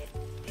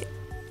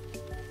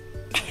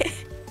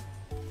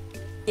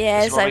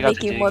 Yes, That's why we I'm got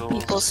the making more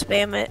Eagles. people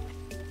spam it.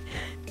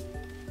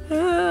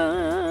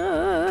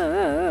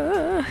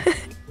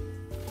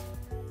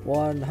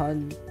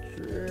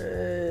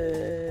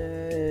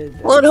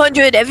 100!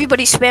 100!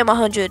 Everybody spam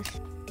 100.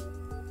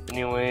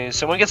 Anyways,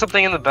 someone get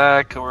something in the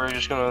back, or we're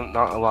just gonna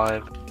not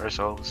alive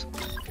ourselves.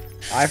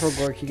 I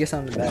forgot, you get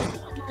something back.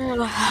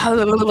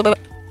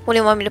 What do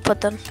you want me to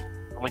put them?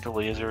 Like a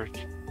laser.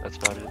 That's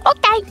about it.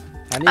 Okay.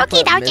 I need to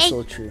Okay, put okay.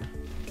 missile troop.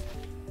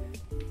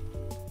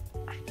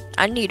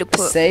 I need to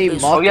put. Say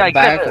this- Mark get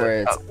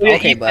backwards. yeah,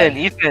 Okay,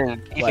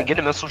 Ethan, What? get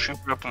a missile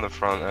trooper up in the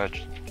front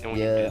edge. Then we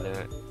Yeah. can do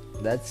that.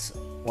 That's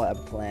what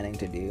I'm planning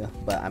to do,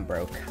 but I'm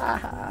broke.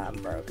 Haha, I'm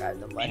broke. I have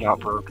no Be money. not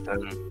broke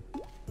then.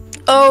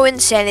 Oh,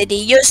 Insanity,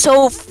 you're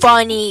so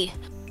funny.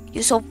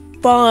 You're so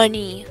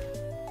funny.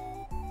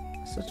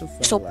 Such a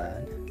fun So-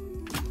 lad.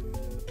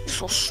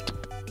 So stupid.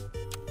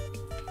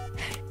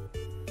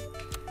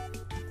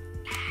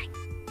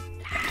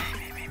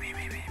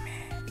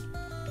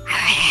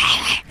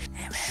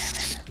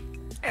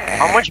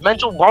 How much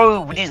mental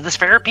woe? This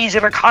therapy is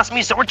gonna cost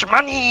me so much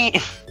money.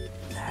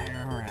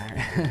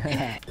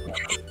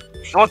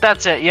 Well,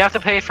 that's it. You have to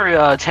pay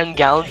for 10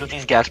 gallons with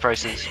these gas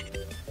prices.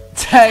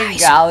 10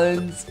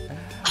 gallons.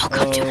 I'll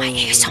come to my Oh.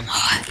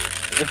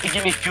 ASMR. You have to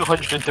give me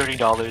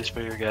 $230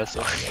 for your gas.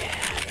 So.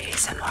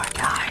 ASMR,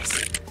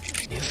 guys.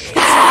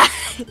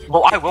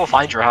 Well, I will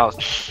find your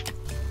house.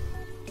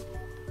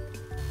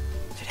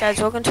 Guys,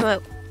 welcome to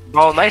it.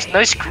 Oh, nice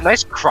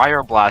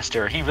cryo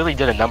blaster. He really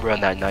did a number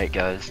on that night,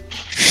 guys.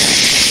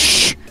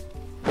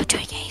 We're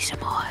doing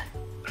ASMR.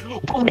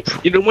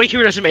 You don't want to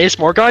hear some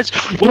ASMR, guys?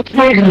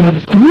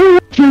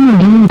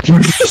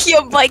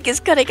 Your mic is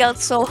cutting out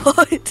so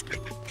hard.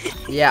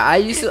 Yeah,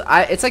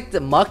 it's like the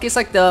muck is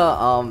like the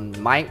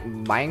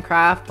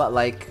Minecraft, but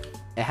like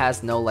it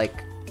has no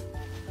like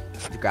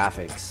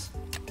graphics.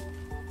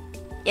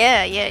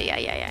 Yeah.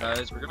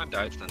 Guys, we're gonna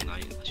die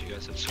tonight unless you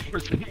guys have some more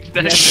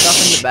We have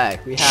stuff in the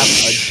back. We have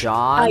a I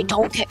John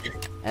don't care.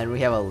 and we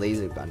have a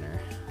laser gunner.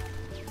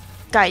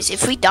 Guys,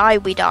 if we die,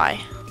 we die.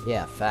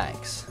 Yeah,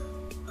 facts.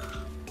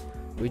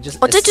 We just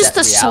But they're just the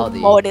accept reality.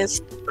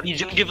 smartest. But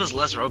he's gonna give us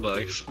less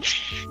Robux.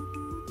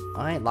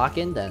 Alright, lock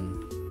in then.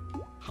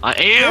 I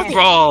am,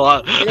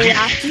 bro.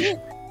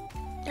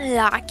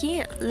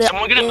 Lucky.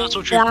 Someone get a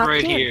missile trooper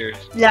right here.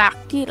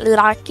 Lucky. I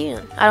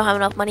don't have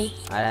enough money.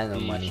 I have no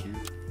money.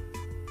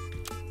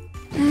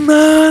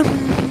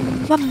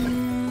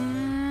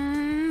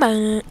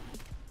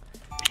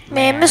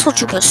 Man, missile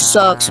trooper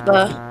sucks,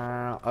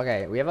 bro.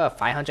 Okay, we have a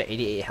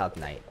 588 health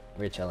knight.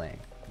 We're chilling.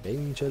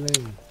 Being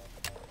chilling.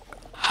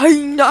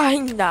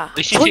 At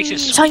least he takes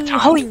his sweet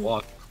time to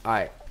walk.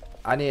 Alright,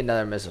 I need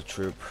another missile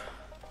troop.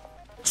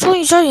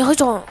 Wait,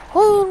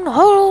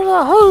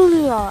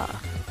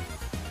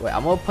 Wait,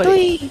 I'm gonna put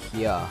it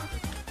here.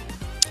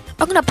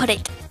 I'm gonna put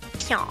it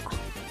here.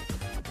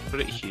 Put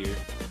it here.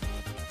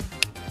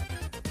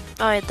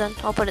 Alright then,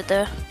 I'll put it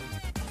there.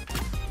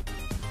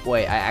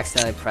 Wait, I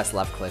accidentally pressed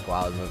left click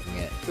while I was moving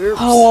it. Oops.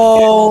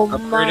 Oh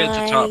Upgrade it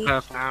to top my.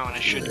 half now, and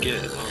it should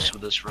get most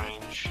of this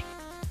range.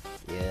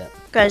 Yeah.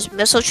 Guys,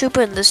 missile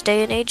trooper in this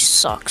day and age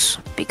sucks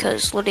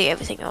because literally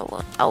everything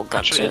I'll gun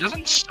Actually, it to.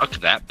 doesn't suck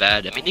that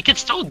bad. I mean, it can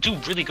still do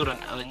really good on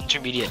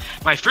intermediate.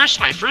 My first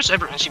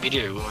ever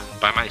intermediate one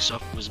by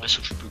myself was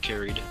missile trooper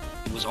carried.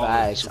 It was all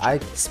Facts. missile I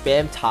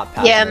spam top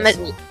half. Yeah,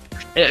 missile.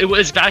 It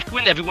was back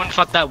when everyone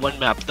thought that one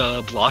map,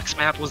 the blocks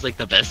map, was like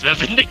the best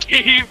map in the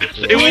game.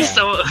 It was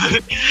so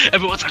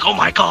everyone's like, "Oh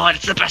my god,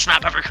 it's the best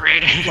map ever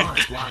created."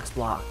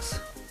 Blocks.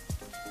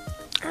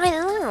 I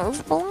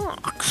love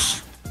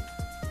blocks.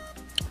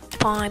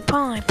 Pie.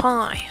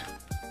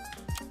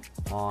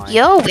 On.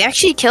 Yo, we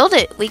actually killed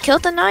it. We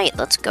killed the knight.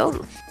 Let's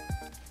go.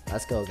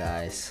 Let's go,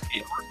 guys.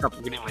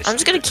 I'm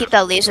just gonna keep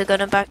that laser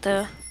gunner back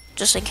there,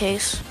 just in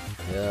case.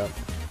 Yep.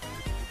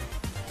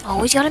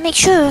 Always gotta make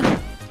sure.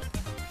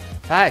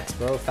 Facts,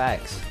 bro.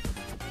 Facts.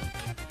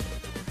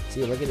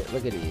 See, look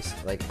at these.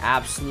 Like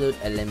absolute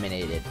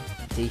eliminated.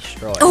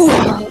 Destroy.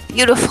 Oh,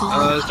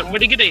 beautiful.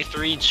 Somebody get a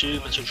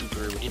 3-2 missile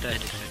trooper. We need that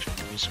intersection,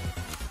 please.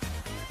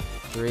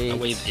 3. That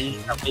wave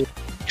is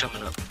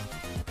coming up.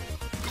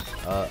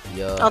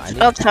 Yo,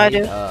 I'll try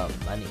to.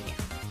 Money.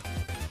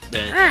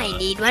 Then, I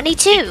need money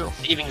too.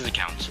 savings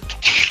accounts.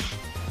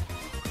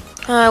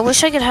 I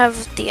wish I could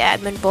have the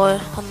admin boy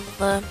on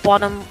the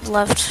bottom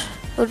left.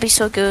 It would be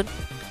so good.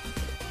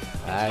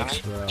 Thanks,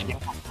 bro.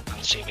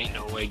 Ain't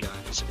no way,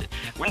 guys.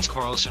 When's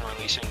Carlson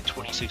releasing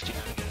 2069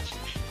 guys?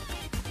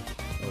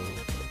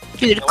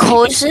 Dude,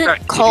 Coulson?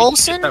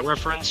 Coulson? That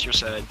reference, you're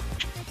sad.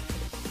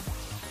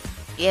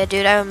 Yeah,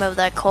 dude, I remember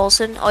that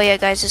Coulson. Oh yeah,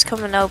 guys, it's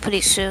coming out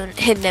pretty soon.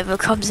 It never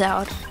comes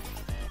out.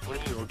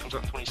 What do you mean? It comes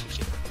out in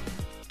 2016?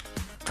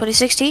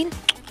 2016?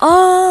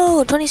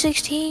 Oh,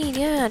 2016.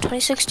 Yeah,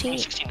 2016.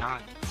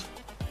 2069.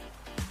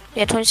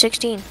 Yeah,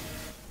 2016.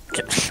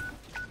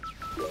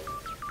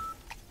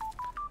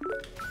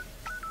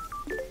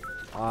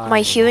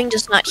 My hearing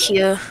does not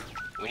hear.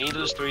 We need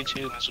those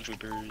 3-2 missile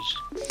troopers.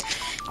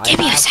 Give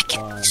me a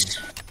second.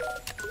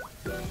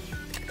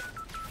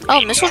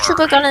 Oh, Missile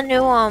Trooper got a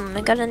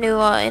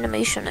new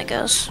animation, I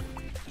guess.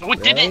 No,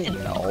 it didn't.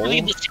 Really? No.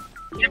 Really,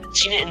 I haven't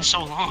seen it in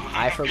so long.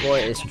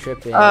 Hyperboy is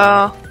tripping.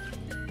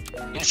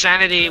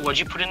 Insanity, what'd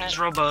you put in his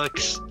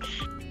Robux?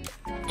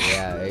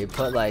 Yeah, he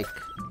put like.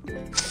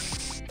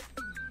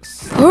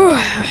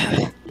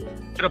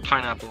 Put a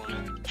pineapple in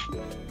it.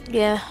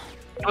 Yeah.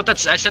 But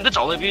I sent it to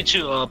all of you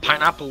to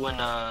pineapple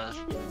and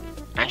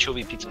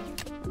anchovy pizza.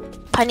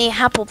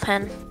 Pineapple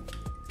pen.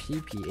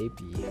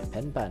 PPAP.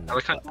 Pen pen. I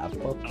like how Apple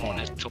no one pen.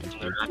 has told them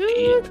they're not to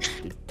eat.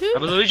 I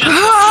literally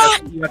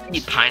just you have to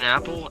eat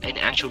pineapple and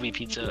anchovy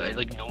pizza. And,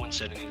 like no one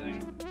said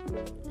anything.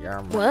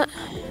 Yum. What?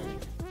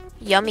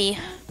 Yummy.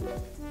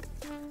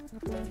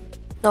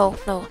 No,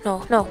 no,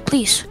 no, no,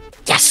 please.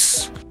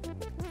 Yes!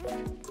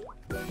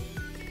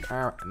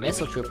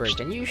 Missile Trooper,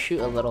 can you shoot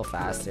a little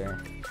faster?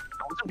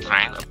 I wasn't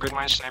trying to upgrade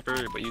my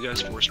sniper, but you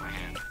guys forced my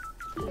hand.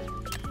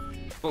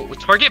 Well,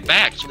 target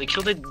back, so they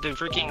killed the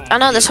freaking. I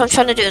know, that's what I'm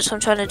trying to do, that's what I'm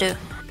trying to do.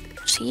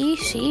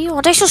 See?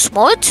 Aren't they so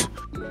smart?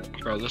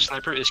 Bro, the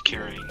sniper is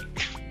carrying.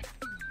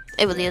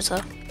 It really is,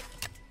 though.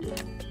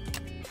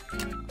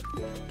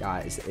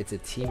 Guys, it's a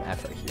team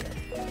effort here.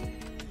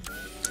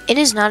 It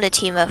is not a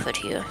team effort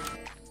here.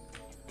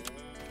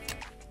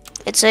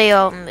 It's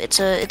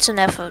an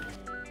effort.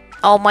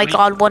 Oh my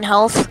god, 1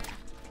 health.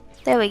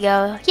 There we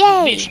go.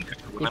 Yay!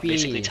 I'm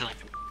basically telling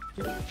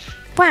you.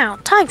 Wow,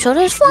 time shot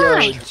is Yo,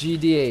 flying!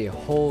 GDA,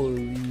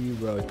 holy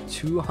bro,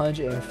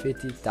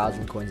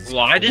 250,000 coins.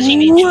 Why does he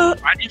need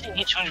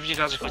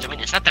 250,000 coins? I mean,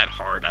 it's not that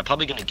hard. I'm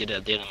probably gonna get it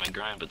at the end of my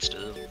grind, but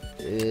still.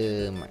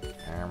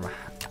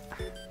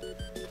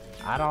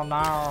 I don't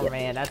know,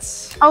 man.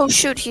 That's. Oh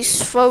shoot,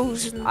 he's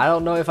frozen. I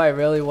don't know if I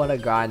really want to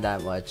grind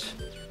that much.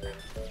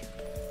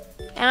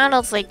 I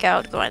don't think I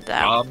would go into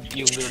that.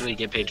 You literally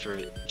get paid for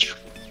it.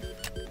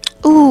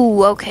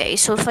 Ooh, okay.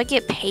 So if I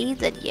get paid,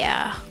 then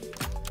yeah.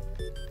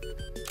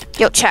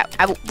 Yo, chat.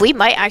 We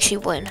might actually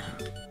win.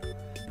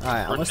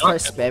 Alright, I'm gonna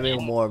start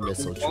spamming more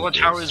missile All the troopers.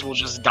 towers will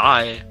just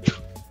die.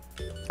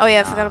 Oh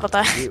yeah, I forgot about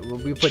that.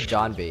 We put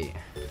John bait.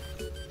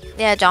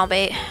 Yeah, John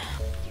bait.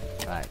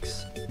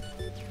 Thanks.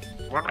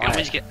 Why do I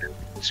always get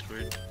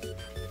screwed?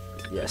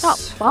 Yes. Oh,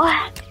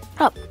 what?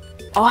 Oh,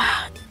 oh.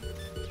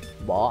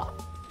 Bah.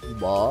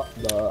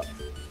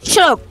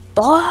 Shut up,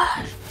 boy.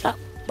 Shut up,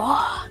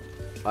 boy.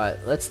 Alright,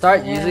 let's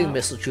start Yeah. using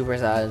missile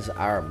troopers as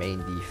our main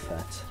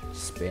defense.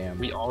 Spam.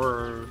 We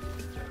are.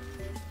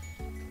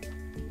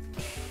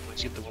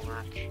 Let's get the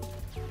work.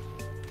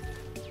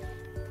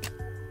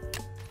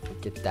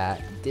 Get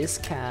that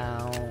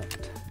discount.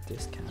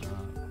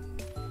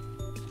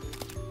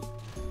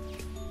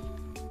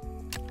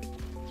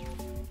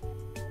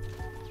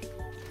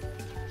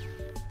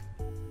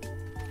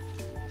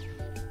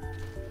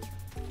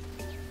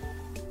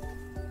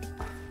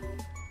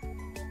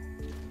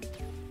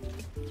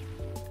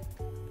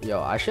 Yo,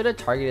 I should have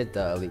targeted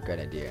the elite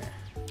grenadier.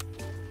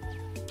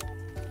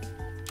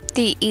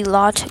 The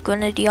Elot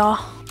Grenadier.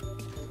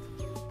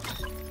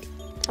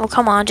 Oh,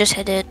 come on, just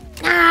hit it.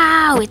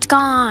 No, it's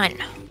gone.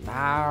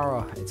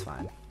 No, it's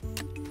fine.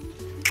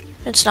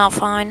 It's not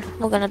fine.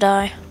 We're gonna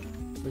die.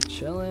 We're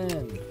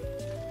chilling.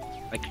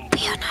 I can.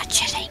 We are not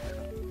chilling.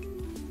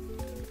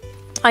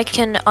 I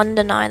can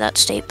undeny that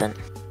statement.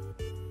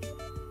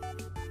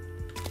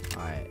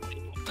 Alright.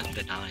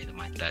 Undeny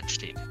that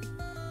statement.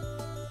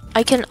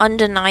 I can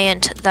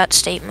undeny that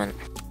statement.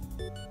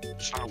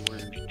 It's not a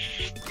word.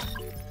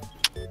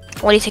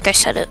 What do you think I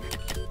said it?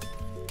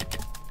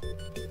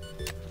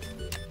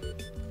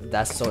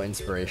 That's so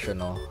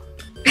inspirational.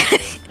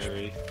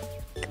 Very.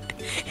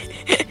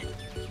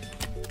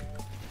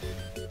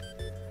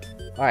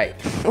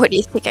 Alright. What do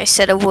you think I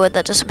said a word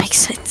that doesn't make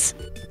sense?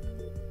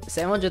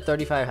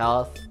 735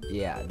 health.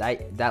 Yeah,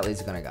 that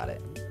laser gunner got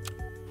it.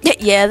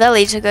 Yeah, that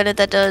laser gunner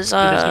that does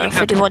doesn't even have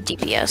 51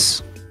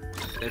 DPS.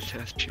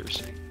 That's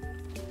piercing.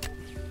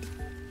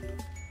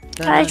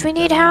 Guys, we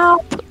need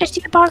help! It's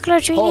the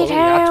apocalypse, we Holy, need we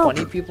got help!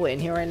 20 people in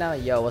here right now.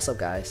 Yo, what's up,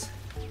 guys?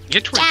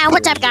 Get to Yeah,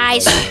 what's up,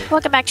 guys?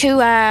 Welcome back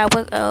to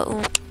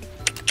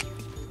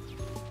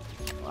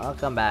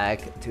Welcome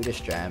back to the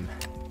stream.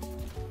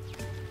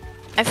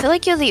 I feel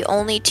like you're the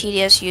only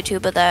TDX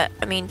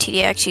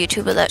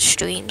YouTuber that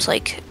streams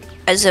like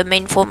as a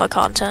main form of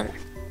content.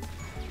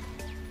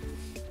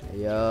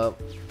 Yup.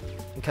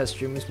 Because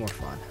streaming is more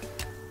fun.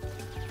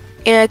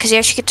 Yeah, because you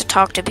actually get to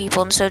talk to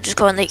people instead of just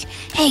going like,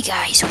 "Hey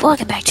guys,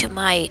 welcome back to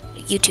my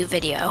YouTube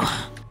video."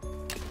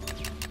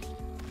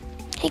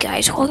 Hey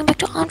guys, welcome back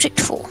to Object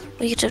Fool.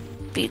 We get to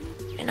be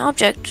an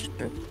object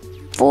and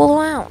fool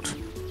around.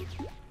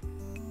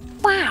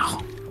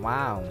 Wow.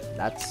 Wow,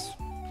 that's.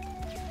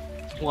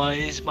 Why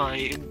is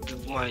my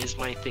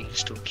thing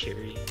still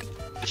carrying?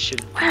 This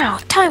should. Wow,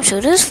 time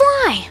shooters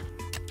fly.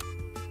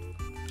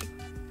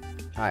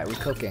 Alright, we're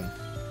cooking.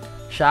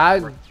 Should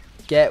I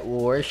get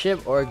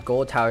worship or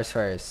gold towers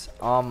first?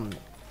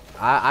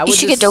 I would You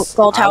should get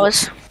gold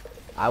towers.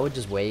 I would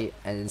just wait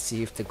and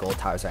see if the gold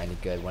towers are any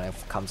good when it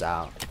comes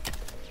out.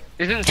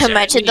 Isn't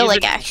Imagine they're like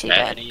even actually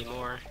bad dead.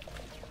 anymore?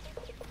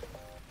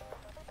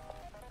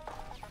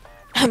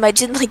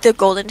 Imagine like the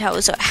golden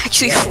towers are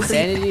actually Yeah, really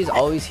Insanity is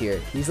always here.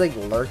 He's like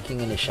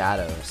lurking in the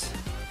shadows.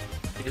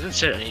 He hasn't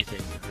said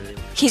anything really.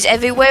 He's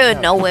everywhere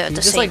and No, nowhere at he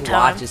the just same like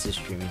time. watches the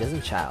stream. He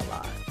doesn't chat a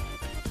lot.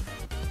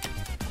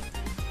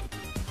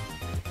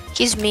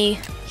 He's me.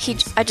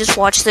 I just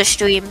watch the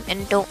stream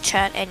and don't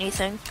chat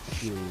anything.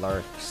 He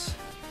lurks.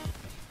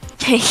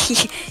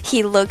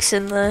 he looks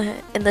in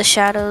the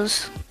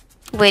shadows,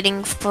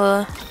 waiting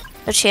for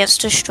a chance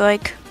to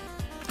strike.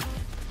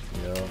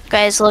 Yo,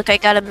 Guys, look, I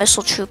got a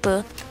missile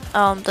trooper.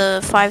 The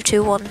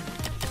 521.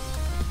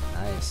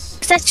 nice.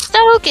 That's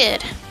so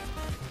good.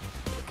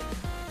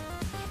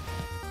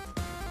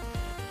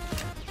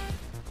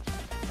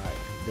 Alright,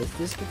 does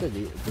this get the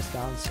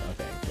discounts?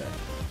 Okay, good.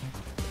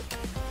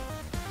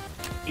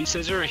 He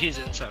says he's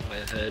inside my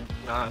head.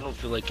 Nah, I don't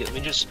feel like it. Let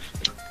me just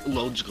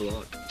loads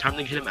Glock. Time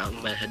to get him out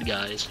of my head,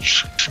 guys.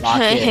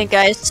 Lock in.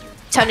 Guys,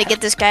 time to get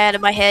this guy out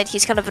of my head.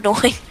 He's kind of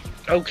annoying.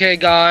 Okay,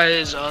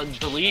 guys,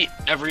 delete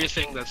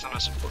everything that's not a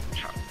support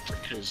character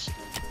because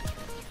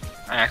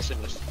I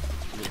actually missed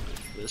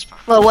this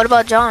part. Well, what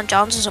about John?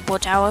 John's a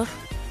support tower.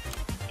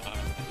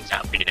 He's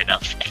not good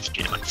enough.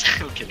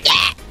 I'm kidding.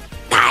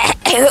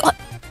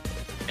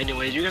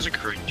 Anyways, you guys are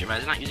cringe.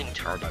 Imagine not using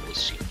tower battles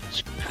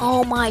skins.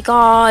 Oh my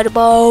god,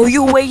 bro,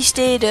 you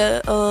wasted,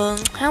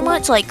 how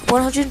much? Like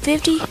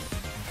 150? Boo!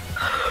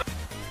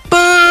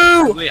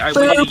 Wait, I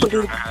Boo! waited.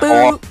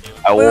 Boo!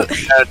 I will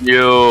add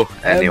you.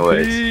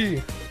 Anyways,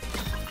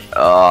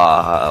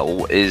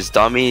 MP. is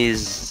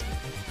dummies?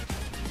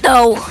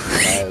 No.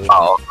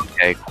 Oh,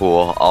 okay,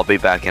 cool. I'll be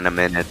back in a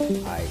minute.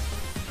 Alright.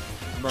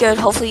 Good,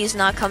 hopefully he's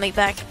not coming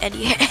back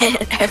any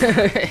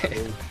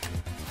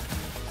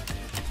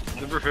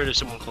Never heard of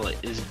someone call it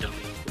is dummy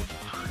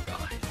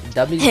before.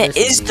 Dummies versus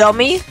Is me.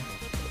 dummy?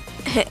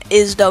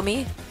 Is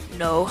dummy?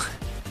 No.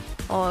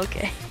 Oh,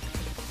 okay.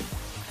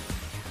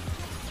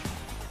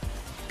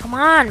 Come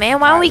on, man,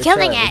 why are we Alright, we're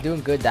killing chilling. it? We're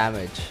doing good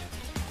damage.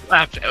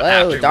 After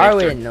Oh, wave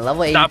Darwin, 30.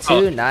 level Stop, 82,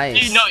 oh,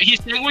 nice. No,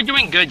 he's saying we're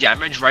doing good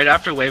damage right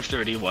after wave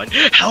 31.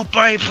 Help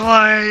me,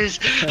 please!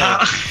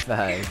 Nice.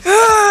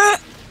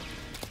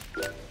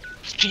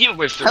 Speaking of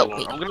wave Help 31,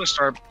 me. I'm gonna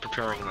start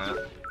preparing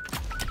that.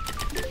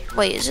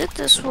 Wait, is it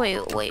this way?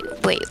 Wait.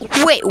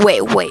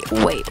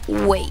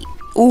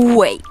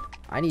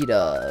 I need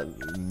a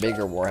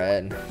bigger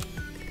warhead.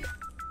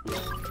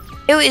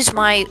 It is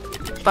my...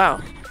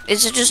 Wow.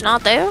 Is it just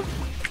not there?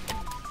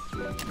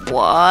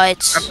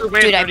 What? After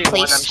wave Dude, I 31, I'm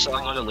placed...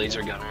 selling on a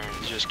laser gunner.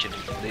 Just kidding.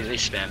 They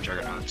spam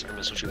juggernauts or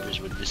missile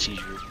troopers with the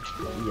seizure.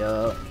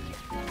 Yup.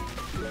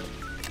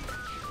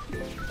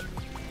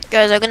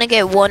 Guys, I'm gonna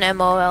get one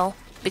MOL.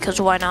 Because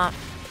why not?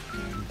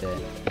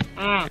 Dead.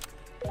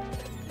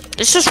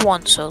 It's just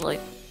one, so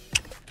like...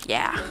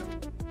 Yeah.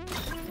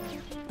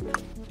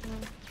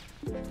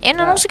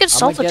 And I also get I'ma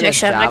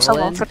self-protection. Next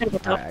level, javelin. forget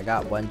about that. Alright, I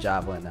got one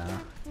javelin now.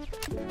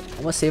 I'm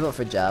gonna save up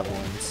for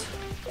javelins.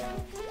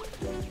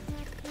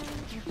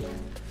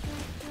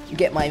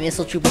 Get my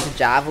missile troopers and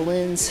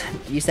javelins.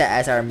 Use that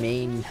as our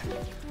main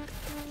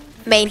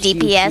Main pew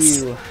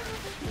DPS. pew.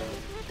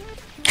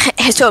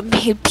 As our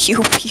main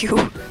pew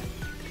pew.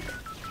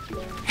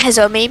 As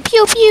our main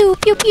pew pew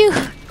pew pew.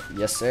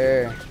 Yes,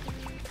 sir.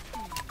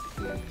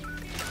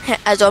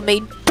 As our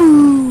main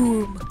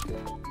boom.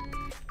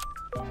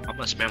 I'm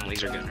gonna spam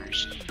laser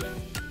gunners.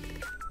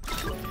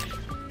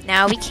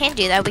 Now we can't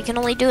do that. We can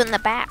only do it in the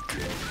back.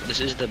 This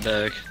is the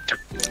back.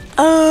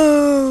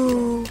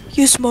 Oh,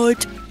 you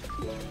smart.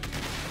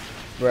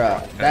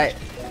 Bruh, that.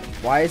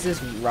 Why is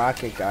this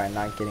rocket guy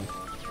not getting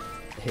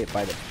hit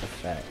by the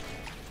effect?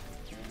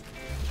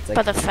 It's like,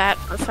 By the fat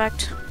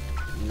effect.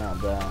 no,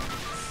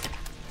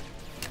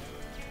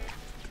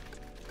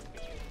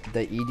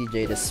 the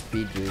EDJ, the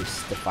speed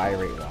boost, the fire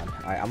rate one.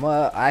 Alright, I'm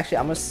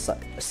gonna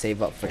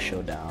save up for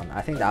showdown.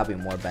 I think that'll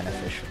be more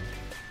beneficial.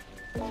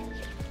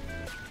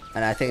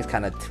 And I think it's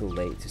kind of too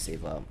late to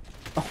save up.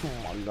 Oh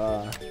my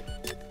god.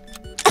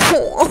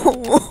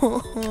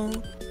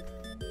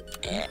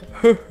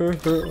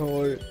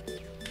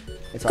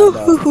 It's all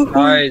done.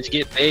 Guys,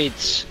 get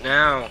baits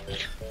now.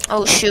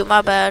 Oh shoot,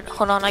 my bad.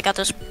 Hold on, I got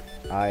this.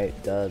 Alright,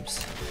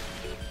 dubs.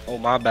 Oh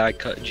my bad,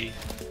 cut G.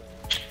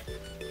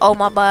 Oh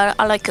my bad,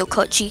 I like your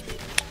cut G.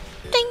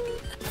 Ding!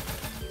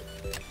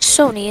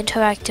 Sony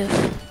Interactive.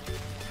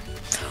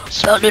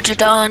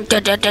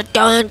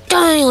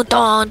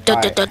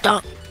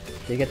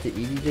 They get the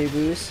EDJ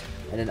boost,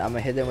 and then I'm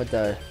gonna hit them with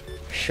the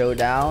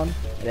showdown,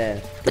 and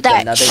then With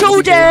that another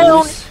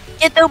showdown! EDJ boost.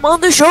 Get them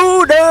on the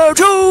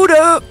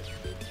showdown!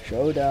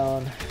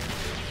 Showdown.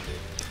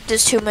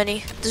 There's too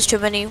many. There's too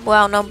many. We're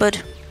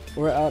outnumbered.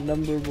 We're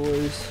outnumbered,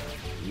 boys.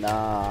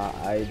 Nah,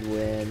 I'd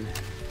win.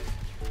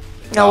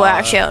 No, we're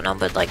actually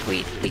outnumbered. Like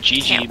we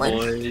GG can't win.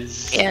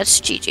 boys. Yeah, it's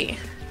GG.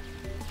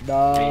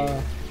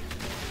 Nah.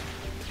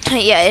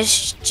 Yeah,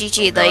 it's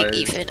GG. Oh, Like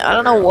guys. even I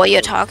don't know what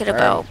you're talking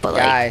about, but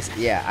like Guys,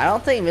 yeah, I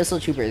don't think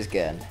Missile Trooper is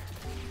good.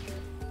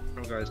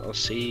 Oh guys, I'll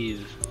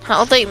save. I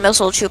don't think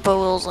Missile Trooper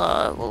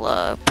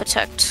will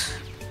protect.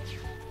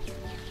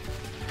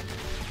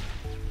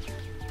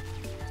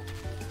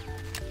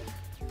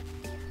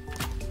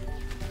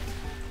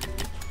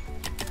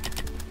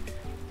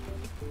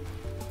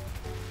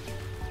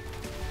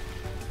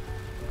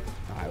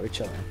 Alright, we're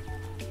chilling.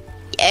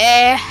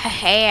 Yeah.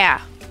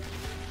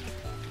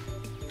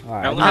 I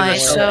Alright, only had to Alright,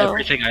 sell so-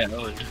 everything I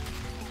owned.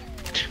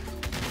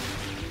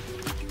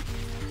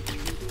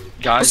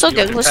 Guys, so you're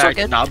good, in we're so fact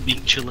good. not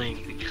being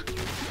chilling.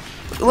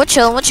 We're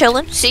chilling. We're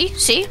chilling. See,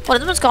 one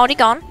of them is already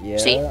gone. yeah.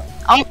 See?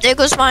 Oh, there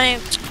goes my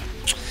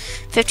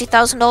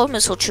 $50,000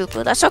 Missile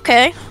Trooper. That's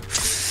okay.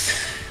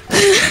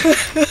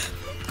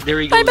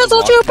 There he My goes.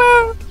 Missile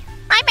Trooper.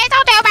 My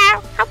Missile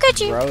Trooper. How could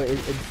you? Bro, in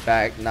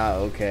fact, not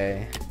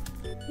okay.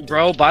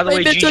 Bro, by the My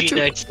way, Missile GG Trooper.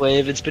 next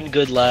wave. It's been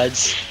good,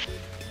 lads.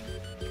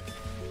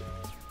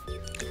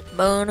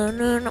 Alright,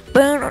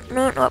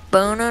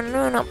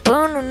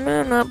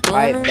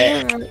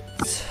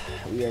 bet.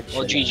 We are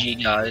Well, chilling.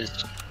 GG,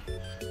 guys.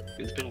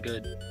 It's been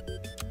good.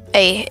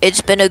 Hey,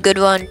 it's been a good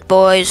one,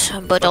 boys.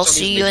 But I'll Once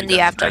see these you in the big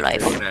guys back,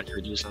 afterlife. they're gonna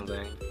actually do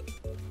something.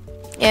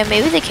 Yeah,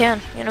 maybe they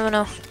can. You never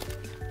know.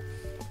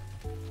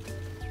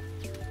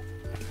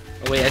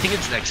 Oh wait, I think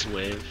it's next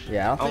wave.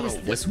 Yeah, I don't Oh, think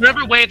it's this whatever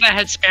one. wave that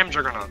had spam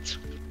juggernauts.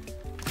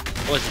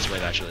 Oh, it's this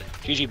wave actually.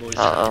 GG boys.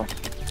 Uh oh.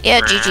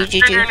 Yeah, GG,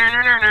 GG.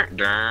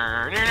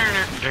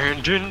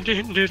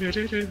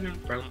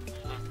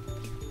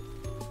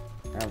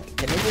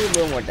 Can they do a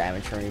little more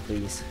damage for me,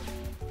 please?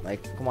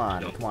 Like, come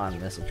on, No. come on,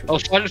 Missile Trooper. Oh,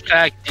 fun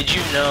fact, did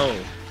you know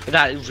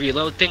that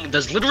reload thing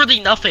does literally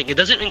nothing? It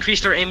doesn't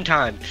increase their aim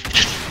time.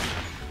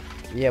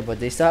 Yeah, but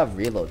they still have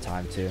reload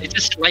time too. It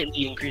just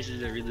slightly increases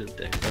the reload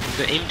thing.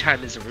 The aim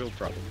time is a real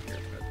problem here.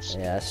 That's...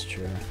 Yeah, that's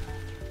true.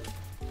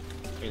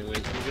 Anyways,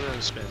 I'm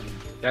gonna spend.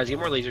 Guys, get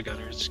more laser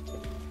gunners.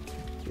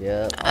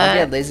 Yeah, I'll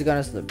get laser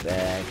gunners to the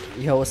back.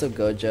 Yo, what's up,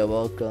 Gojo?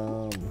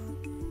 Welcome.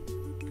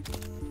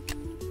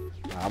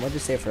 I'm gonna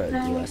just say for a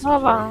US.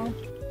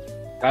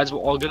 Guys, we're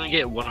all gonna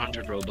get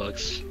 100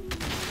 Robux.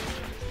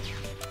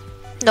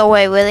 No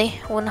way, really?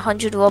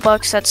 100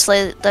 Robux?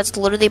 That's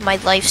literally my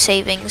life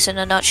savings in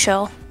a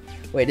nutshell.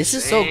 Wait, this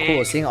is so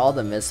cool, seeing all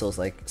the missiles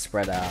like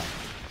spread out.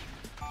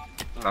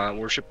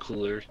 Worship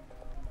cooler.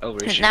 Oh,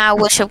 worship. Nah,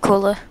 worship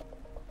cooler.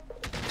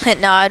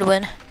 Nah, I'd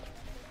win.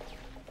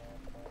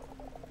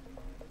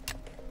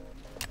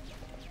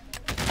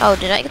 Oh,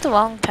 did I get the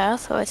wrong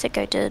path? Oh, I think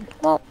I did.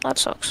 Well, that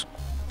sucks.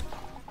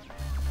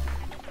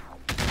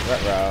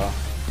 Ruh-roh.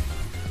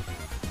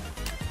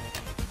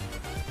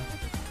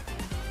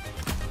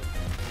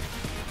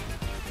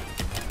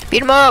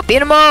 Beat him up!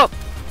 Beat him up!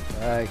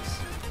 Thanks.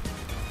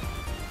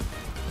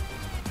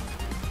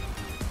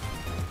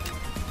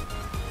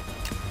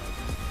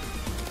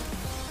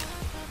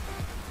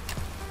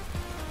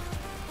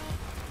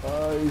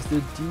 Oh, is the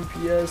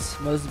DPS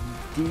must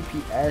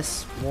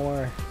DPS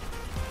more?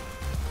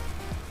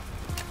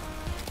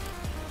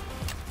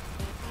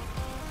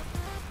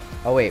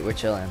 Oh wait, we're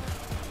chilling.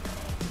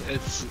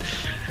 It's.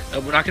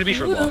 We're not gonna be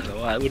for long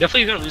though. We're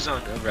definitely gonna lose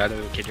on Rado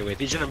and Kid Wave.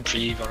 He's gonna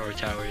breathe on our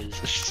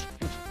towers.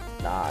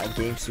 Nah,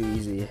 game's too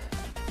easy.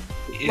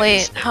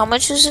 Wait, how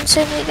much is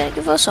Insanity gonna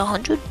give us?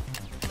 100?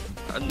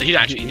 He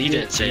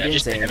didn't say. he I didn't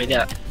just. say I mean,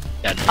 yeah.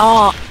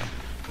 Oh,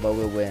 But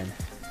we'll win.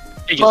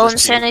 He gives well, us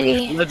two.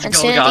 Insanity. Let's go,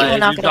 Insanity, guys. we're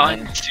not We've gonna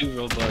gotten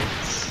win. 2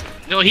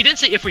 Robux. No, he didn't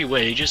say if we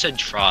win. He just said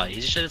try. He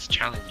just said it's a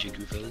challenge, you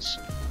goofos.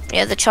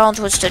 Yeah, the challenge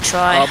was to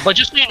try. But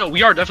just so you know,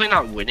 we are definitely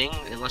not winning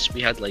unless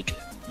we had like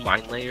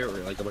mine layer or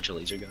like a bunch of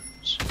laser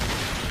guns.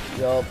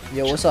 Yo,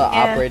 what's up,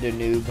 Yeah. operator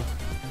noob?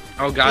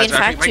 Oh, guys, in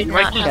fact might do lose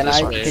not have Can this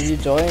I? way. Can you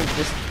join?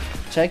 Just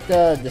check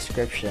the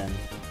description.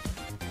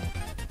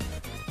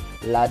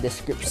 La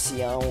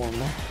descripción.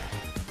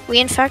 We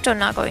in fact are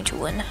not going to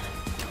win.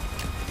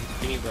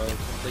 Give me, bro.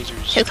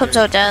 Lasers. Here comes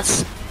our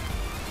death.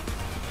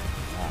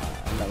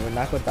 No, we're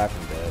not gonna die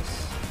from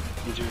this.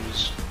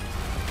 Lasers.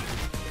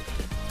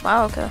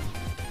 Wow, okay.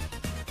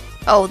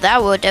 Oh,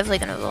 that we're definitely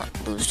gonna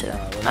lose to. We're not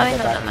I gonna didn't know die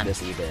that, from man.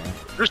 this either.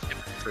 There's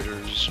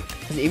critters.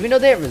 'Cause even though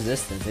they have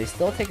resistance, they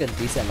still take a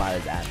decent amount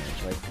of damage.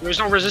 Like, There's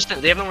no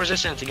resistance. They have no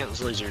resistance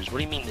against lasers. What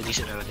do you mean the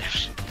decent amount of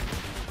damage?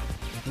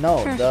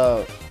 No,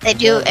 They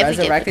do the every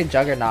day. resurrected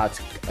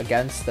juggernauts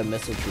against the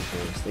missile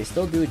troopers. They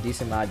still do a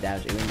decent amount of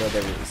damage, even though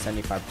they're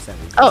 75%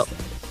 resistant. Oh.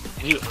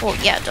 You- Well,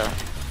 yeah, duh.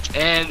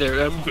 And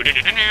they're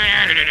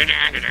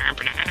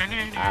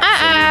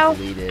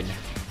Absolutely deleted.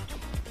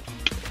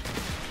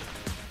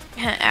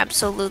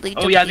 Absolutely.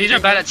 Oh yeah, these are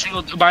deleted. bad at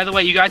single. By the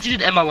way, you guys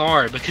needed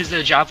MLR because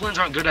the javelins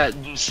aren't good at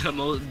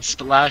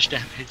splash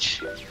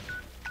damage.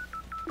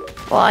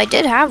 Well, I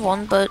did have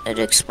one, but it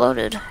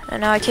exploded,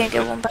 and now I can't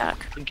get one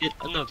back. Get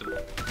another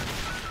one.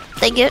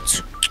 They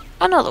get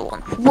another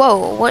one.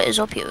 Whoa, what is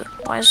up here?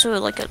 Why is there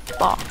like a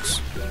box?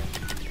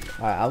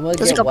 Alright, I'm gonna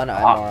There's get like a one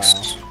box.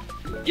 MRL.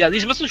 Yeah,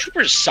 these missile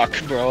troopers suck,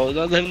 bro.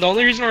 The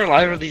only reason we're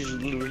alive are these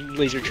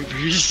laser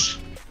troopers.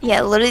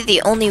 Yeah, literally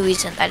the only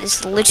reason. That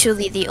is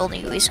literally the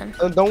only reason.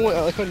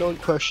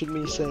 Don't question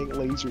me saying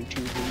laser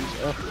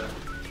troopers. Ugh.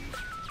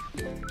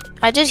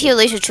 I did hear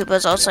laser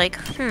troopers. I was like,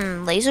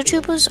 laser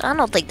troopers? I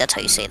don't think that's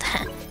how you say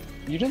that.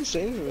 You didn't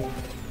say anything.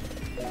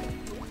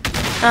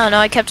 Oh no,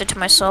 I kept it to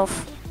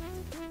myself.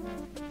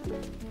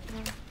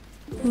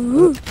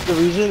 The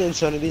reason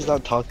Insanity's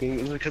not talking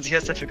is Because he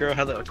has to figure out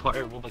how to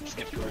acquire Roblox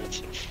gift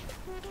cards.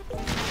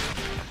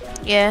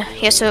 Yeah,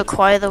 he has to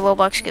acquire the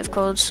Roblox gift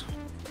codes.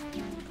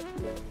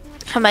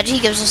 Imagine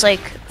he gives us like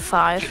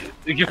 5.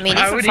 I mean,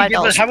 how even would he give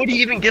 $5. us? How would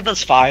he even give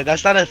us 5?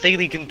 That's not a thing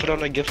that you can put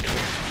on a gift card.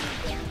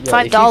 Yo,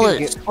 if you $5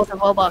 could for the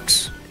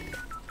Robux.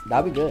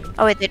 that'd be good.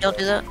 Oh wait, they don't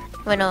do that.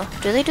 Wait, no.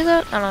 Do they do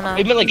that? I don't know.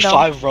 It meant like No.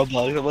 5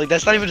 Roblox. I'm like,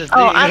 that's not even a thing.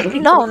 Oh,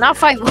 no, not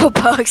 5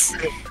 Robux.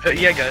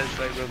 Yeah, guys.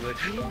 5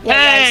 Roblox. Yeah,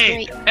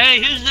 Hey! guys,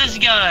 Hey, who's this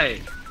guy?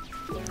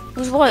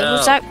 Who's what? No.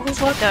 Who's that?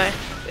 Who's what guy?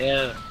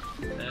 Yeah.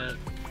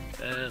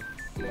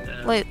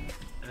 Wait,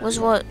 what's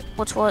what?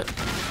 What's what?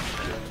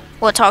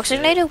 What,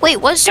 Toxinator? Wait,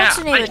 what's Yeah,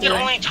 Toxinator you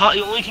doing?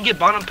 you only can get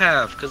bottom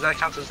path, because that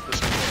counts as the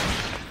second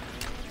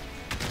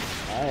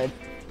Alright.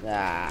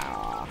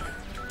 Ah.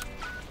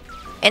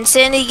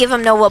 Insanity, give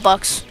him no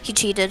Robux. He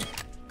cheated.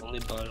 one. Only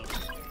bottom.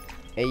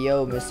 Hey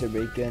yo, Mr.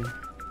 Bacon.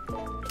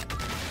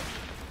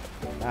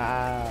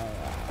 Ah.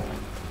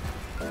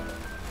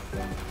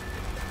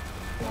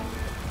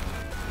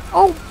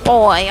 Oh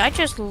boy, I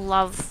just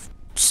love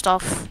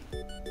stuff.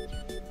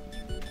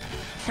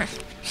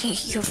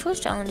 Your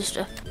first challenge is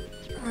to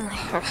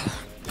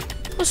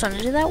push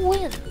under that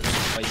wind.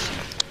 Spicy.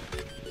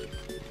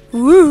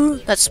 Woo,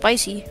 that's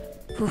spicy.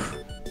 Whew.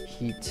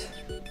 Heat.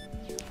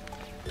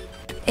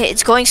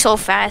 It's going so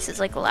fast, it's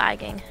like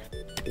lagging.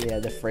 Yeah,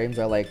 the frames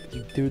are like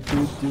do do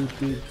do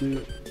do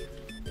do.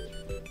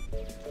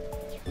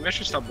 Maybe I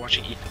should stop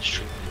watching Ethan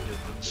stream and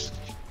do this.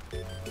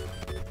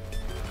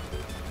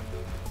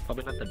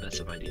 Probably not the best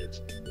of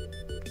ideas.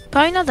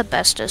 Probably not the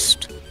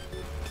bestest.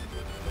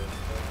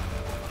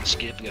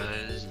 Skip,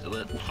 guys.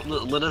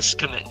 Let us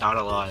commit not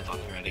alive on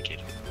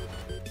Eradicator.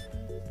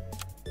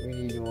 We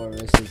need more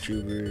missile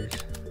troopers.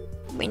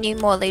 We need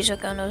more laser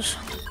gunners.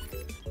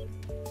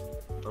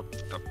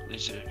 Stop,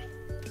 laser.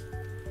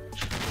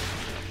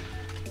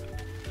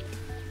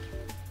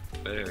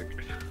 There.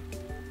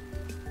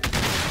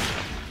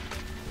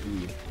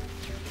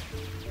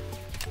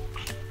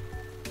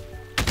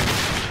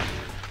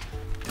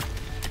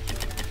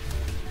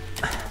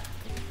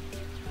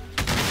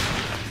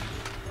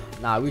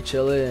 Nah, we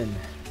chillin'.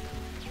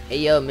 Hey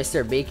yo,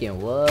 Mr. Bacon,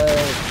 what?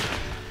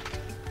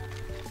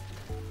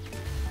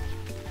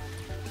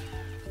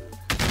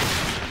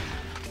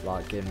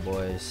 Lock in,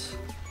 boys.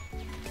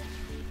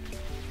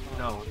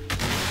 No.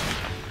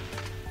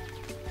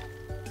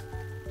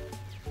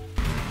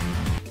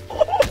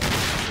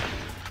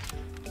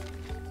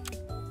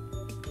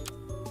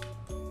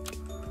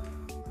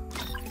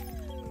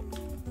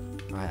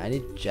 Alright, I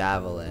need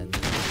javelin.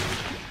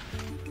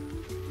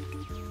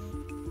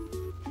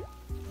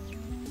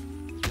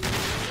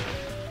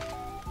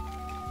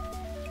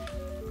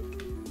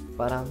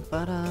 Ba-dum,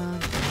 ba-dum.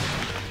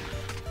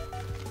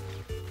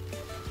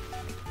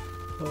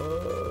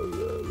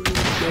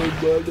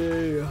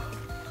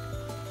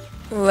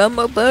 I'm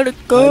about to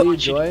How go. do you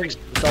join? So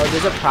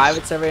there's a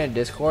private server in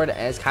Discord, and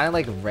it's kind of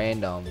like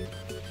random.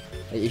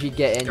 Like, if you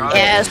get in, you Got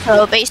Yeah, get in.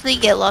 so basically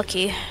get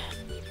lucky.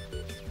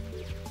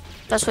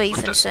 That's what What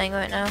the- Ethan's saying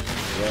right now.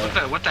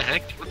 Yeah. What the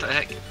heck? What the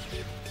heck?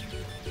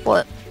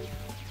 What?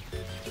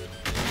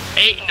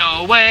 Ain't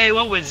no way!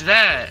 What was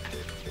that?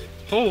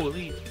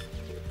 Holy!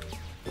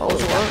 What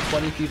was We got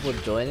what? 20 people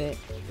join it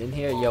in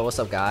here. Yo, what's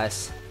up,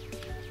 guys?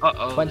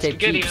 Uh-oh. Quinte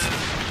Spaghetti. peeps.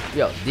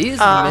 Yo, these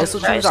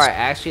missile guys. teams are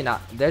actually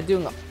not. They're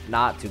doing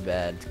not too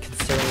bad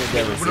considering Yeah,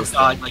 their we would have resistance.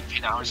 died like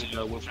 10 hours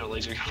ago with no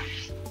laser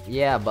gunners.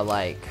 Yeah, but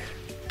like,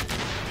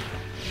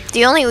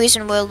 The only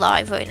reason we're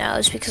live right now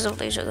is because of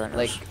laser gunners.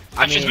 like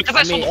I I mean, just because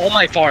I sold all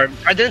my farms.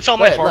 I didn't sell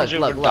my wait, farms,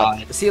 look, it would look, die.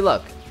 look. See,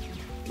 look.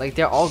 Like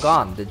they're all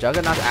gone. The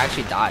Juggernaut's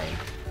actually dying.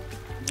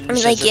 I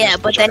mean, like, yeah,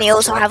 but then you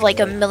also have like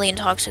a million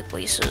toxic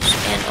places,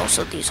 and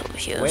also these over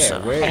here. Where?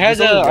 So. Where? I had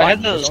there's only to- I had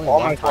one- to there's only spawn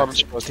one my farms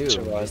toxic, supposed to two.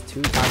 survive. There's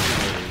two toxic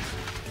areas.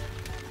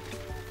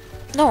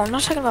 No, I'm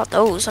not talking about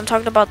those. I'm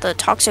talking about the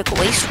toxic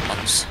waste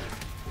ones.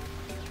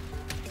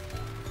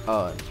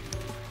 Oh,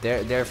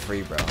 they're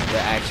free, bro.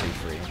 They're actually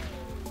free.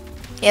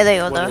 Yeah, they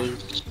are What though.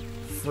 is-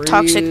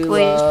 Toxic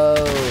waste.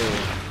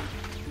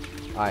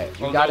 Alright,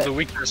 we Oh got no, it. the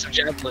weakness of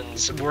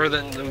javelins more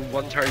than the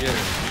one target.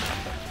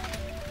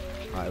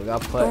 Alright, we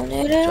gotta put Burn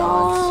it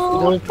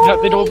John's.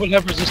 They don't even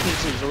have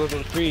resistances. They live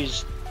in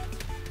freeze.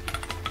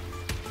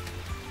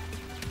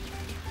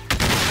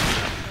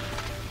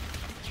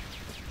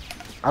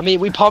 I mean,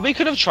 we probably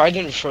could have tried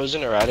in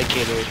frozen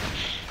eradicator.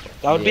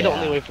 That would be the Yeah.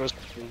 only way for us to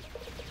win.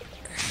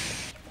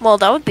 Well,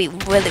 that would be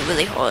really,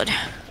 really hard.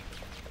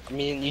 I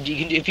mean, you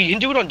can, if you can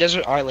do it on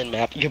desert island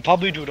map, you can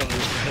probably do it on this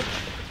map.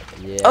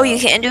 Yeah. Oh, you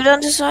can do it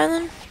on this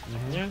island?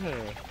 Yeah.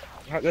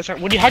 That's how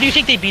do you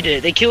think they beat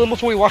it? They kill him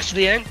before he walks to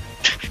the end?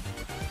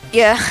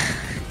 Yeah.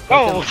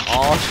 Put them Oh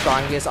all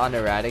strongest on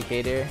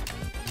Eradicator.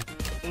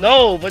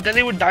 no, but then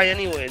they would die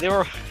anyway. They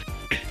were.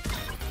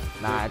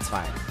 Nah, it's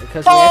fine.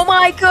 Because Oh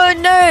my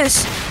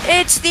goodness!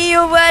 It's the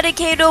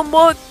Eradicator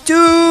Mark II!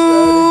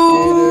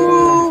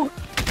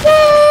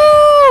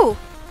 Woo!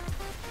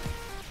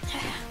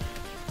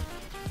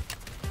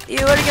 The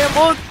Eradicator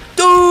Mark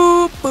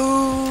II!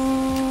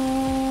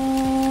 Boom!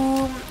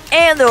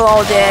 And they're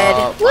all dead.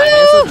 My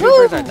missile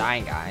troopers are Woo-hoo!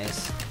 dying,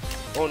 guys.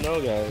 Oh no,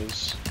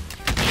 guys.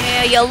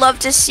 Yeah, you love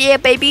to see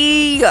it,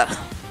 baby!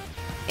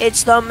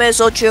 It's the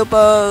missile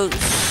troopers!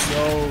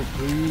 Yo,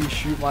 please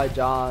shoot my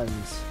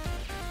Johns.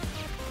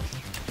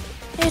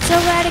 It's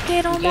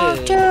Eradicator Mark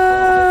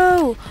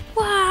II!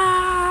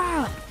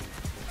 Wow!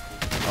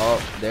 Oh,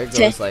 there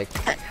goes like.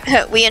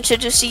 We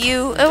introduce to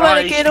you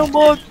Eradicator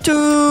Mark II!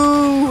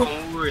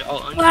 Don't worry,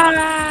 I'll undo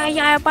Wah,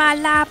 ya ba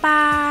la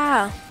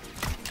ba.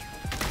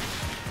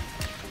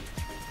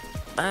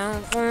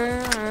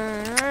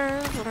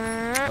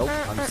 Nope,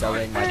 I'm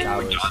selling my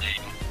towers.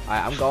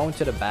 Alright, I'm going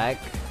to the back.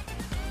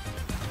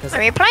 Let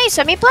me place,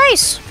 let me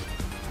place.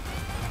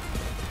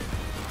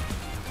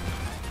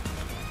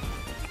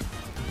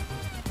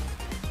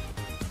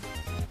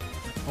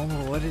 Oh,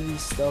 what are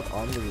these stealth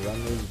armor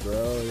runners,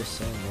 bro? They're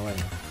so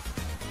annoying.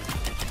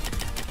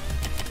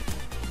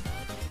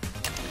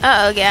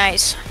 Uh-oh,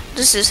 guys.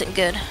 This isn't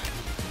good.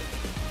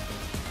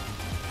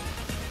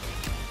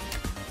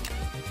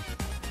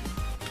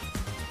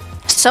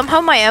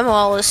 Somehow my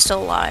ML is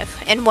still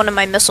alive, and one of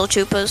my missile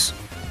troopers.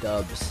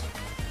 Dubs.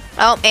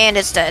 Oh, and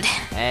it's dead.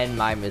 And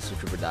my missile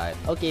trooper died.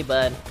 Okay,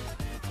 bud.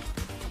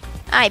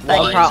 Hi,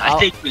 buddy. Well, I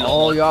think we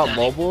all Oh, you're on died.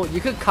 mobile?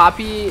 You could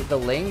copy the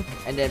link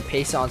and then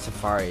paste it on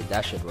Safari.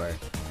 That should work.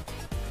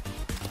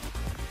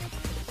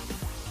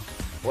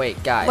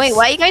 Wait, guys. Wait,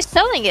 why are you guys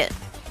selling it?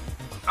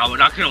 Oh, we're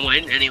not gonna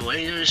win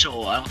anyway,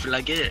 so I don't feel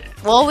like it.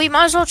 Well, we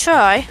might as well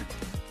try.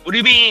 What do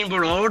you mean,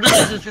 bro?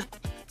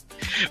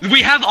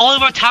 We have all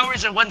of our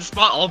towers in one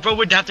spot. All bro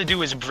would have to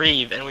do is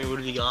breathe, and we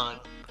would be gone.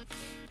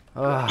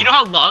 Ugh. You know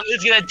how long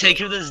it's gonna take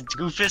for this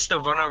goofus to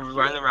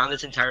run around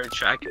this entire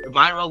track? We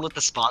might as well let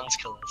the spawns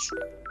kill us.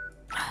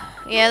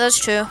 Yeah, that's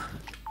true.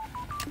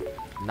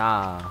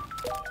 Nah.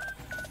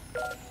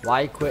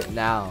 Why quit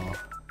now?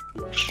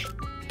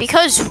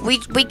 Because we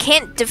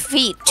can't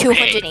defeat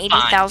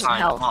 280,000 fine,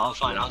 health.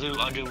 Fine, I'll do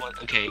one.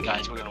 Okay,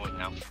 guys, we're gonna win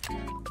now.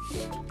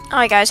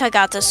 Alright, guys, I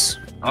got this.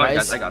 Alright,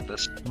 Nice. guys, I got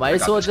this. Might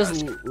as I got well this,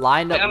 just guys.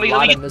 line up a Let me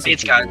lot get of the missile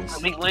baits, guys. troopers.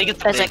 Let me get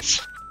the That's it.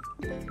 baits.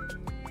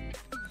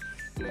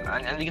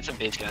 Let me get some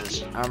baits,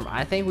 guys.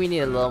 I think we need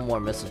a little more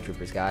missile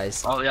troopers,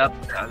 guys. Oh, yeah,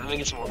 let me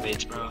get some more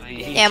baits, bro.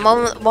 Yeah,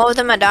 more of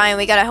them are dying.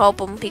 We gotta help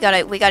them. We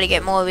gotta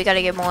get more. We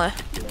gotta get more.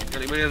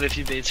 We gotta a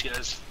few baits,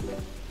 guys.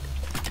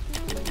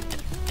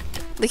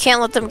 We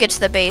can't let them get to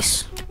the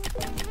base.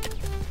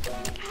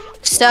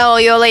 Sell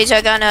your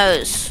laser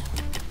gunners.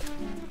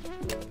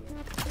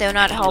 They're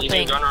not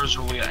helping. Gunners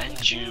will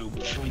end you.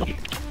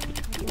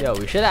 Yo,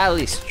 we should at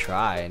least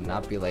try and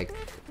not be like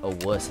a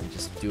wuss and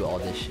just do all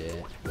this shit.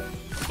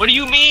 What do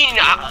you mean?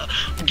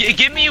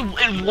 Give me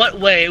in what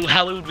way?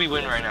 How would we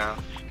win right now?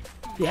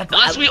 Yeah,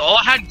 Unless we all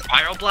had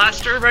Cryo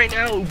Blaster right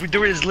now,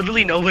 there is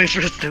literally no way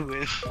for us to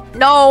win.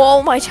 No,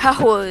 all my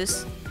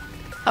towers.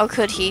 How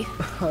could he?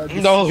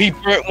 No, he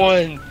burnt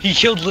one. He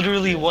killed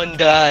literally one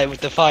guy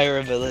with the fire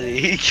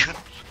ability.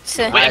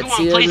 So- Wait, Alright,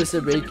 see you, everyone,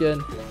 Mr.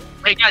 Bacon.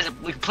 Wait, guys,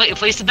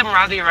 place them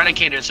around the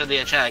Eradicator so they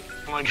attack.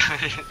 Come on,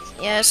 guys.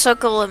 Yeah,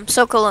 circle him.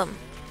 Circle him.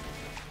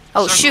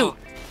 Oh, Circle. shoot.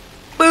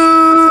 Boom!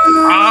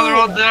 Oh, they're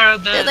all there.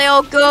 There they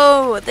all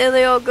go. There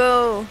they all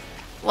go.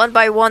 One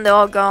by one, they're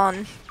all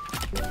gone.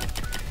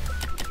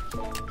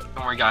 Don't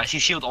worry, guys.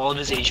 He's healed all of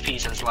his HP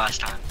since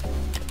last time.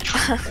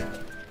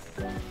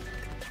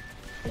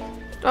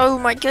 Oh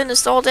my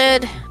goodness, they're all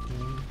dead.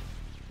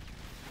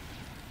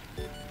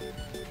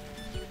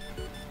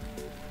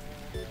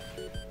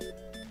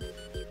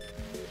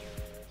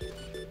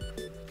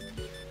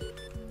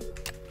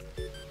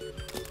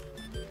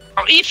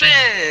 Oh,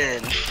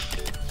 Ethan!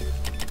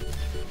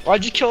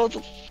 Why'd you kill the...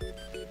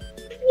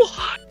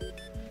 What?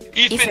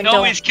 Ethan, no,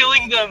 don't- he's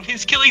killing them.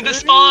 He's killing the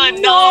spawn.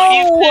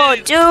 No, No,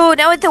 Ethan. dude,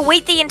 now we have to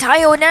wait the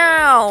entire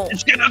now.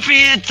 It's gonna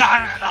be a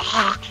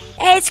time.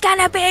 It's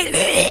gonna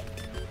be.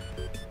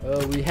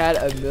 We had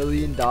 $1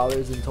 million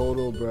in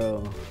total,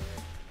 bro.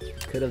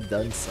 Could have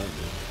done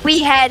something. We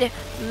had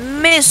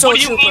missile What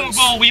do you mean, troopers.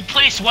 bro? We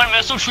placed one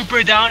missile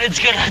trooper down, it's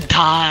gonna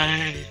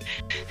die.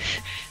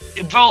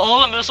 Bro,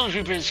 all the missile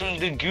troopers from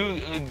the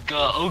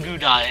Ogu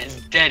die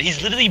is dead.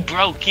 He's literally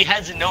broke. He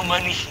has no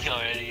money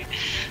already.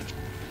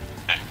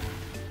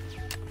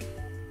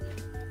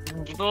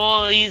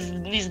 Bro,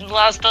 he's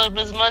lost up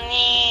his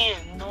money.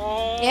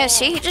 No. Yeah,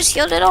 see, he just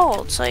healed it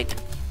all. It's like,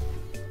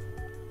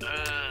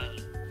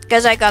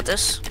 guys, I got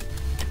this.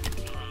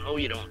 No,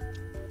 you don't.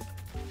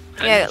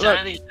 Yeah, Has look.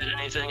 Johnny said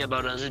anything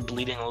about us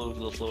bleeding all over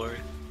the floor?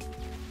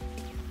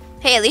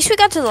 Hey, at least we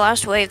got to the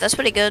last wave. That's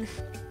pretty good.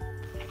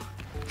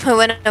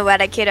 When an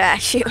eradicator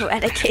actually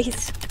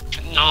eradicates.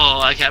 No,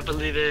 I can't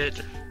believe it.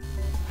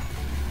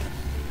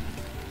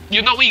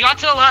 You know, we got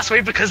to the last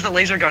wave because the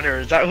laser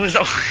gunners. That was.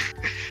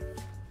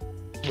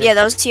 Yeah,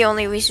 that was the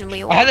only reason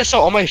we I had won. to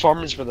sell all my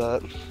farmers for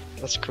that.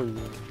 That's crazy.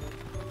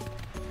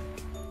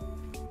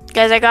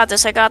 Guys, I got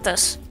this. I got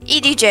this.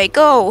 EDJ,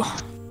 go.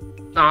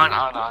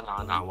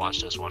 No.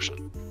 Watch this. No.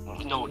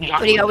 What do you got?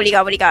 What do you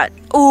got? What do you got?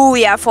 Oh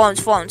yeah, phones.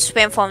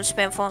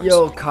 Spam phones.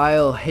 Yo,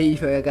 Kyle, hey,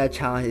 I got a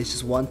challenge. It's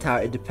just one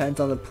tower. It depends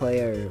on the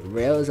player.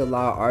 Rails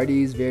allow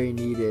RDs very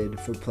needed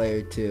for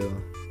player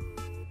 2.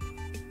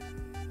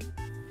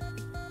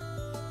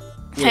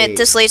 Wait,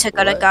 This laser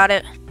gunner what? got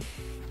it.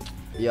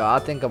 Yo, I'll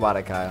think about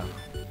it, Kyle.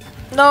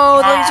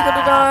 No, the laser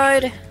gunner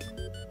died.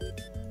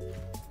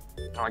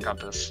 Oh, I got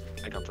this.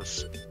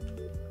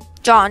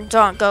 John,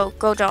 go,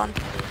 John.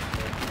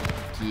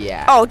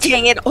 Yeah. Oh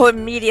dang it! Oh,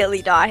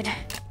 immediately died.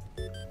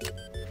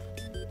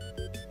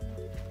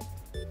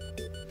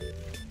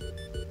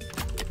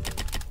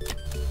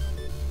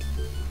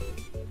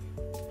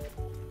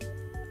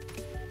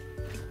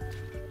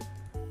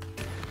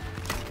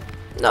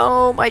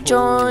 No, my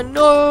John,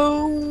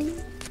 no.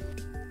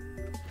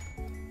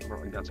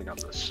 Bro, I got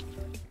this.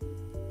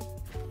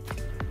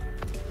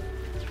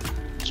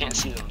 Can't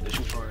see them. They're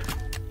too far.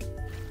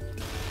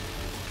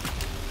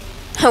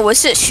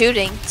 What's it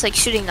shooting? It's like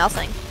shooting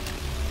nothing.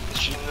 It's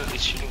shooting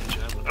the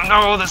javelin. Oh,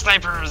 no, the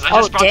snipers! I Oh,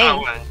 just brought that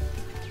dang. one.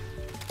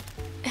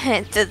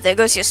 There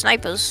goes your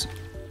snipers.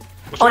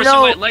 Before Oh,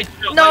 somebody- no. light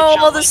show, No, light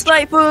show, all the light show.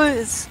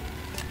 snipers!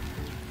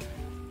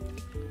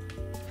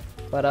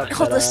 What up,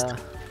 All this-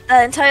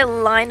 The entire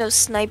line of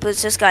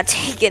snipers just got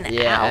taken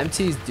Yeah, out.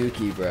 MT's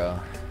dookie, bro.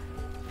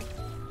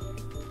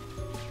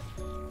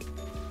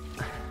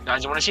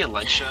 Guys, you want to see a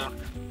light show?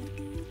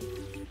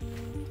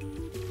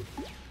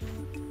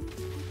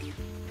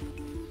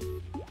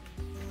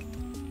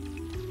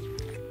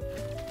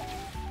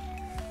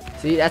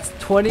 See, that's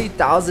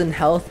 20,000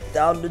 health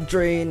down the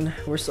drain.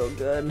 We're so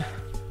good.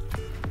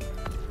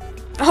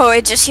 Oh,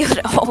 it just healed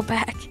it all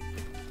back.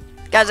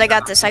 Guys, I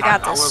got this.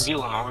 I'll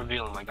reveal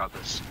him. I got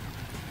this.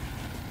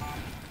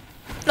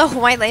 No,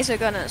 my laser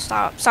gunner.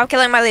 Stop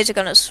killing my laser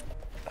gunners.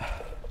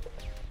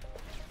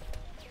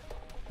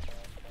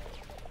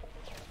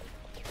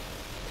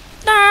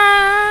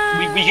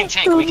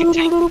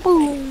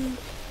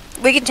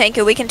 We can tank.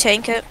 We can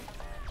tank it.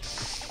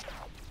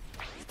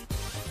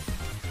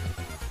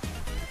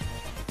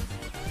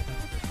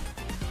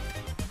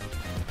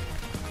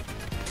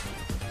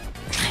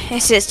 It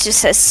just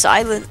says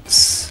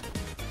silence.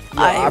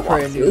 Yo, I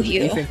operator walk through noob,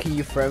 here. Ethan, can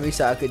you friend me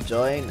so I could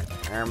join?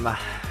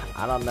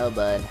 I don't know,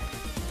 bud.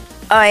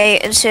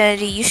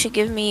 Insanity, you should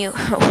give me 1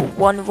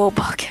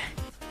 Robux.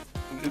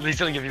 He's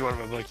gonna give you one of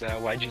my books now.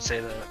 Why'd you say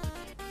that?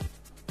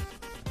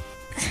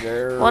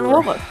 1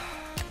 Robux.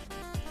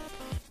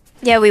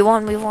 Yeah, we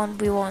won.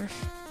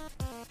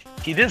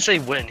 He didn't say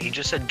win. He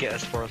just said get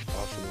as far as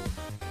possible.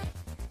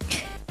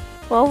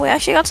 Well, we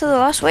actually got to the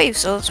last wave,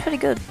 so it's pretty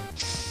good.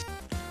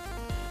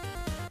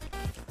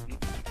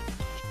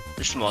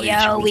 The small Yo,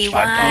 YouTubers, we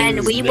 $5.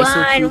 won, we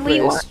Missile won, Trooper we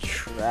is won.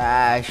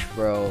 trash,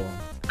 bro.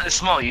 The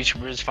small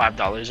YouTubers,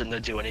 $5, and they'll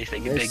do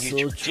anything. Big Missile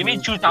YouTubers. Give me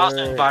Trooper.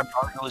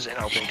 $2,005 and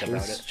I'll think about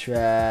It's it.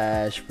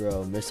 trash,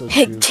 bro. Missile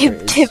Hey,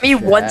 Trooper is give me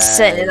 1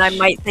 cent and I trash.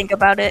 might think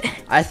about it.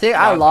 I think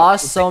I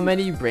lost so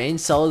many brain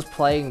cells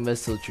playing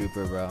Missile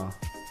Trooper, bro.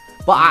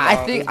 But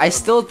I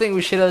still think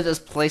we should have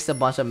just placed a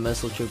bunch of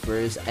Missile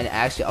Troopers and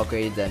actually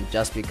upgraded them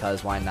just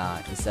because why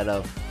not, instead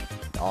of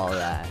all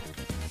that.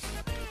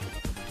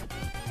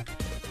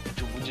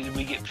 Did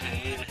we get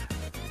paid?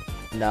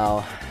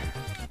 No.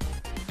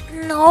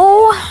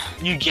 No.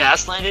 You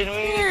gaslighted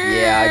me?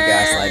 Yeah, I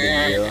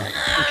gaslighted you.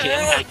 Okay,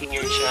 I'm hacking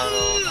your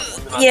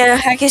channel. Yeah,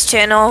 hack his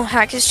channel.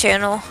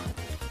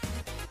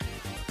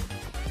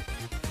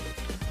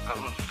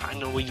 I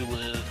know where you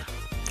live.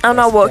 I'm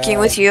not Let's working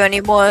go. with you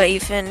anymore,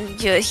 Ethan.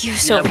 You're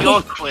so Yeah, we all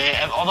mean. quit.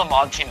 All the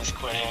mod team is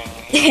quitting.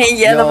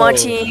 Yeah, the Yo, mod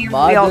team,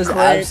 mod we all does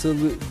quit.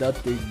 absolute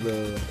nothing,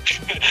 bro.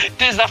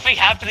 There's nothing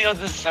happening on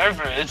this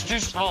server. It's too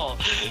small.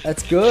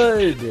 That's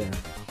good.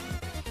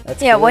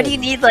 That's Yeah, what good. do you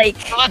need, like...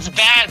 Well, that's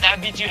bad.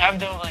 That means you have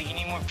no, like, you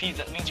need more peas.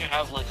 That means you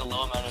have, like, a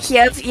low amount of...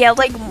 Yeah,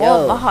 like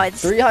more Yo,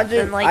 mods. 300.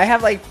 than, like... I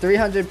have like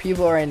 300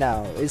 people right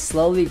now. It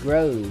slowly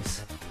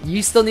grows.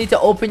 You still need to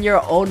open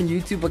your own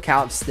YouTube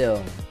account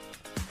still.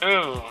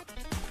 Ooh.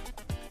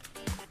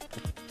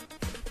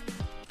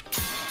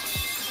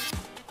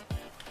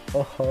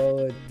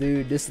 Oh,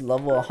 dude, this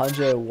level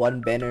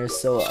 101 banner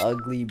is so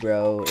ugly,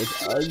 bro.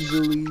 It's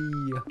ugly.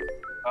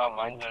 Oh,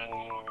 mine's better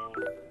than yours.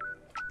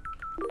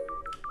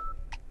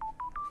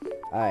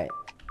 Alright.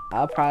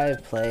 I'll probably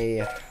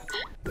play.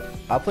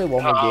 I'll play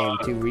one more game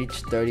to reach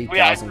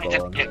 30,000 We didn't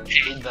gold. get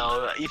paid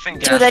though. Ethan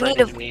Dude, I need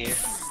gaslighted a me.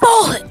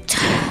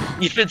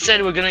 bullet. Ethan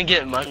said we're gonna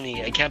get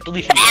money. I can't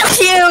believe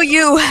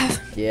You.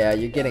 Yeah,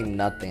 you're getting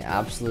nothing.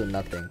 Absolute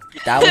nothing.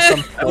 That was some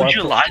Why would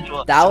you poor. lie to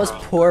us, That was bro?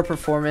 poor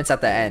performance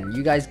at the end.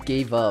 You guys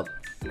gave up.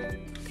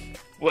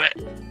 What?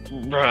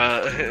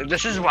 Bruh,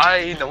 this is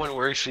why no one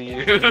works for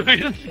you.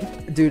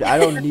 Dude, I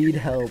don't need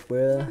help,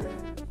 bruh.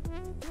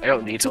 I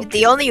don't need help. Dude,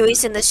 the only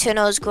reason this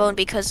channel has grown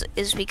because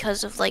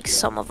of like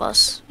some of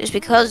us. Is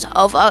because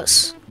of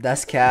us.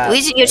 That's cap. The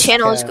reason your That's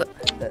channel is cap.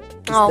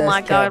 Oh That's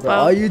my cap, God, bro.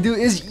 All you do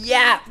is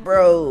yap,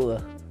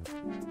 bro.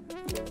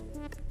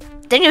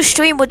 Then your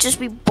stream would just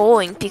be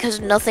boring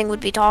because nothing would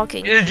be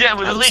talking. Yeah, we I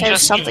would literally say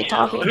just something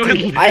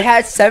talking. I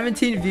had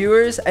 17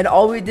 viewers, and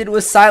all we did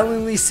was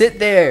silently sit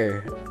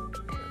there.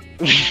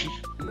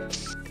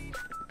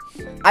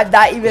 I'm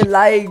not even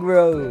lying,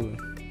 bro.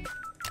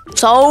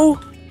 So,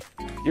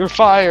 You're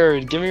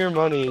fired. Give me your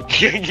money.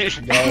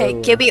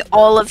 No. give me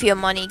all of your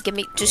money.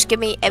 Just give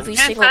me every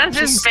His single friend's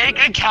piece. bank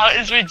account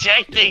is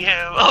rejecting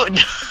him. Oh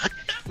no.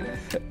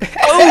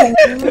 Oh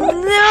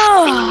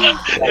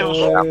no!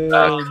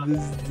 Oh,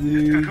 this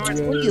dude, What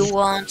bro. do you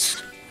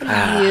want?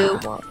 What do you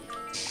want?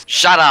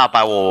 Shut up,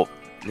 I will.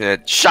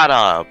 Shut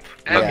up.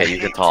 Yeah. Okay, you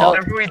can talk.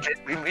 Whatever we did,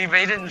 we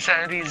made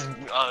Insanity's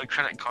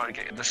credit card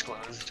get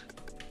disclosed.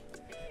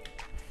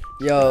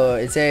 Yo,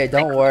 it's a.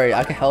 Don't worry,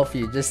 I can help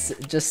you.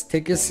 Just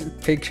take a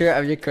picture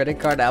of your credit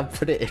card. And I'll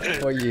put it in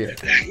for you.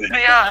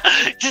 Yeah,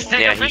 just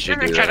take Yeah, a he picture should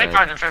of your do credit that.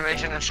 card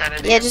information,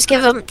 Insanity. Yeah, just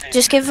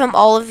give him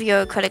all of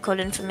your credit card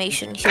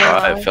information. Here,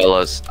 Alright,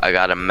 fellas, I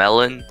got a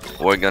melon.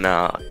 We're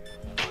gonna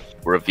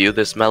review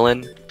this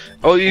melon.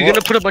 Oh, you're gonna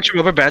put a bunch of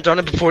rubber bands on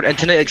it before the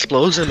internet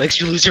explodes and makes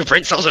you lose your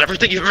brain cells and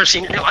everything you've ever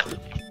seen in your life.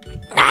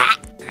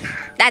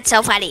 That's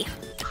so funny.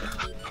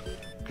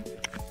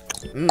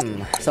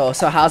 So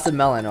how's the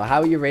melon? Or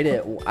how would you rate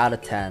it out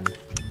of 10?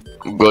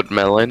 Good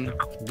melon.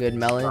 Good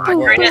melon. I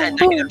What, rated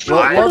it a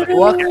 -5.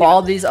 what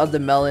qualities of the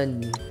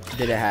melon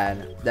did it have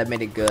that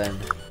made it good?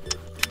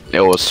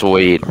 It was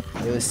sweet.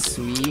 It was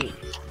sweet.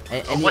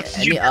 What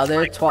did you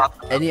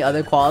Any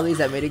other qualities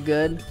that made it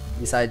good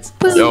besides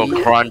Yo,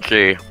 sweet?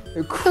 crunchy.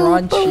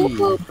 Crunchy.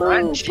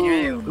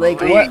 Crunchy. Like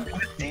what?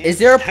 Is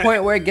there a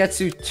point where it gets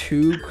you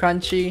too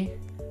crunchy?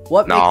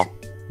 What? No.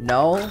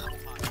 No.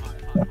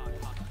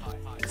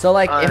 So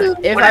like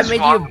if what I is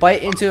made you wrong?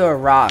 bite into a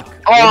rock,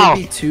 Oh. would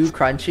it be too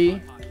crunchy?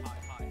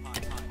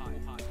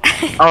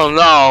 Oh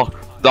no,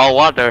 the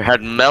water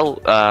had the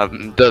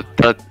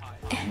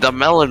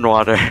melon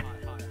water.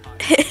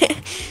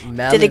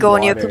 Did it go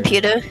on your water.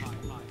 computer?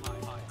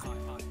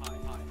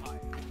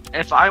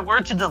 If I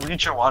were to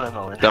delete your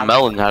watermelon, The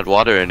melon had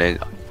water in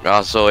it.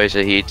 Also, it's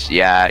a heat.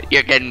 Yeah,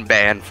 you're getting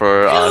banned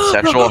for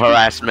sexual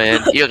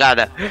harassment. You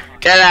gotta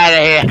get out of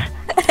here.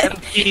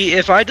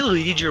 If I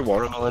deleted your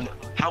watermelon,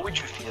 how would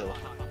you feel?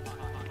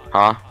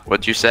 Huh?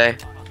 What'd you say?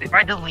 If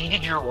I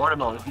deleted your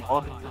watermelon from all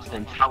of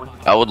existence, how would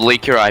I would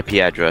leak your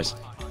IP address.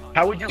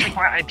 how would you leak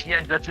my IP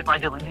address if I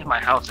deleted my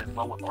house as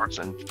well with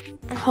arson?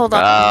 Hold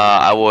on.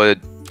 I would.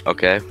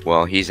 Okay,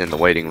 well, he's in the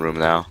waiting room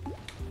now.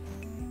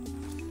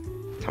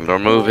 Time to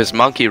remove his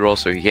monkey roll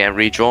so he can't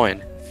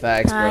rejoin.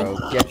 Facts, bro.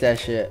 Get that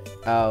shit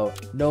out.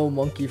 No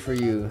monkey for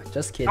you.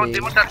 Just Don't kidding.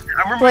 do with that.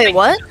 I'm Wait, removing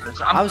what? this.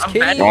 I was I'm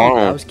kidding. banning-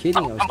 Oh. I was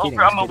kidding.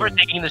 I'm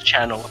overtaking this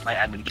channel with my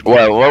admin key.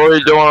 Wait, what are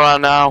we doing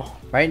right now?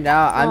 Right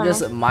now, I'm Oh.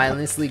 just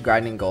mindlessly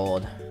grinding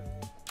gold.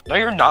 No,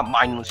 you're not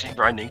mindlessly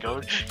grinding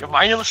gold. You're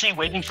mindlessly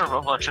waiting for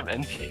Roblox of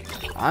NP.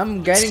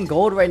 I'm getting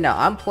gold right now.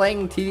 I'm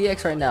playing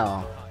TDX right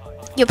now.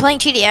 You're playing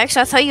TDX?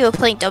 I thought you were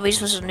playing Dummies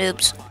vs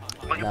Noobs.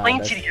 Well, you're No, playing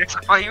that's- TDX.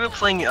 I thought you were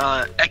playing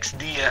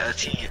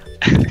XDT.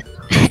 Dude,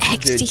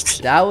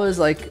 XDT. that was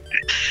like.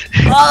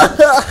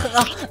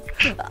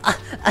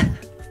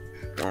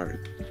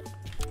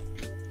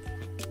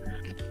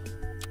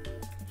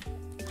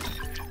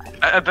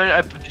 I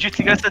bet. Did you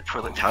think I said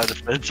toilet tower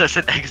defense? I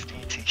said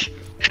XDT.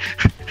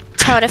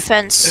 Tower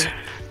defense.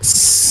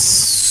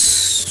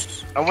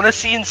 I want to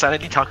see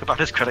Insanity talk about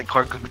his credit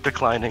card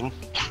declining.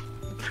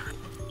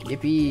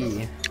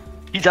 Yippee.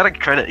 He's out of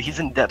credit. He's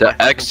in debt. The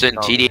by X in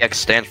 $1,000. TDX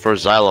stands for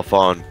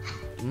xylophone.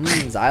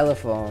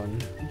 Xylophone.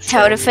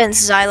 Tower defense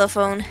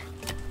xylophone.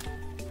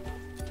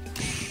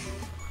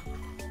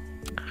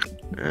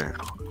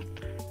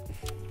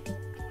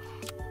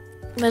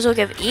 Might as well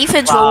give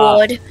Ethan's Wow.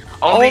 reward.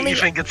 Only Only-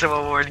 Ethan gets a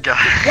reward, guys.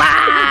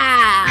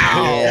 Wow!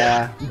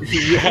 Yeah.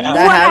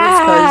 That happens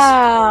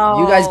because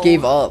you guys Wow.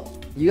 gave up.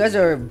 You guys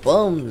are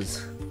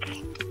bums.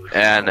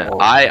 And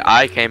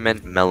I came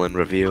in melon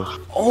review.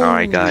 Oh,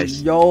 Alright,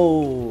 guys.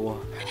 Yo.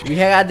 We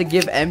had to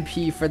give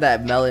MP for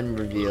that melon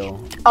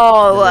reveal.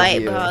 Oh, The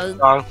right,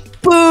 review.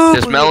 bro.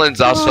 This melon's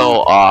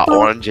also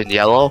orange and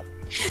yellow.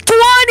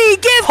 20,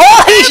 give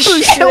Holy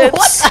shit! shit!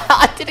 What the?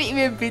 I didn't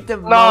even beat the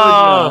melon.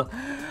 No. bro.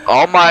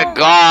 Oh my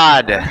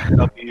god!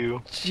 W.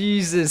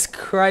 Jesus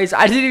Christ!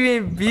 I didn't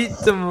even beat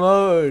the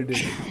mode.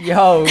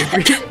 Yo.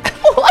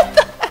 What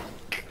the heck?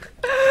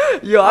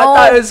 Yo, I Oh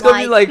thought it was gonna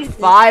be my like goodness.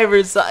 5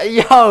 or something.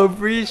 Yo,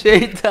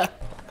 appreciate that.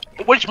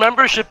 Which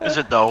membership is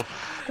it though?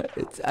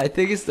 I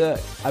think it's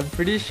the. I'm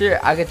pretty sure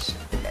I could.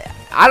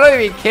 I don't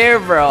even care,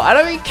 bro. I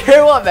don't even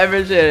care what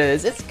membership it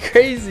is. It's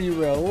crazy,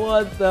 bro.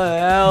 What the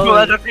hell? No,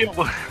 that's okay.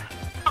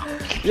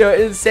 Yo,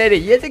 insanity.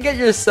 You have to get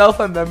yourself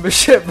a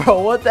membership, bro.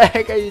 What the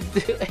heck are you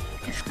doing?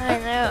 I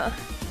know.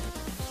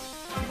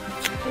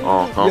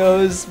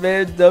 Yo,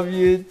 spam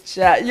W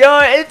chat. Yo,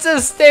 it's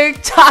a steak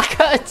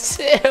taco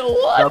too.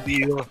 What?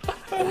 W.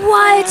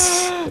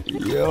 What?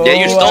 Yo, Yeah,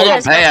 you still don't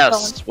Yes, pay that's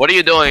us. What are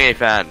you doing,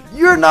 Afan?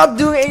 You're not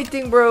doing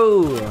anything,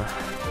 bro.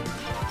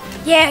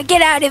 Yeah,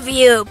 get out of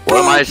you. What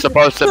am I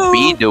supposed to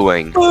be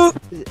doing?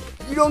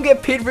 You don't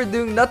get paid for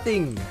doing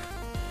nothing.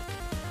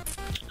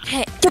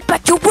 Hey, get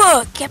back to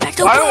work. Get back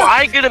to Why do work.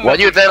 I get a What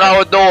do you think I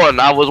was doing?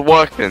 I was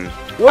working.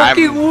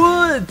 Working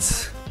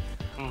woods.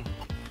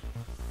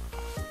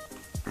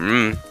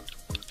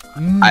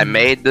 I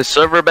made the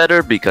server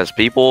better because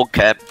people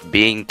kept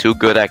being too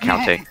good at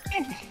counting.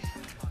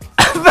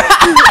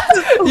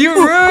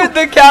 You ruined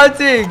the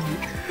counting.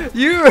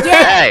 You.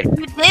 Hey,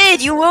 You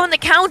did. You ruined the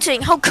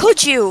counting. How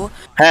could you?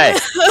 hey.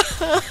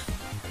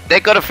 They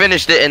could have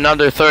finished it in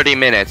under 30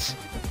 minutes.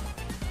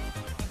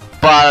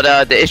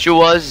 But the issue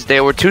was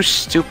they were too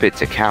stupid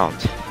to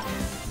count.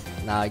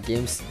 Nah,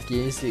 game's too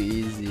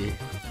easy.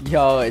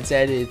 Yo, it's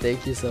Eddie.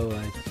 Thank you so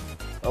much.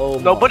 Oh.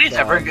 Nobody's my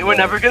ever. God, We're bro.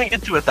 never gonna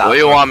get to 1,000. What do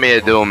you want me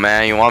to do,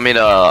 man? You want me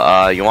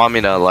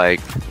to like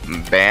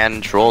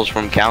ban trolls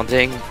from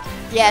counting?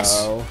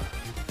 Yes. No.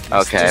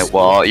 Okay, Just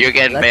well, you're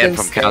getting let banned them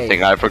from stay.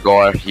 counting, Ivor.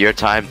 Your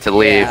time to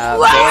leave. Yeah,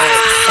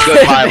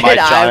 Goodbye, my ban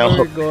child.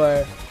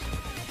 Ivor.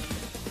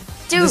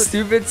 The Dude.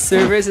 stupid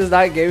service is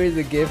not giving me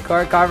the gift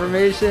card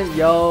confirmation.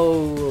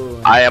 Yo.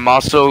 I am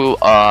also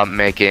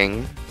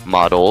making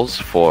models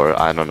for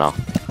I don't know.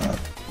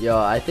 Yo,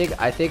 I think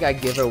I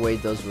give away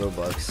those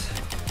Robux.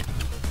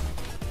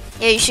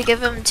 Yeah, you should give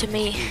them to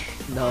me.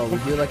 No, we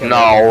do like a No.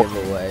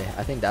 regular giveaway.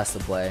 I think that's the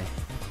play.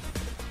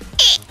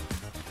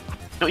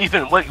 So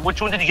Ethan,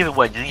 which one did you give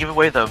away? Did you give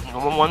away the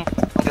normal one?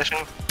 I'm guessing.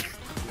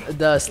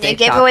 The They steak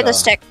gave taco. away the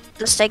steak.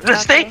 The steak. The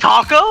taco. steak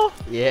taco?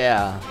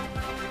 Yeah.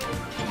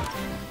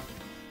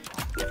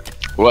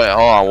 Wait,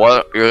 hold on.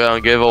 What? You're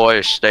gonna give away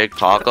a steak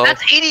taco?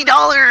 That's $80.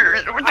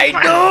 I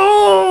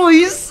know.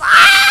 He's.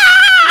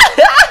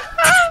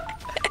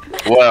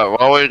 What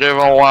were you giving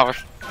away?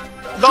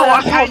 No,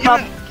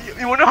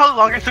 you wanna know how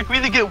long it took me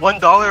to get $1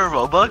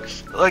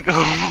 Robux? Like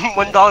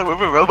 $1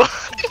 worth of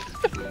Robux.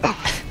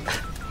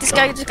 This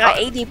guy just got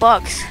 $80.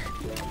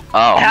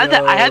 Oh. I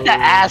had to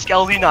ask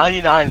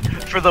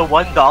LV99 for the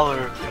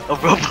 $1 of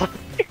Robux.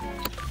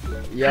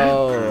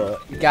 Yo,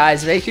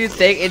 guys, make sure you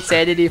thank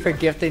Insanity for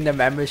gifting the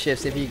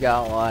memberships if you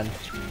got one.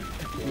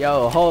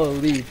 Yo,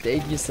 holy,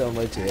 thank you so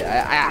much,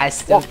 man. I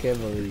still can't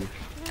believe.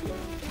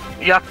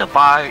 You have to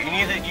buy. You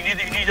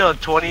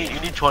need 20. You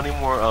need 20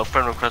 more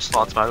friend request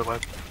slots, by the way.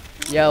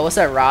 Yo, what's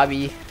up,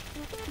 Robbie?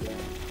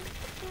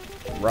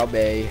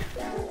 Robbie.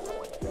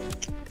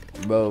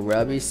 Bro,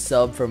 Robbie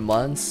subbed for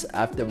months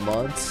after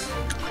months.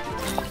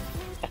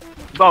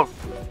 Bro,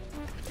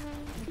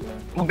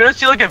 I'm gonna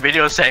see like a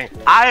video saying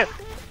I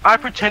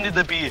pretended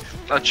to be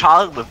a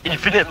child with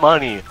infinite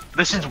money.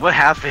 This is what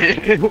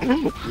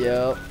happened.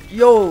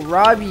 Yo,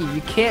 Robbie,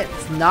 you can't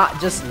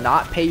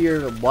not pay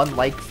your one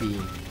like fee.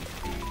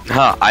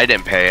 Huh, I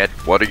didn't pay it.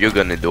 What are you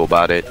gonna do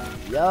about it?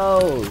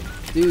 Yo,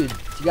 dude,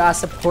 you gotta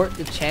support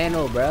the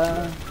channel,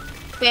 bruh.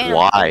 Bam.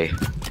 Why?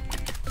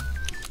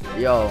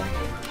 Yo,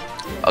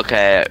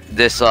 Okay,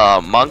 this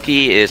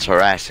monkey is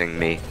harassing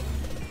me.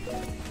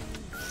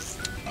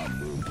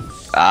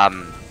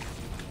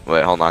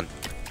 Wait, hold on.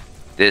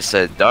 This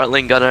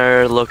dartling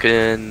gunner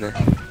looking. Oh,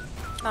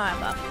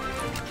 I'm up.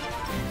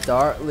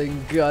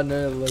 Dartling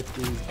Gunner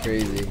looking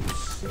crazy.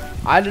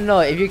 I don't know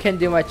if you can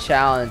do my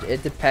challenge.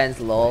 It depends,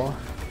 lol.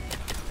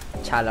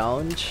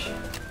 Challenge?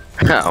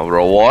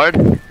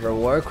 Reward?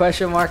 Reward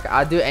question mark?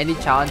 I'll do any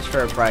challenge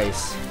for a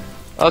price.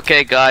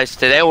 Okay, guys,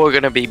 today we're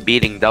gonna be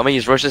beating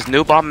dummies versus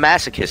noob on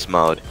masochist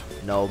mode.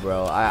 No,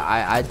 bro.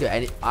 I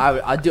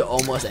do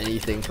almost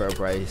anything for a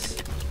price.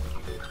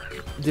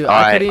 Dude,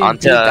 I couldn't even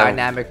do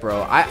dynamic,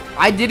 bro.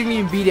 I didn't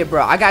even beat it,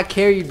 bro. I got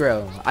carried,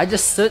 bro. I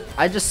just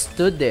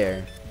stood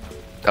there.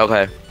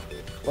 Okay.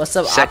 What's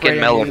up, Second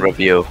operator melon noob?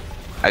 review.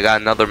 I got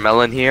another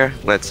melon here.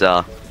 Let's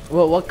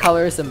What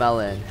color is the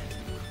melon?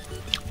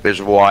 It's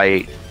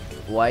white.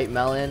 White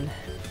melon.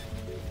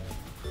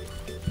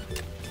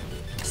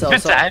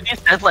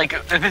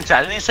 If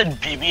Insanity said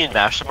beat me in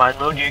mastermind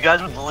mode, you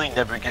guys would literally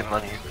never get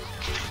money.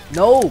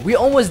 No, we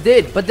almost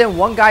did, but then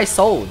one guy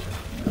sold.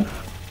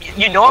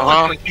 You know I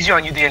was going easy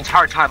on you the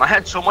entire time. I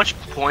had so much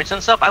points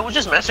and stuff. I was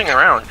just messing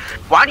around.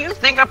 Why do you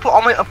think I put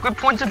all my upgrade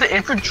points into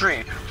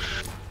infantry?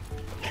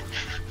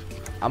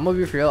 I'm gonna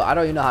be real. I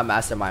don't even know how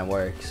mastermind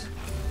works.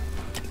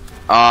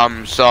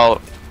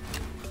 So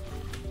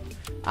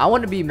I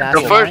want to be the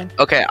mastermind. first.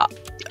 Okay.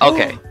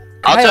 Okay.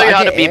 I'll Kyle, tell you I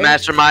how to get be A?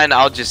 mastermind.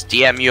 I'll just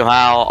DM you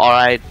how. All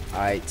right.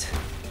 Alright.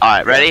 All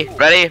right. Ready?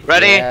 Ready?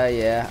 Ready?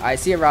 Yeah. I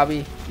see it,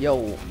 Robbie.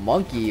 Yo,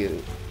 monkey.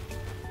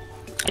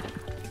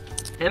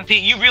 MP,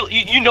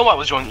 you know I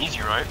was going easy,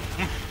 right?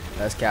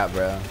 That's cap,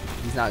 bro.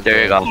 He's not There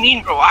good. you go. I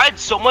mean, bro, I had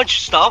so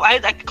much stuff. I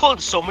could call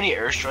it so many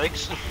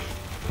airstrikes.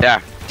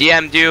 Yeah,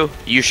 DM'd you.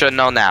 You should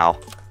know now.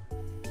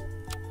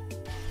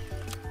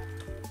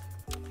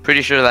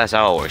 Pretty sure that's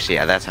how it works.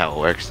 Yeah, that's how it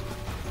works.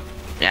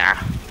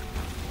 Yeah.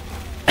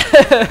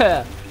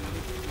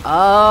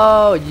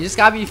 Oh, you just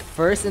gotta be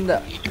first in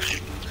the.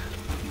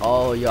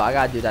 Oh, yo, I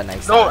gotta do that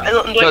next time.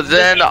 So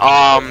then,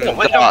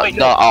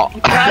 No,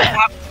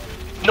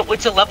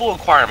 it's a level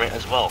requirement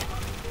as well.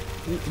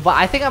 But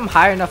I think I'm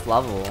higher enough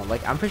level.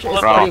 Like, I'm pretty sure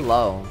it's Bro. pretty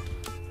low.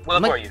 What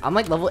I'm level are like, you? I'm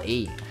like level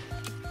 8.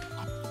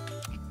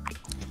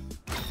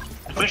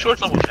 I'm pretty sure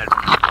it's level 10.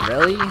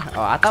 Really?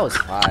 Oh, I thought it was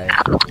 5.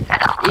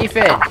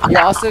 Ethan, you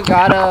also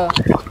gotta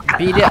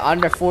beat it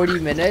under 40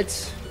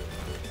 minutes.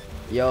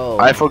 Yo.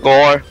 I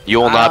forgot. You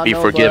will I not don't be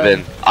know,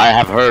 forgiven. bud. I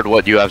have heard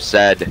what you have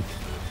said.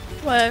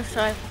 What?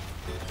 Sorry.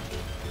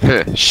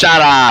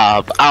 Shut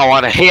up! I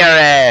want to hear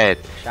it.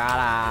 Shut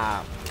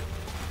up.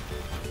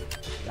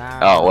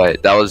 Oh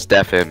wait, that was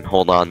deafened.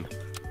 Hold on.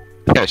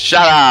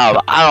 Shut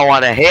up! I don't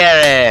want to hear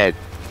it.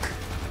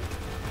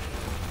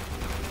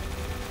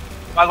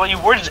 By the way,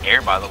 your word is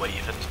air, by the way,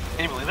 Ethan.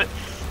 Can you believe it?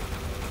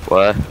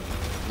 What?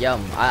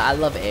 Yum. I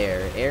love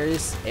air. Air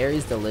is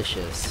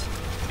delicious.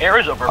 Air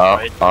is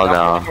overpriced. Oh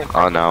no!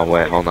 Oh no!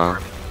 Wait, hold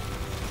on.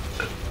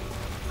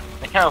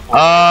 I can't afford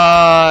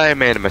I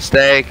made a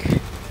mistake.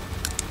 it.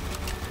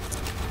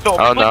 No,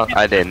 Oh no,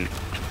 I didn't.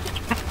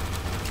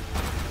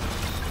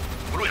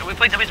 We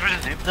play dummies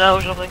versus noobs now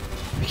or something?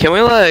 Can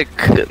we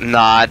like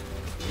not?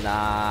 Nah,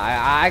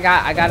 I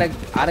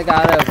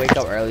gotta wake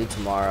up early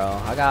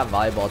tomorrow. I got a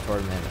volleyball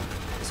tournament,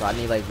 so I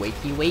need like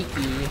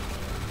wakey.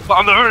 But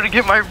I'm never gonna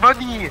get my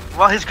money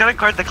while his credit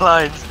card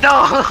declines. No!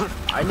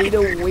 I need a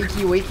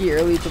wakey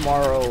early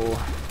tomorrow.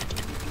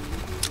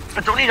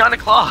 It's only 9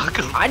 o'clock.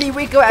 I need to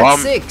wake up at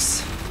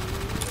 6.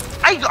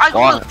 I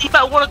go to sleep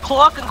at 1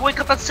 o'clock and wake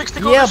up at 6 to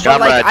go Yeah, to but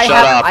like Comrade,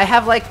 shut up. I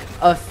have like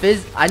a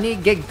I need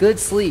to get good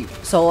sleep,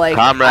 so like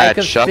I Comrade,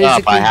 could shut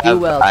physically up! do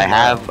well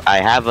tomorrow.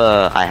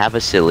 I have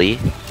a silly.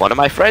 One of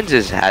my friends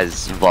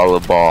has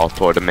volleyball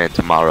tournament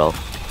tomorrow.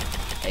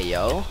 Hey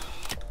yo.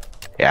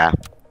 Yeah.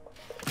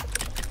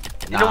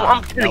 You know what?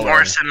 I'm putting way.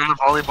 Arson on the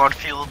volleyball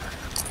field.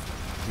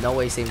 No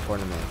way, same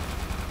tournament.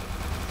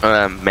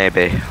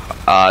 Maybe.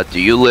 Do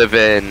you live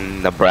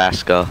in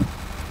Nebraska?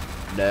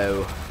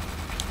 No.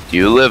 Do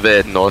you live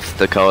in North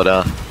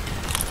Dakota?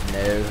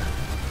 No.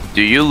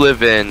 Do you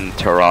live in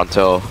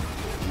Toronto?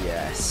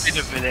 Yes. Wait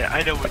a minute,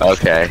 I know what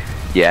Okay.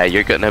 Yeah,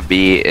 you're gonna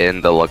be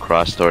in the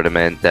lacrosse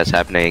tournament that's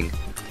happening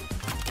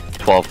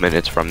 12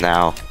 minutes from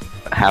now.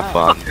 Have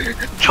fun.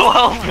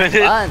 12 minutes.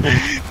 Fun.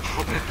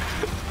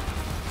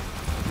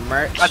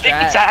 Merch I think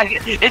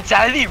strat.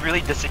 Insanity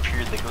really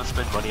disappeared. They go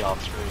spend money off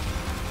screen.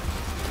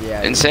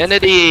 Yeah.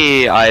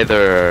 Insanity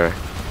either.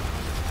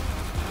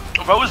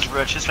 Bro is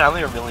rich. His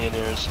family are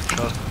millionaires.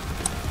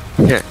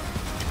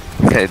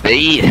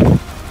 they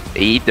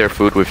eat their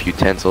food with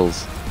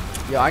utensils.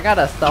 Yo, I got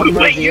a thumb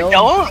Wait, you reveal.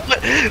 know?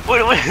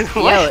 What?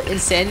 Yo,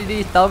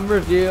 Insanity thumb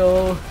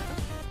reveal.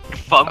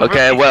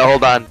 Okay, well,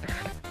 hold on.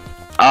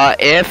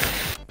 If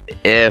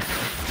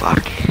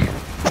fuck,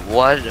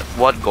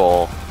 what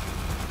goal?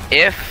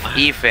 If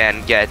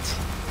Efan gets,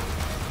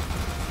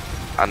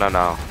 I don't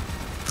know.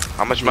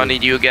 How much money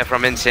do you get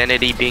from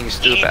Insanity being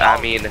stupid?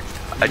 I mean,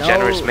 a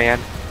generous man.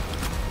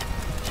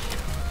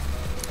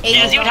 He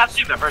doesn't even have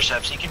to do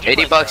memberships. He can do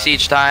 80 like, bucks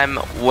each time.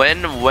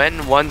 When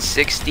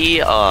 160,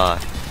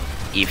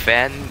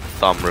 Efan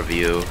thumb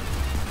review.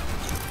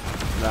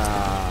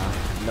 Nah,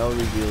 no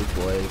reviews,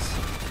 boys.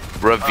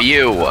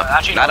 Review,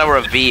 actually, not no.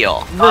 a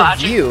reveal.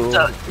 Review?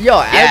 actually, Yo,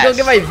 I yes. go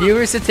get my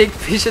viewers to take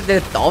pictures of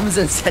their thumbs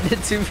and send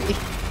it to me.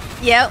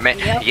 Yep.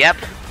 Yep.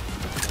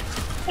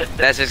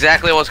 That's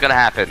exactly what's gonna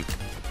happen.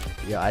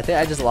 Yo, I think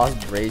I just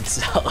lost brain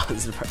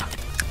cells, bro.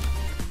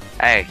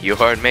 Hey, you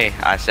heard me.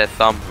 I said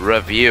thumb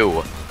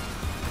review.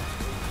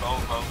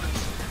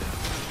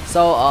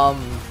 So,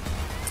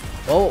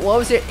 what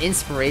was your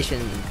inspiration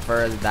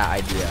for that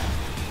idea?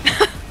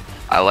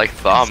 I like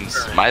thumbs.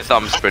 My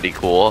thumb's pretty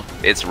cool.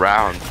 It's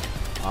round.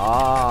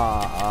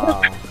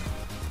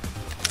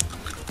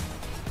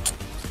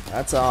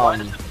 That's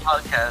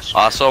podcast.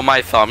 Also,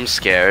 my thumb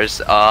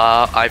scares.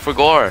 I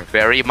forgot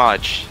very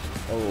much.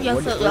 Oh, Yes,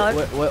 it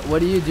does. what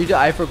do you do to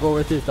I forgot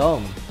with your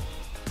thumb?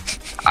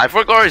 I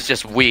forgot is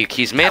just weak.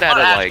 He's made out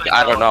of like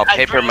I don't know,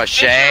 paper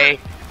mache.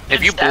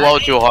 If you blow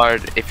Insanity? too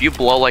hard, if you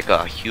blow like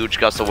a huge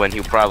gust of wind,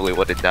 he probably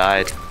would have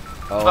died.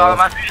 Oh, No, I'm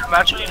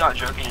actually not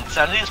joking.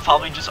 Insanity is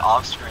probably just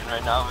off screen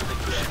right now.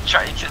 Like,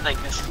 trying to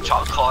like this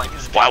child calling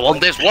his. Why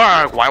won't this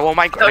work? Why won't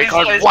my credit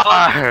card he's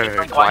calling- work?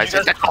 like, Why you is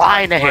it guys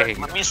calling for it?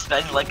 declining? Let me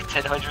spend like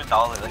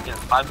 $1,000, like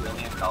 $5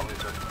 million.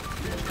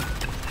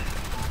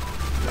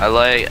 I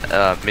like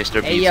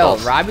Mr. hey Beast. yo,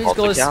 alt- Robbie's alt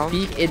gonna account.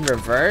 speak in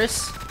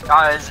reverse.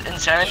 Guys,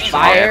 Insanity.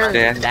 Fire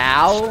yeah.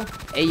 now.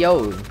 Hey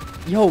yo,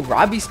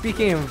 Robbie's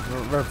speaking in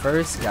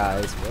reverse,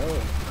 guys. Whoa.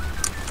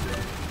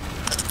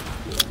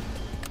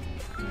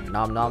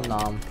 Nom nom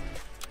nom.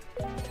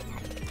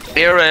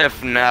 Here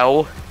if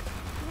no.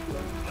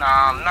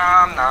 Nom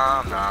nom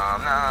nom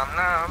nom nom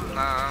nom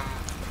nom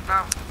nom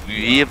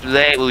We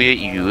play with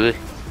you.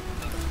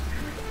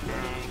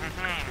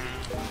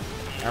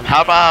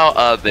 How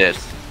about this?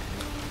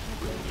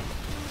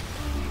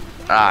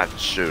 Ah,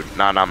 shoot,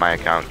 not on my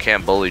account.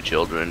 Can't bully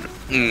children.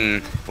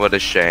 What a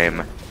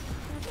shame.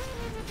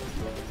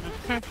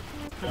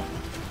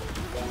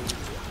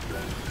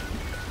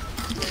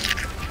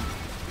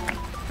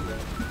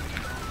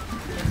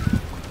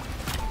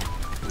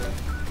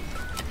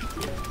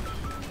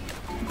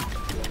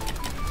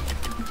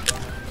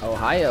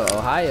 Ohio,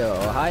 Ohio,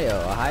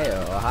 Ohio,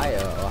 Ohio,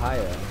 Ohio,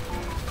 Ohio.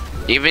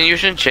 Even you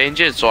should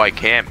change it so I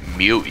can't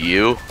mute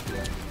you.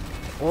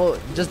 Well,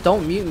 just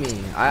don't mute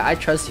me. I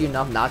trust you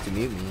enough not to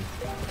mute me.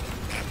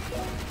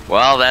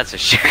 Well, that's a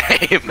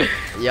shame.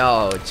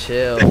 Yo,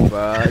 chill,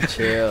 bro.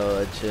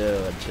 Chill.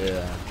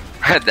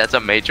 That's a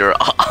major.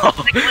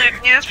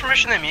 If he has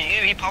permission to mute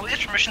you, he probably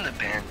has permission to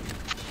ban.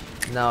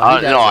 No,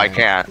 No, I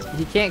can't.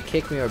 He can't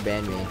kick me or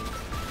ban me.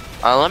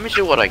 Let me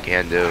see what I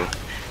can do.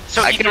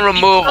 So I can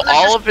remove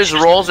all of his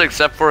roles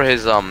except for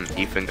his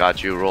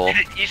Efangotu role.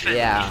 Ethan,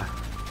 Yeah.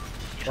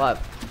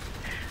 What?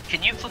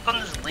 Can you click on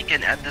this link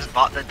and add this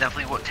bot that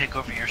definitely won't take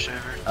over your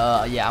server?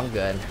 Yeah, I'm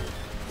good.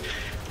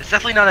 It's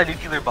definitely not a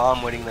nuclear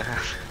bomb waiting to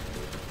happen.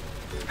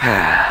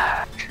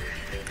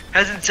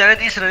 Has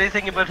Insanity said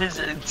anything about his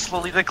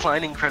slowly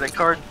declining credit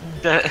card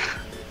debt?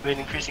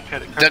 Increasing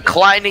credit card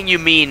Declining, you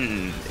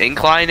mean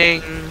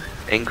inclining?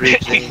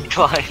 Increasing?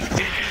 Decline.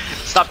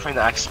 Stop trying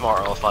to act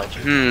smart or I'll find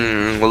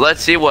you. Well,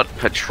 let's see what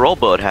Patrol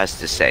Boat has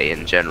to say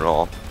in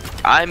general.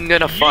 I'm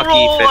gonna fuck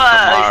Ethan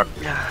tomorrow.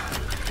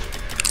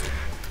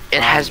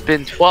 It has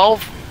been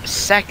 12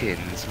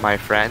 seconds, my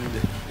friend.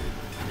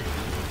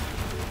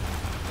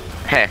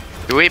 Hey,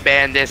 do we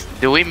ban this?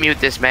 Do we mute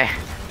this man?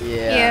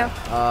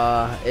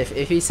 Yeah.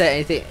 If he said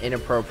anything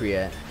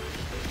inappropriate.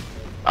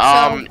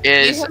 I'm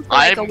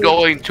like a week.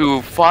 going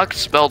to fuck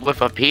spelled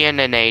with a P and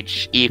an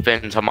H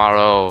Ethan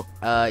tomorrow.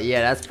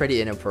 Yeah, that's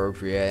pretty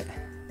inappropriate.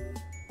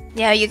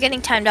 Yeah, you're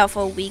getting timed out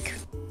for a week.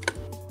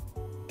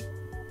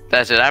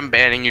 That's it. I'm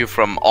banning you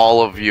from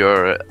all of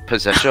your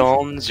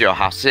possessions, your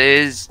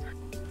houses.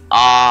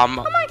 Oh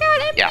my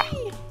god, Emily! Yeah.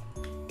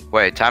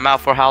 Wait, timeout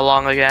for how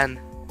long again?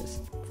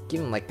 Just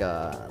give him like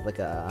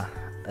a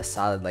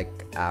solid like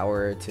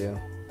hour or two.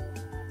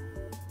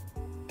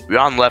 We're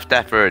on left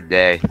that for a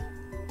day.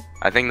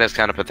 I think that's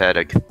kind of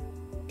pathetic.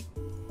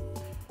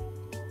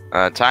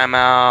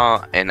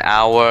 Timeout, an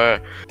hour.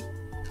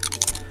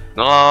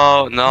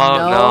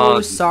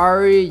 No.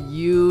 Sorry,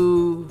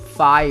 you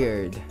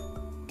fired.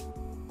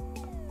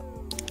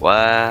 What?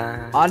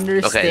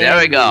 Understand Okay, there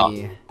we go.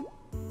 me.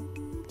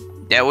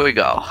 There we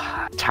go.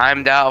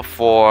 Timed out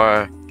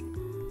for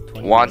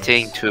 20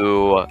 wanting minutes.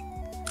 to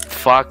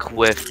fuck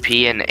with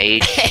P and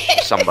H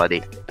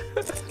somebody.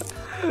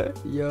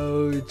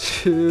 Yo,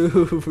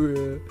 chill,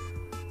 bro.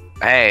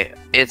 Hey,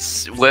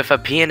 it's with a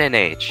P and an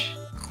H.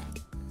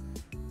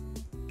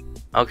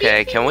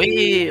 Okay, can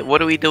we?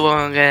 What are we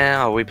doing again?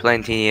 Are we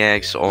playing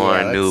TDX or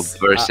Yeah, noob let's-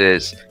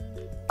 versus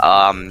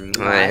I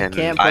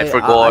can't play- I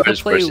Hypergores could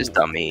play- versus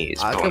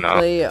dummies? I Oh could no.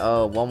 play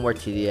one more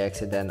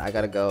TDX and then I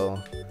gotta go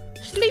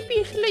sleep.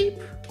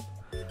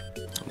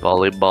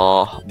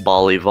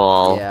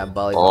 Volleyball. Yeah,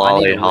 volleyball. I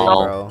need to win,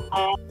 Volleyball.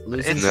 bro.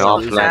 Losing It's to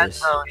no, so sad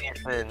losers. though,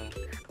 Ethan.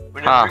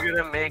 We're Huh. never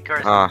gonna make our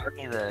Huh.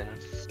 money then.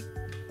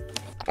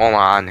 Hold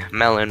on,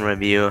 melon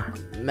review.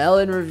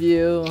 Melon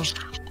review.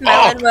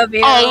 Melon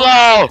review.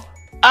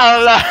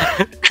 Hello.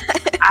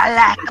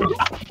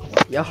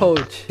 Yo,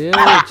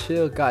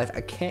 chill, guys.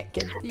 I can't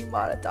get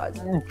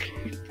demonetized.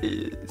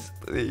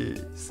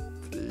 Please.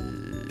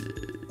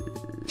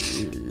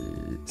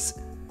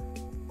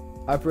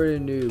 Operator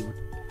noob.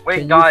 Wait,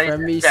 Can you guys,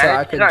 friend me so Dad, I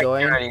you're can not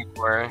join? here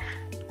anymore.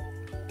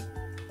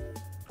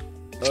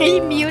 He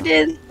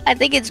muted. I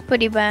think it's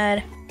pretty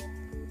bad.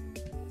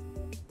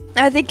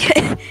 I think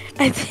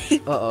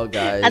Uh-oh,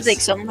 guys. I think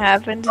something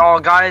happened. Oh,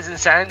 guys,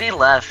 Insanity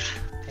left.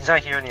 He's not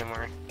here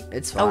anymore.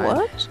 It's Oh, fine.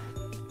 what?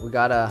 We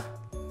gotta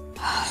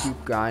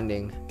keep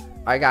grinding.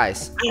 Alright,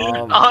 guys.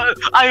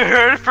 I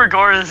heard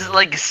Fergora's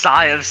like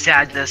sigh of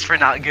sadness for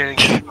not getting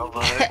a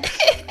Roblox.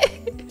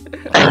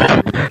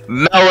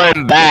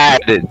 Melon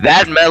bad.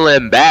 That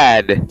melon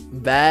bad.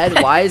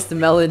 Bad? Why is the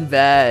melon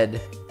bad?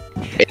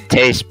 It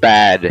tastes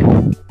bad.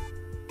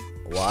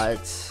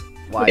 What?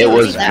 Why? It Don't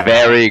was eat that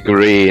very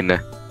green.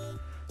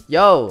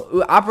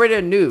 Yo,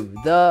 operator noob.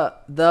 The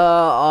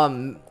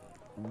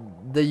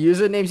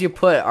usernames you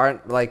put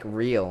aren't like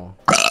real.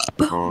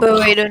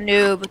 Burrito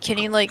noob. Can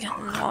you like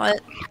not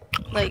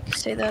like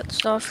say that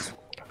stuff?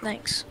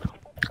 Thanks.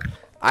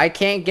 I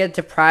can't get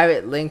the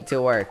private link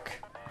to work.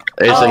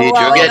 Oh, You're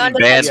well, getting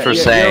banned for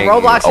saying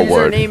your Roblox a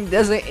word. username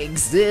doesn't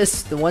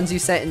exist. The ones you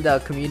sent in the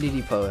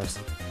community post.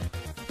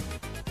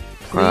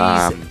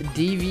 Please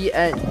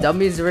DVN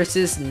dummies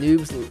versus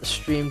noobs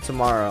stream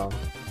tomorrow.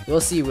 We'll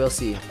see.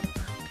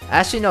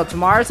 Actually, no.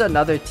 Tomorrow's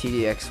another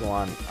TDX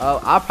one.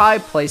 I'll probably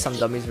play some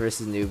dummies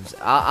versus noobs.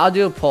 I'll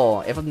do a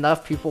poll. If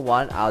enough people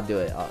want, I'll do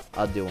it.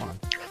 I'll do one.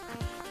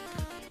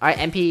 All right,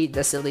 MP,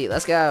 that's elite.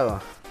 Let's go.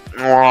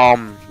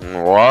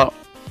 What?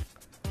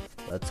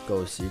 Let's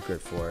go secret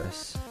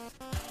forest.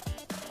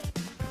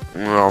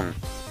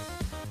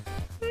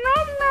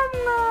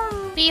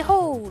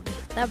 Behold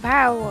the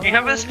power. Do you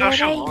have a of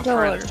special an mode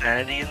for angel.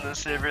 insanity in the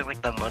server,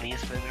 like the money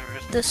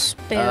spenders? The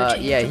spare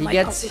change yeah, in he my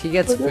gets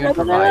pocket. food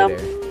provider.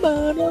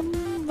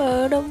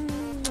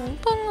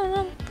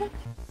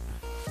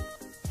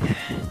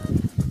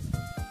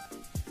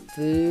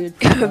 Food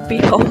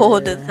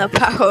Behold provider. the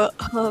power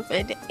of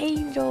an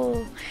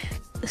angel.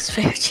 The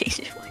spare change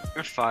in my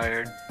You're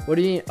fired. What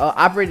do you mean?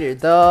 Operator,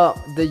 the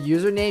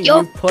username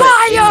You're you put in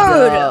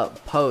fired! the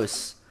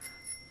post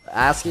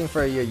asking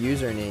for your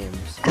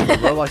usernames, the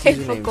Roblox Pay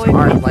for usernames going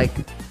aren't like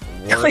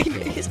Going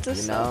working, is the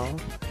you know?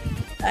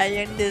 I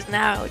end this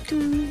now.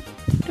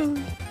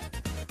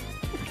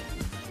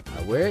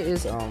 Where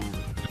is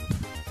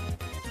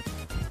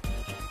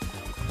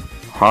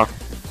Huh?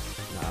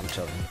 Nah, I'm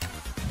chilling.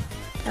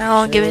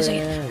 Oh, give me a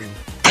second.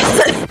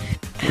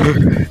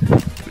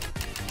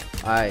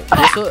 Alright,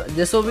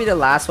 this will be the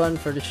last one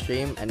for the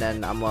stream, and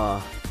then I'm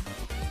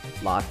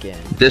lock in.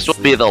 This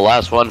will be the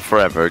last one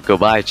forever.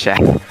 Goodbye, chat.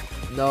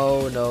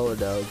 No,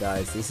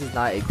 guys, this is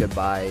not a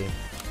goodbye.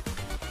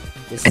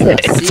 This is a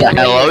see It's you a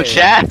hello, later.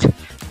 chat.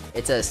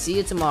 It's a see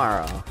you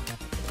tomorrow.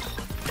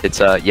 It's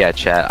yeah,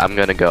 chat. I'm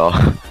gonna go.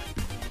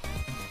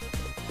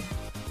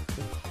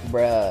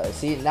 Bruh,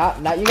 see now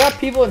you got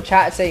people in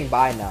chat saying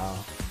bye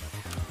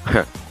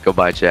now.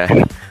 Goodbye, chat.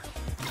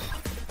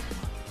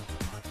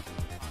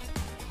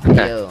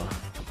 Yo,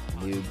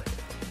 noob.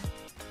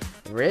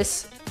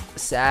 Risk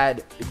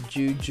sad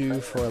juju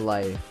for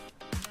life.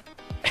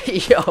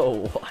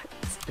 Yo, what?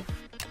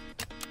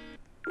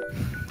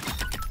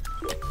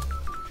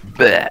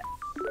 Bleh.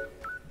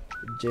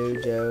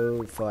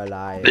 Jojo for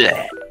life.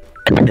 Bleh.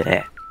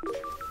 Bleh.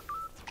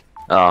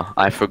 Oh,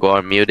 I forgot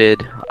I'm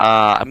muted.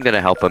 I'm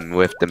gonna help him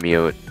with the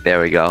mute.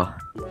 There we go.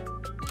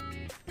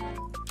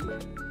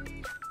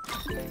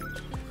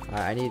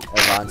 I need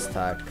advanced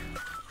tech.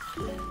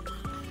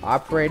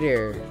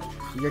 Operator,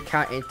 your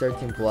count ain't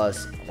 13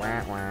 plus.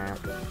 Wah, wah.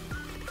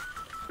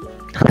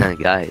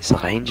 Guys,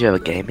 Ranger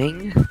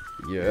Gaming?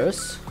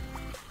 Yes.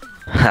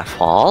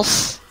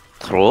 False?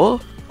 True?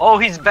 Oh,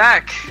 he's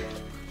back.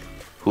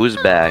 Who's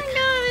back?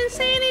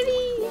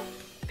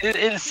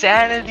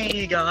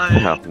 Insanity,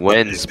 guys.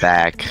 When's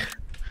back?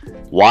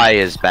 Why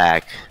is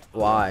back?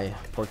 Why?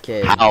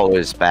 Porque. How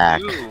is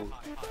back?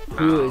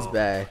 Who is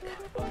back?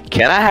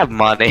 Can I have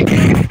money?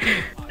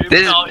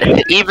 This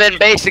even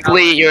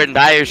basically your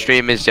entire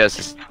stream is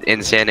just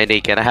insanity.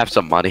 Can I have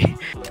some money?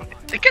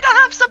 Can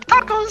I have some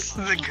tacos?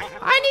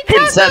 I need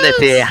tacos!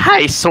 Insanity!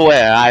 I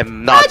swear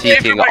I'm not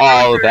eating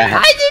all that.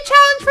 I do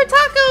challenge for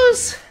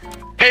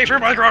tacos! Pay for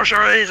my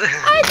groceries.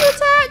 I do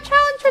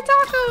challenge for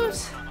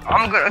tacos!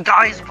 I'm gonna,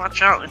 guys,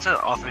 watch out. It's an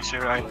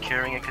officer. I'm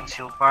carrying a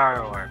concealed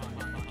firearm.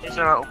 Please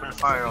do not open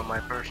fire on my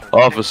person.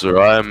 Officer,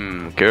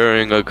 I'm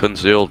carrying a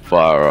concealed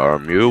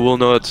firearm. You will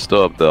not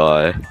stop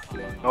the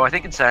Oh, I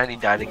think Insanity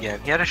died again.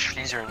 He had a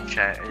freezer in the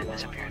chat and it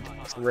disappeared.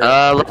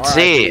 let's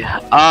see.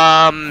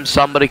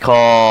 Somebody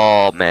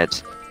call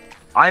meds.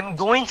 I'm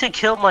going to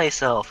kill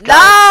myself.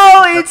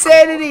 No!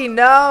 Insanity!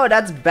 No!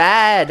 That's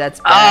bad! That's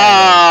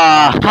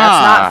bad! That's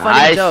not funny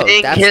I joke.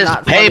 think That's his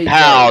not funny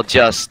PayPal joke.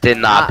 just did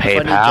not funny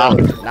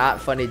PayPal. joke.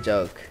 Not funny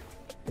joke.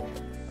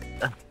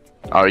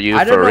 Are you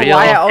I don't for know real?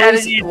 why I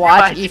always Insanity,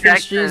 watch my Ethan check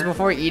streams that.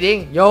 before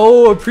eating.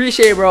 Yo,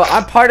 appreciate it, bro.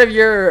 I'm part of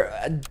your,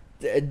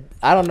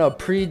 I don't know,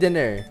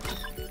 pre-dinner.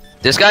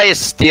 This guy is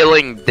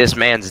stealing this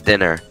man's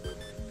dinner.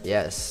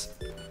 Yes.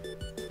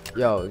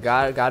 Yo,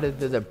 gotta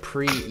do the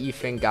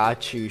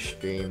pre-Efangotu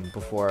stream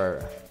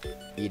before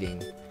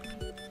eating.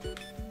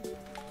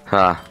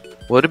 Huh.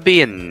 Would it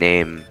be a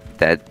name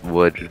that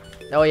would...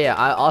 Oh yeah,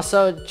 I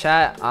also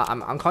chat.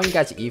 I'm calling you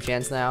guys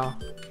E-fans now.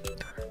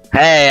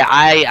 Hey,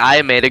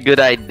 I made a good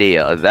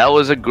idea. That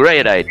was a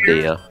great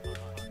idea.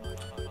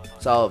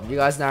 So you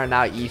guys are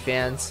now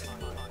E-fans.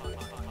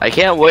 I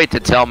can't wait to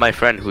tell my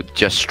friend who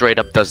just straight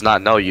up does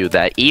not know you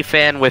that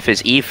E-fan with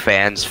his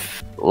E-fans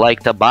like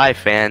to buy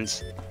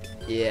fans.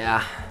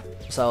 Yeah.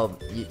 So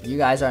you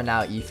guys are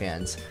now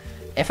E-fans.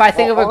 If I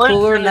think of a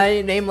cooler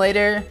name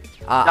later,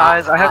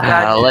 Guys, I have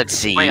bad news. let's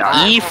see. Wait,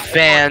 I-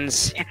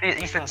 E-fans,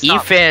 Ethan, stop.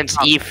 E-fans,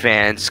 Stop.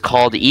 E-fans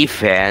called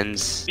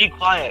E-fans. Be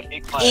quiet.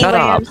 Be quiet. Shut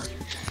up.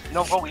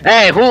 No, bro, we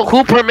Hey,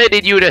 who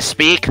permitted you to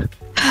speak?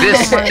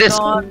 This Oh my this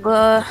god,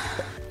 bruh.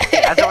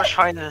 As I was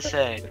trying to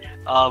say,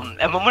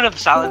 a moment of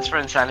silence for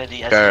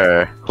insanity.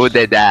 who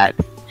did that?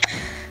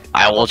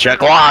 I will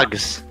check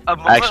logs. A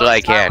moment Actually, of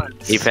I can't.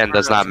 silence E-fan for-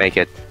 does not make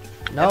it.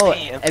 no,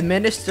 MP.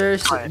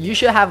 administers. You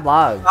should have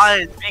logs.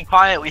 Guys, be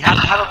quiet. We have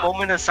to have a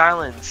moment of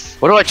silence.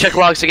 What do I check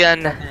logs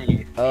again?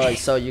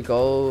 So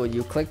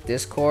you click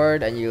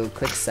Discord and you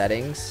click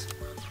settings,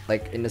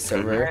 like in the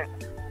server,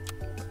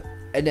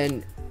 and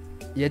then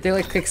you have to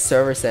like click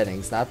server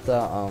settings, not the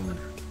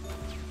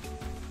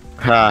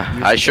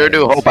I sure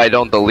do hope I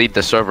don't delete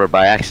the server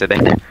by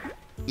accident.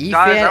 Ethan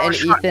Guys, I and was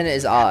try- Ethan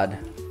is odd.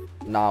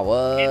 Nah, what?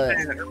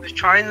 I was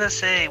trying to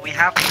say we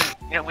have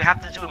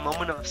to do a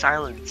moment of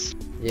silence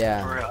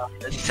Yeah.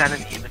 for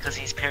insanity because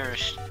he's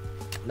perished.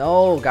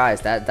 No,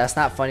 guys, that's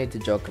not funny to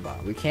joke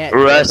about. We can't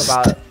Rest.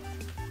 joke about.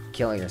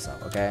 killing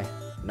yourself, okay?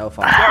 No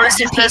fun.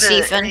 Rest in peace,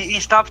 Ethan. He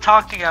stopped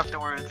talking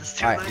afterwards. It's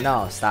too Alright, late.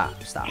 no, stop.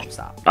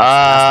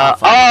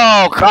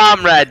 Oh,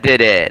 comrade did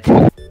it.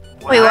 Wait,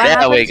 what There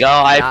happened? we go.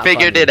 I Not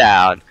figured funny. it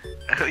out.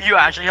 You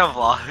actually have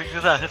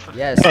vlogs.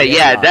 Yes.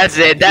 Yeah, that's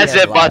it. That's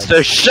it,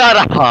 Buster. Shut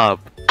up.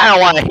 I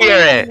don't want to hear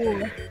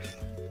it.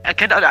 I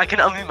can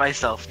unmute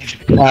myself.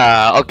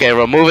 Okay,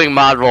 removing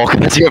mod role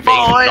because you're being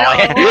annoying.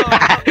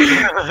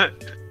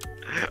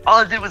 All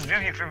I did was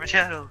mute you from the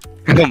channel.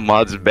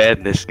 Mods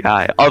ban this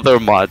guy. Other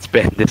mods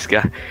ban this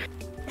guy.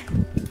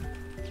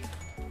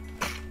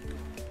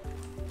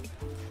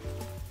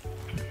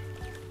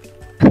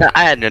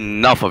 I had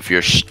enough of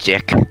your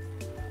shtick.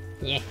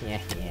 Yeah.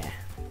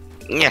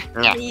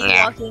 Me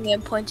walking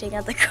and pointing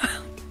at the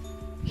ground.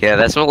 Yeah,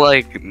 that's what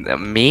like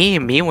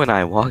me when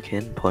I walk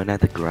in, point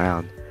at the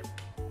ground.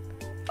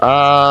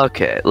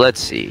 Okay, let's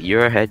see.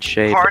 Your head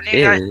shape Party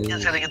is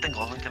is gonna get the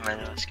golden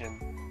commando skin.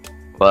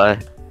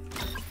 what?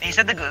 He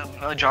said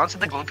John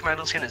said the golden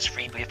commando skin is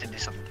free, but you have to do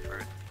something for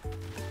it.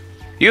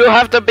 You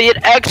have to be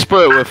an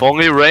expert with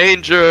only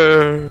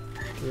Ranger.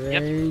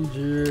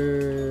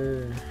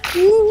 Ranger.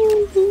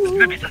 It's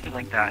gonna be something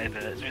like that.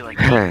 It's really like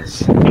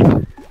Yes.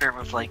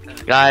 with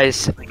like.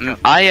 Guys,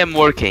 I am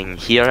working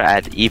here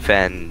at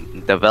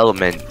Efan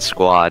Development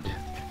Squad.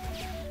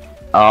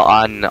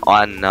 On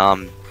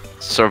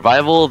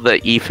Survival the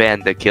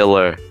Efan the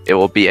Killer. It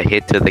will be a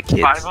hit to the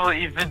kids.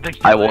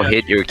 I will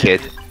hit your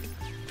kid.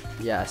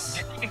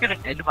 Yes. You're gonna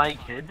end my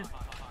kid?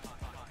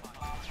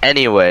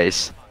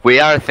 Anyways, we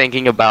are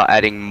thinking about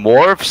adding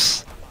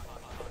morphs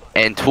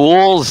and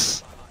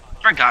tools.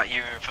 Forgot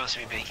you were supposed to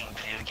be making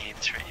video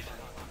games for even.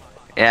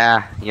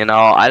 Yeah, you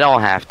know, I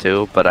don't have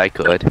to, but I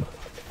could.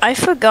 I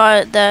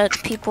forgot that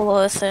people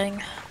are a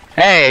thing.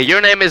 Hey,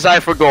 your name is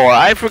Ifragor.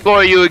 I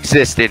forgot you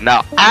existed.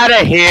 Now, out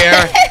of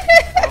here!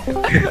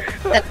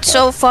 That's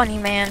so funny,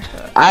 man.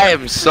 I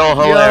am so Yo,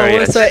 hilarious.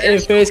 what's up,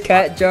 Infamous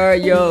Cat Jar?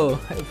 Yo,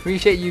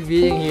 appreciate you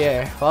being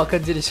here.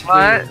 Welcome to the stream.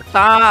 What?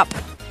 Stop.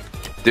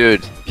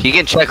 Dude, he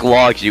can check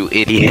logs, you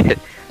idiot.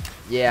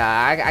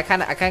 Yeah, I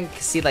kind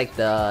of see like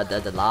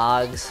the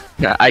logs.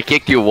 I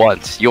kicked you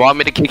once. You want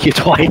me to kick you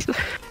twice?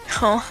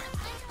 Oh.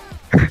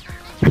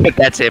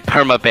 That's it.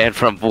 Permaban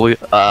from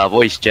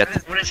voice chat.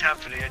 What is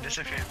happening? I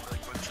disappeared for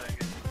like 1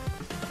 second.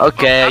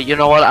 Okay, you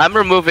know what? I'm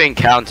removing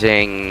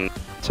counting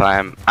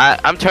time.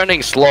 I'm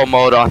turning slow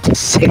mode on to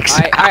 6.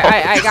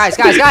 Alright, guys!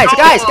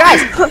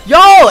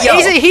 Yo,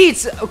 Easy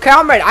Heats,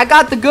 comrade, I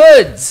got the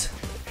goods.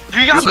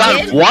 You You got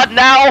got what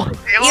now? You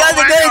got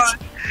the goods.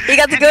 You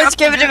got the goods.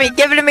 Give it to me.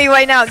 Give it to me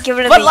right now. Give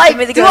it to But me. like, Give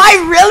me the do goods. I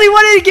really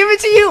want to give it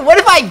to you? What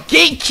if I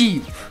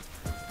gatekeep?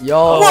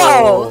 Yo.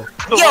 Whoa.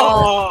 Yo.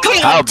 Oh. Calm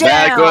How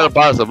bad down. could it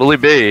possibly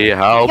be?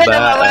 How You wanna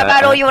have a rap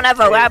battle? bad? You wanna have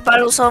a rap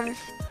battle? Something?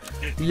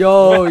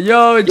 Yo, You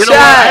know what? I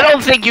chat.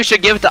 don't think you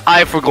should give it to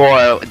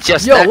Ifragor.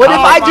 Just Yo, what if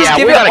I yeah, just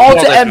give we it gotta all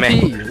kill to this man.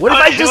 MP? What if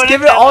I just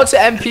give it all to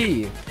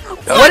MP?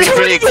 That's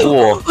pretty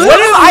cool.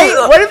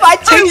 What if I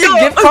take the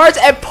gift cards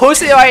and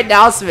post it in my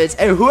announcements,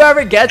 and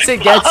whoever gets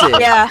it gets it?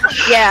 Yeah.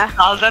 Yeah.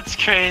 Oh, that's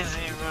crazy,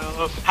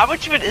 bro. How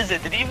much of it is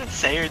it? Did he even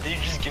say, or did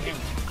he just give you?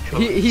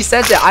 He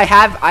says it. I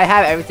have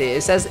everything.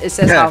 It says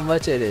how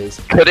much it is.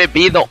 Could it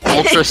be the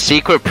ultra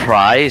secret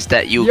prize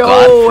that you Yo,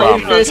 got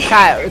from? Infamous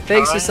Cat,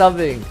 thanks for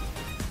something.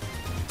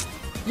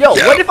 Yo,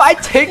 what if I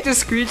take the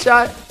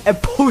screenshot and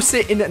post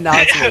it in the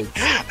announcements?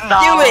 No,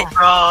 Do it.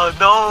 bro.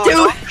 No, Do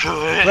don't it. do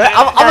it.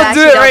 I'm gonna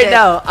do it right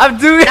now. I'm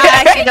doing Nah,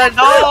 actually, it. don't.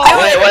 No.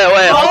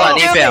 Wait, hold on, Don't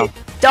do Efam. it.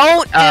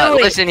 Don't do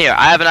it. Listen here,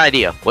 I have an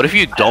idea. What if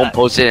you don't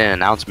post it in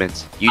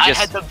announcements? You I just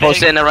had the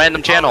post it in a big-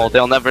 random channel.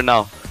 They'll never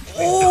know.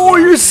 Oh,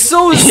 you're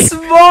so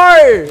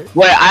smart.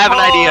 Wait, I have an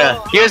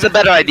idea. Here's a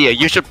better idea.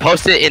 You should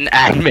post it in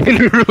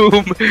admin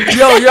room.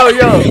 Yo,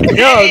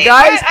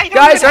 guys, I don't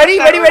guys, even ready?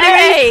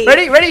 have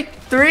that. Ready?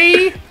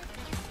 3,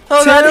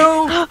 Hold 2,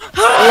 on. 1.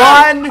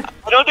 I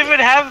don't even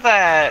have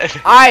that.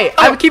 Alright,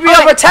 I'm keeping it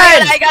over 10.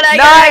 I got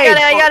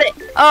it.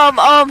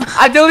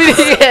 I'm deleting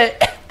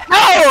it. No.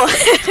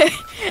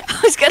 I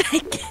was gonna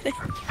get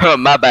it.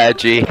 My bad,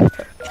 G.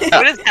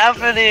 What is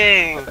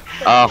happening?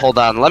 Hold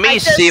on. Let I me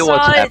just see saw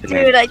what's it,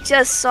 happening. dude. I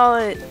just saw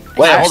it.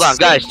 Wait, I hold on,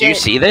 guys. saved Do you it.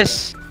 see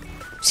this?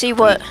 See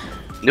what?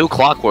 New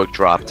clockwork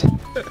dropped.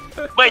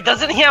 Wait,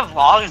 doesn't he have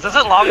logs?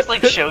 Doesn't logs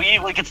like show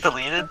you like it's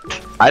deleted?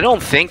 I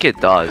don't think it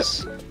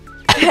does.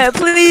 Yeah,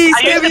 please.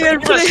 I Give used me to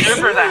it, be on a please.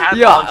 server that had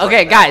Yo, logs like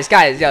okay, that.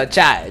 guys, yo,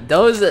 chat.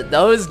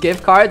 Those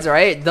gift cards,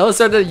 right? Those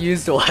are the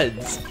used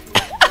ones.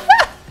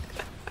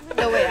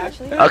 No, wait,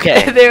 actually.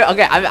 Okay.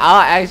 Okay,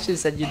 I'll actually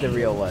send you the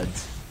real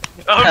ones.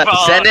 Oh, bro.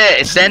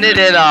 send it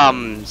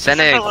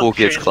in Cool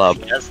Kids Club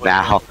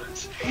now.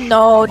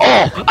 No.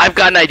 Oh, I've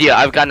got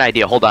an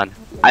idea. Hold on.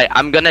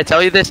 I'm gonna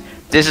tell you this.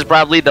 This is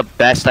probably the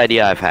best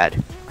idea I've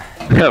had.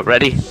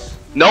 Ready?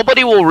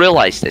 Nobody will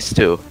realize this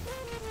too.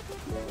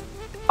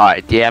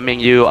 Alright, DMing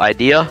you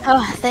idea.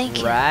 Oh, thank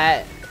you.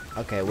 Right.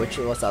 Okay, what's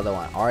the other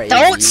one? R-A-D.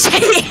 Don't say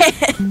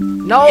it.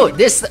 No,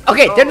 this.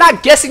 Okay, they're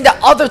not guessing the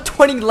other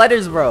 20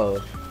 letters,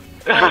 bro.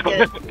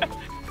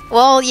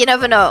 Well, you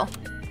never know.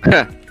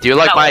 Do you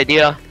like my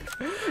idea?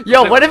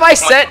 Yo, what if I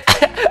send?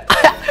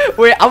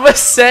 Wait, I'm gonna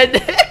send.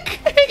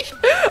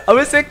 I'm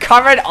gonna send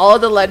Conrad all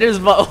the letters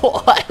but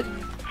one.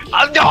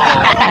 No!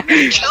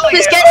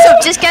 Just guess him.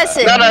 Just guess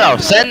it. No.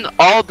 Send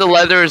all the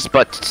letters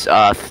but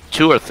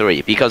 2 or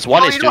 3 because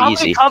one is you too know how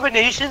easy. many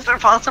combinations are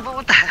possible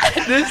with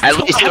that? At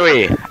least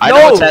 3. I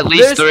know it's at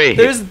least 3.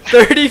 There's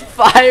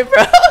 35,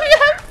 bro.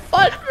 Have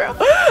fun, bro.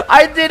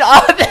 I did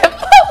all of them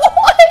but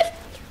one.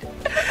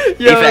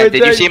 Yo, Ethan,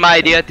 did you see my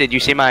idea? Did you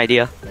see my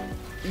idea?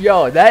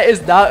 Yo, that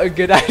is not a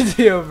good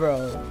idea,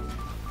 bro.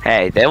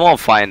 Hey, they won't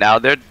find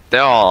out. They're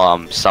all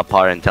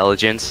subpar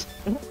intelligence.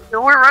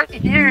 We're right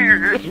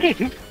here.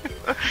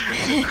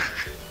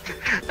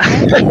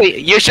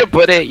 You should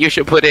put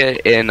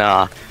it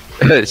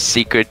in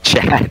secret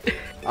chat.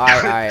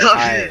 Alright.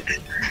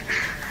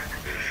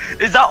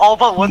 Is that all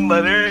but one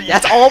letter?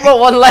 That's all but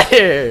one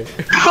letter.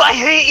 I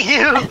hate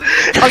you.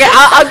 Okay,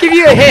 I'll give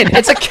you a hint.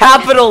 It's a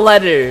capital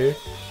letter.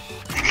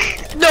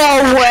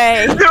 No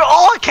way. They're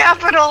all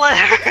capital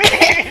letters.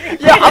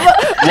 Yeah,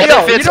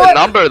 What if it's a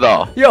number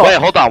though? Yo, wait,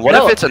 hold on. What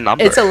no, if it's a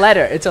number? It's a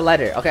letter. It's a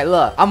letter. Okay,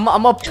 look. I'm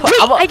a. Wait,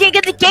 I didn't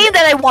get the game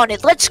that I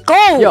wanted. Let's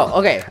go. Yo,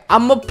 okay.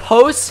 I'm gonna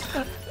post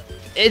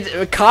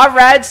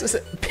Conrad's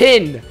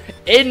pin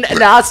in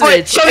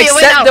announcements. Show me.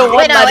 Except the one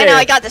Wait now. letter.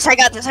 I got this. I'm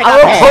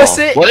gonna post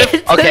it. What if- in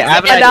okay, I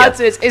have an idea.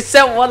 announcements.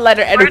 Except one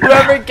letter, and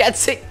whoever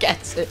gets it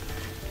gets it.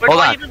 Hold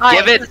on.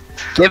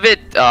 Give it.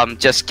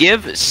 Just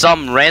give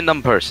some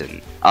random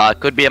person.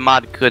 Could be a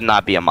mod. Could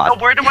not be a mod.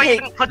 Where do I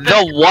even put this?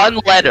 The one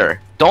letter.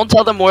 Don't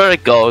tell them where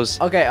it goes.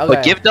 Okay.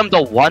 But give them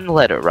the one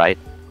letter, right?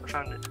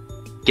 Found it.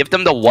 Give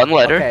them the one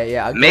letter. Okay,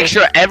 yeah. Make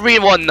sure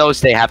everyone knows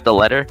they have the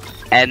letter,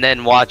 and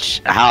then watch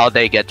how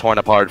they get torn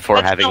apart for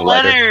What's having the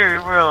letter.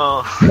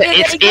 bro?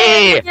 It's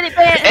E.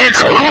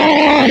 It's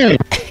E.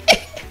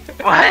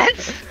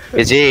 What?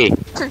 It's E.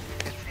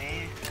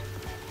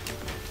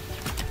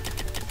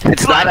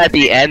 It's not at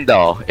the end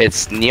though.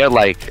 It's near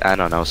like I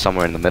don't know,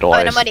 somewhere in the middle.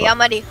 I'm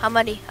ready.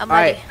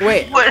 Alright,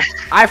 wait. What?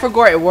 I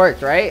forgot it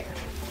worked, right?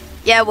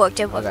 Yeah, it worked.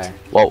 Okay.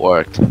 What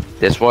worked?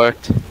 This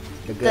worked.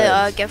 The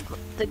goods.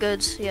 The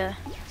goods. Yeah.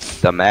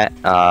 The Yeah.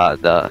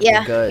 The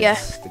goods. Yeah.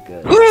 The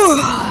goods.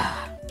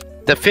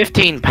 the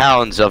 15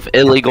 pounds of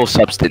illegal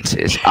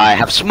substances I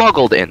have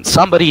smuggled in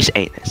somebody's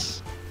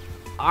anus.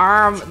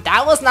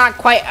 That was not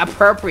quite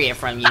appropriate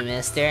from you,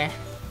 mister.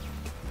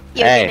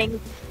 You're Hey. getting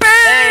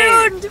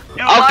burned.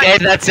 Okay,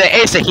 that's it.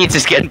 Asa Heats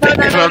is getting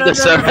banned from the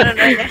server.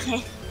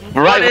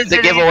 Right when the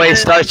giveaway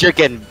starts, you're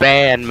getting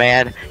banned,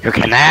 man. You're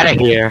getting out of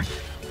here.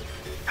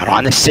 I don't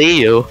want to see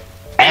you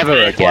ever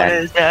What again.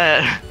 is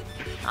that?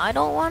 I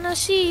don't want to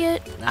see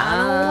it.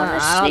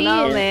 I don't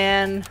know,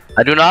 man.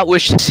 I do not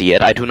wish to see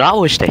it. I do not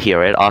wish to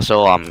hear it.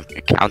 Also,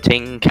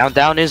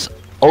 countdown is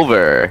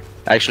over.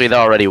 Actually, they're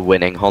already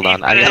winning. Hold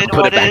on, I gotta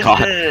put it back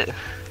on.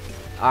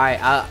 Alright,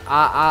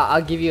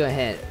 I'll give you a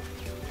hint.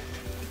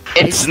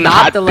 It's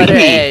not the letter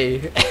B.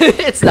 A.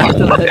 It's not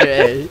the letter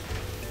A.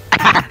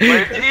 What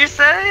did you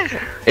say?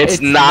 It's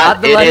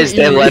not. It is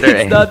the letter A.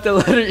 It's not the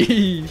letter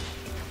E.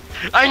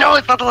 I know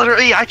it's not the letter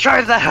E. I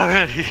tried that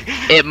already.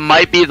 It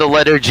might be the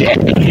letter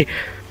J.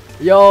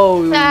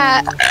 Yo.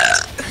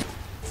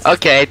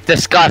 Okay,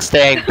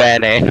 disgusting,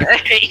 banning. I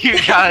hate you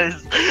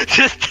guys.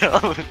 Just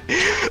tell me.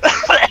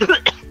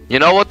 You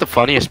know what the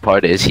funniest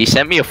part is? He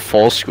sent me a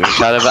full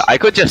screenshot of it. I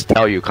could just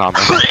tell you,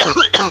 comment.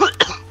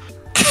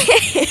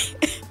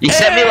 He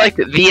sent me like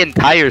the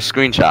entire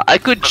screenshot. I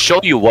could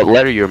show you what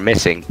letter you're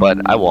missing, but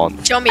I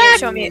won't. Show me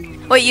it.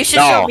 Wait, you should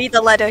show me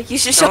the letter. You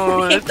should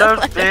show me it's the not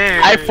letter.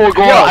 fair. I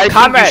forgot. Yo, I think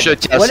comrade, you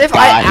should just what if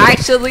die. I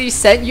actually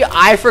sent you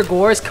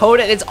I4Gore's code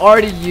and it's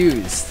already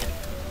used?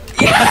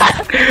 you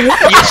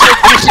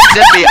should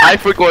send me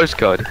iForGore's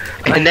code,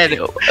 and then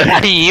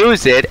he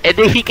use it, and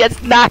then he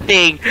gets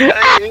nothing.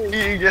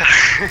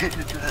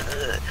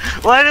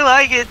 Why do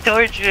I get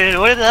tortured?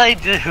 What did I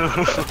do?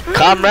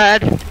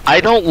 Comrade,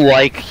 I don't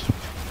like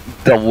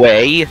the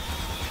way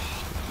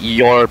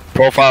your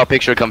profile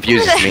picture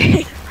confuses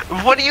me.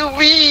 What do you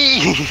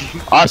mean?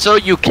 Also,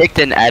 you kicked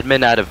an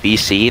admin out of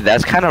VC.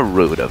 That's kind of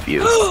rude of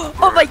you.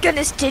 Oh my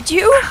goodness, did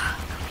you?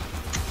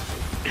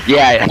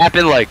 Yeah, it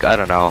happened like, I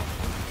don't know,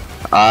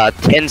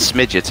 10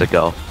 smidgets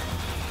ago.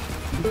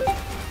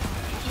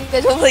 You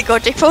guys will play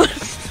Gojek Phone.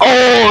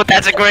 Oh,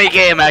 that's a great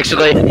game,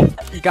 actually.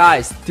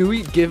 Guys, do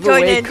we give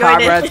Join away in,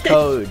 join in. Conrad's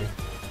code?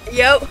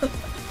 Yo.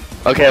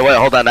 Okay, wait,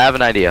 hold on. I have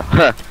an idea.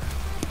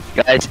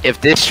 Guys, if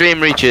this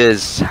stream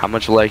reaches, how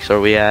much likes are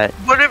we at?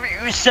 Whatever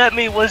you sent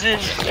me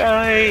wasn't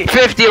right.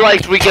 50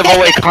 likes, we give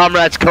away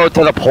Comrade's code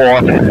to the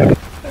poor.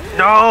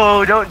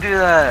 No, don't do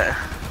that.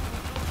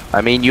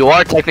 I mean, you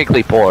are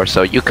technically poor,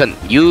 so you can,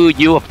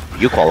 you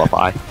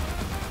qualify.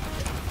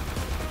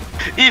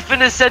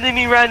 Ethan is sending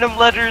me random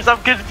letters.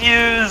 I'm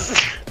confused.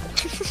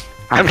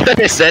 I'm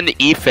gonna send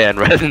Efan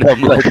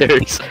random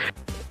letters.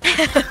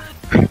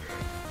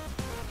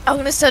 I'm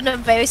gonna send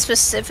him very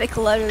specific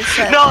letters.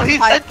 No, he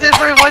sent it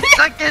for 1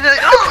 second.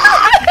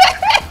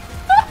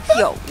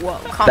 Yo, whoa,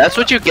 calm That's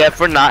what you get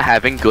for not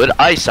having good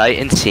eyesight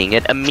and seeing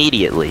it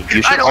immediately.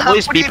 You should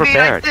always be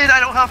prepared. I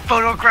don't have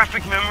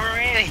photographic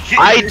memory.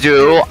 I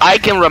do. I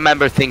can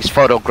remember things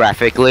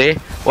photographically.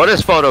 What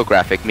does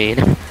photographic mean?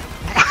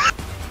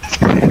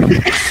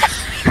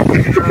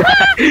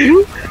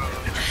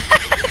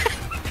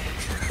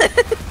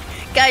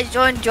 Guys,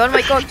 join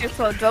my character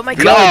phone. Join my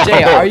Yo, character.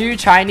 Jay, are you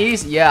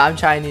Chinese? Yeah, I'm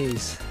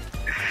Chinese.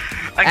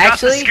 I got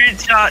Actually- the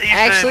screenshot, Ethan.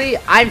 Actually,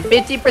 I'm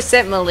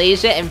 50%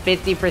 Malaysia and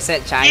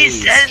 50% He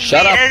Chinese. sent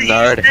Shut me, up, and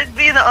nerd. He sent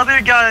me the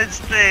other guy's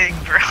thing,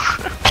 bro.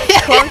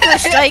 Counter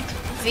Strike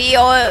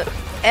VR,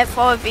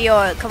 F4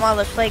 VR. Come on,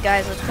 let's play,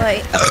 guys. Let's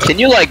play. Can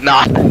you like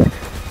not?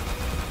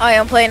 Alright,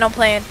 I'm playing.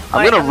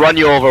 I'm gonna run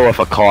you over with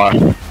a car.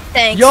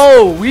 Thanks.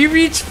 Yo, we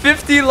reached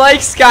 50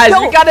 likes, guys. Yo,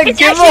 we gotta it's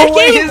give actually a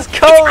away game. his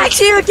code. It's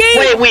actually a game.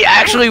 Wait, we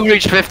actually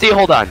reached 50?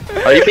 Hold on.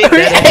 Are you being we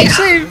dead?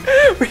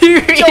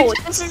 reached. Yo,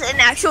 this is an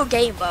actual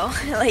game, bro.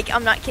 Like,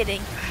 I'm not kidding.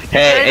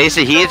 Hey,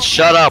 Asa, Heat,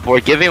 shut up. We're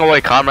giving away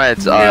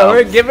comrades. Yeah,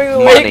 we're giving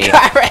away money.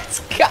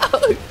 Conrad's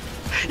code.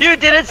 You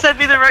didn't send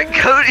me the right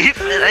code,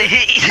 Ethan. I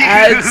hate you.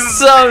 And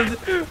some,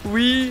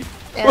 we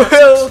Yeah,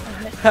 will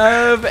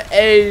have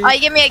a Alright,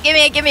 give me it.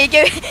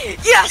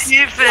 Yes.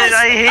 Ethan,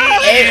 I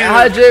hate you.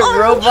 800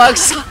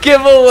 Robux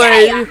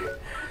giveaway.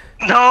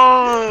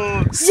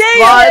 No.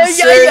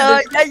 Sponsored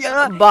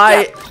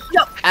by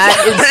at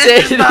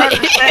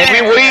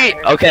Insanity.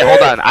 Okay,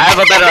 hold on. I have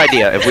a better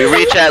idea. If we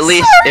reach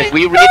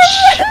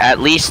at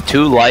least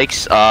 2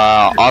 likes,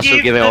 also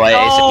Ethan, giving away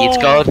Asa Heat's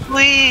code.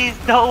 Please,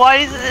 no. Why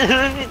is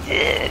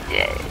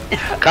it?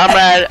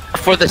 Comrade,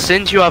 for the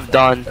sins you have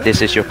done,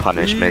 this is your We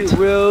punishment.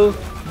 will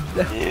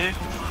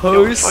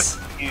host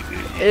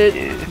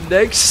it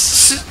next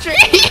stream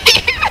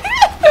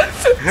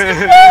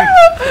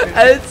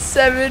at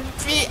 7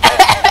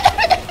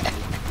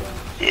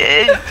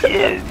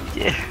 p.m.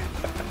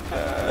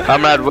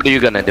 Comrade, what are you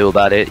gonna do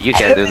about it? You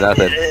can't do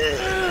nothing.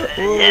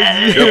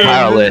 You're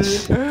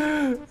powerless.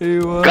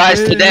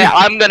 Guys, today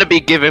I'm gonna be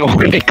giving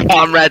away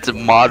Comrade's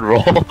mod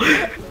roll.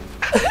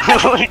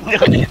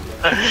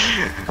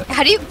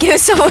 How do you give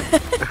someone?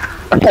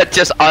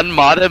 Just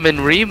unmod him and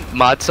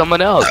remod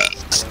someone else.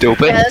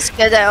 Stupid. Yeah, that's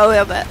good. Oh,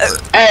 yeah, but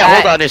Hey,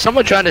 hold on. Is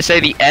someone trying to say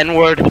the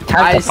N-word?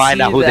 Time I to find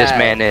see out who this that.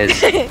 man is.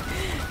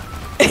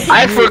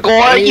 I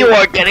forgot you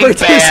are getting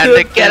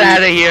banned. Get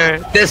out of here.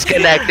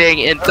 Disconnecting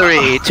in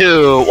 3,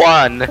 2,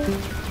 1.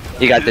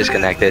 You got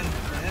disconnected.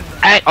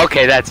 Hey,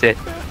 okay, that's it.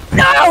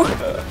 no.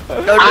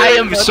 I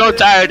am so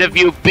tired of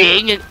you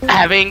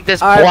having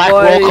this Alright, black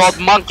roll boys. called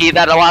monkey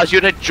that allows you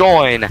to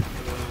join.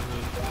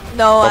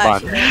 No, Hold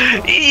on.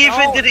 actually.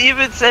 Ethan didn't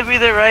even send me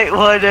the right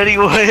one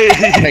anyway.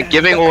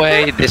 Giving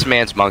away this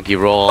man's monkey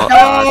roll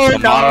No,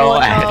 tomorrow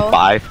no, at no.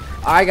 5.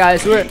 Alright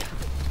guys,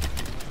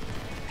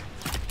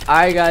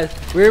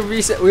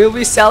 we'll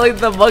be selling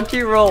the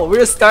monkey roll.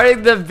 We're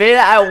starting the beta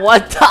at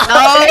 $1.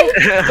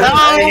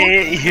 I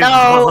hate you,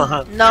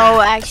 Mom.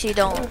 No, actually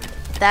don't.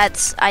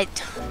 That's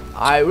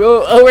Alright,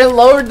 we'll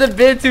lower the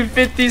bid to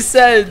 50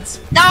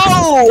 cents.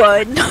 no.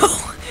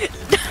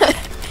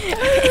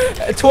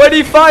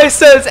 25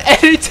 cents.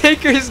 Any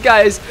takers,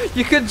 guys.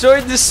 You can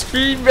join the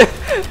stream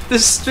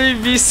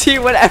VC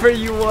whenever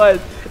you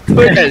want.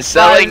 25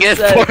 Selling it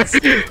cents.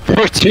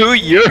 for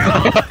 €2.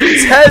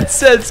 10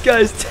 cents,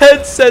 guys.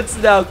 10 cents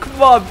now.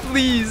 Come on,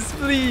 please.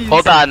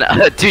 Hold on.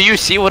 Do you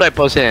see what I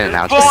posted in an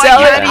Bro, announcement? Sell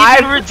I it, can't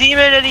even redeem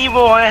it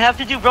anymore. I have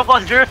to do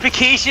Roblox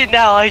verification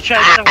now. I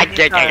tried so many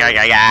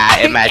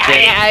times. Imagine.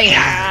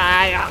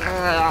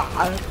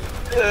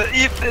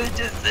 Ethan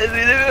just sent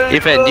me the right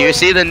Ethan, do you code.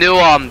 see the new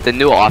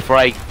offer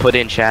I put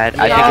in chat?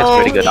 I think it's a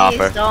pretty good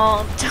offer.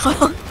 Don't.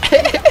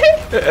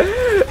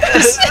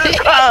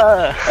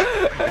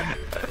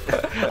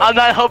 I'm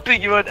not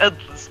helping you on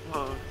endless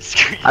mode.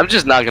 I'm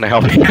just not gonna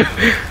help you.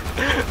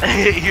 I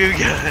hate you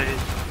guys.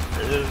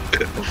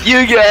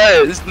 You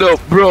guys, no,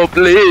 bro,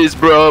 please,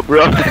 bro.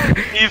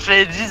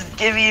 Ethan, just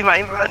give me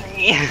my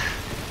money.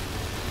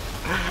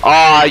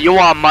 Aw, you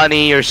want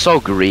money? You're so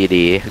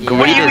greedy. What do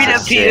Greed you is mean, a MP?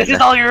 This sin.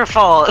 is all your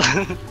fault.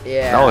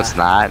 Yeah. No, it's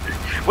not.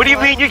 What do you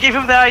mean you gave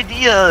him the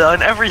idea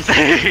on everything?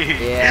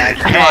 Yeah,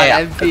 come Hey,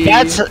 on,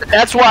 MP.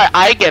 that's why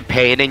I get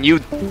paid and you.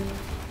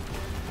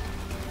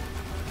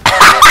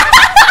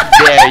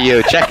 Dare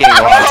you checking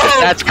logs? If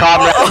that's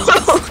comrade.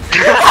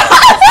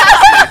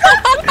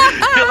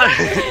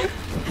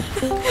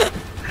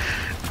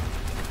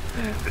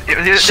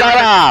 Shut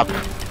up!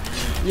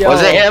 Yo,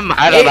 Was it him?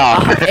 I don't know.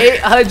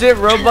 800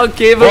 Robux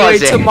giveaway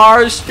Was it?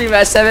 tomorrow's stream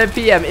at 7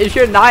 p.m. If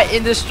you're not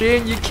in the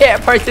stream, you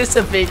can't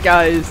participate,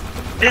 guys.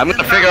 I'm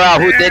gonna figure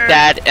out who did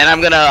that, and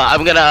I'm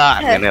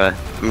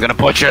gonna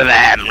butcher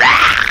them.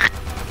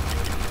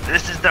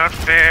 This is not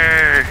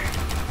fair.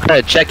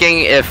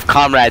 Checking if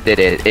comrade did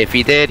it. If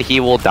he did, he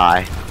will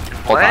die.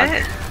 Hold What?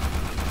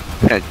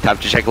 on. Time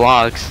to check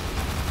logs.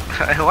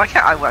 Why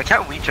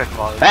can't we check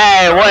logs?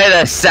 Hey, wait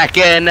a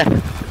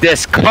second.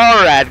 This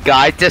comrade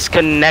guy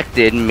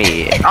disconnected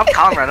me. I'm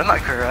Conrad, I'm not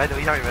Conrad. What are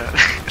you talking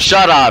about?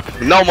 Shut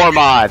up. No more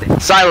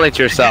mod. Silence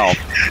yourself.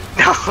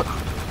 No.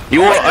 You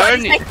will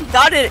earn. You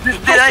got it.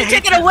 I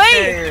take it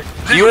away.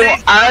 You will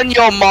earn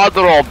your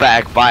mother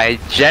back by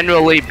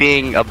generally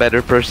being a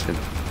better person.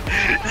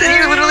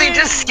 You literally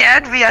just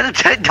scammed me out of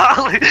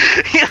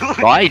 $10.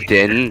 No, I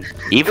didn't.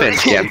 Ethan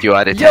scammed you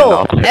out of $10.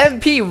 Yo,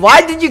 MP,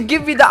 why did you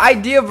give me the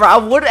idea, bro? I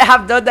wouldn't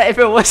have done that if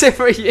it wasn't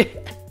for you.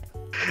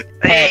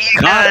 Hey,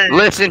 you guys.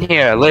 Listen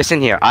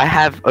here. I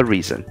have a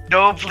reason.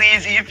 No,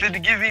 please,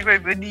 Ethan, give me my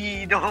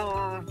money.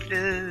 No,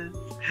 please.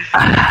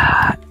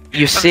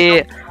 You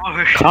see,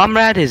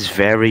 Comrade is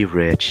very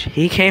rich.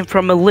 He came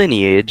from a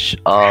lineage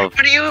of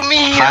What do you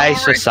mean? high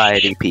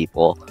society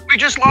people. We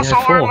just lost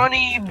all our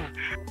money.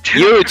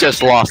 You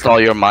just lost all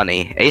your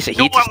money. He's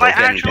still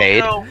getting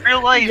paid.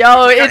 Real life.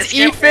 Yo, it's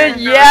Ethan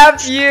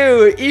Yap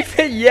you.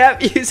 Ethan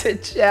Yap you's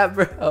in chat,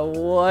 bro.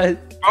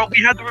 What? Bro,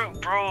 we had the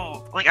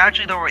bro. Like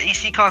actually, though, our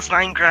AC costs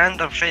 $9 grand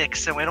to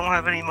fix, and we don't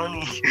have any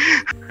money.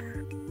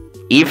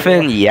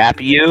 Ethan Yap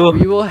you.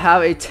 We will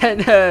have a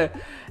 10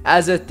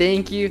 as a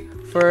thank you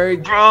for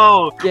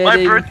Bro, my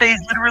getting... birthday's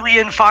literally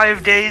in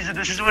 5 days, and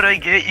this is what I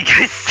get. You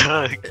guys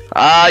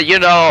suck. You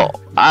know,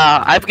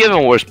 I've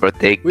given worse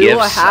birthday We will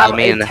gifts. have I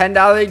mean, a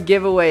 $10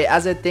 giveaway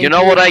as a thank you. you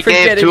know what I for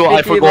gave getting to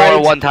 50 Ifagor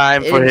likes one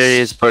time for in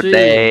his stream.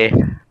 birthday?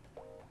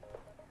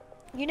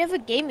 You never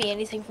gave me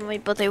anything for my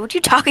birthday. What are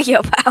you talking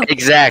about?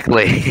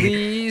 Exactly.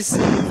 Please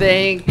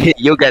thank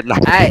You'll get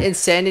nothing. at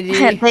Insanity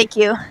Thank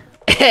you.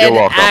 and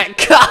welcome. at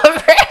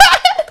Cover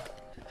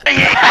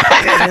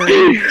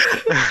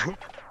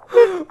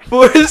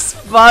for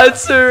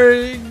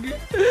sponsoring.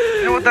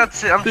 You know what?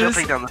 That's it. I'm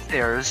jumping down the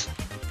stairs.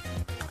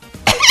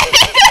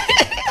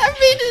 I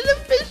made it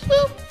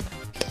official.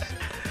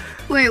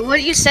 Wait, what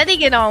are you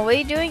setting it on? What are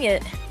you doing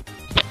it?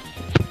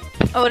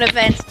 Oh, an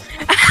event.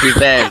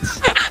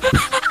 Events.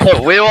 We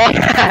will.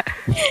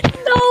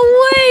 No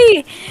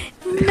way!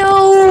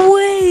 No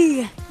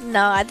way!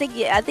 No, I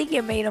think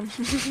you made him.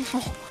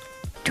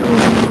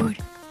 Dude.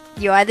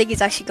 Yo, I think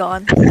he's actually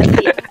gone.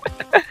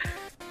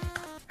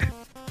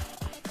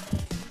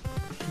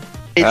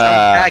 It's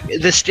back.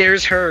 The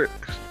stairs hurt.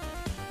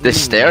 The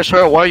stairs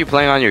hurt? Why are you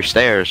playing on your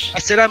stairs? I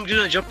said I'm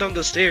gonna jump down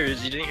the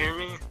stairs. You didn't hear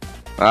me?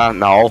 No.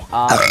 No.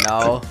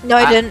 No,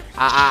 I didn't.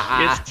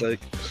 It's like,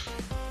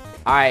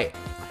 Alright.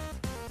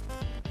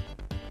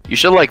 You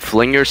should like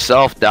fling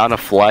yourself down a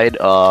flight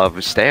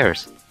of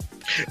stairs.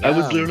 I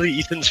was literally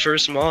Ethan's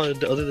first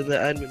mod, other than the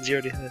admins he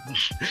already had.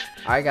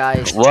 Alright,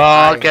 guys. Well,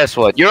 Alright. guess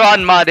what? You're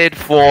unmodded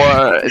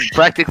for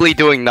practically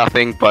doing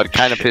nothing, but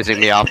kind of pissing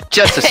me off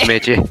just a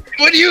smidge.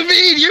 What do you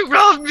mean? You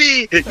robbed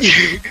me!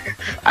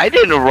 I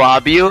didn't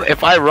rob you.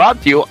 If I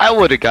robbed you, I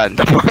would have gotten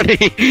the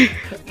money.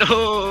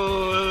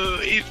 No,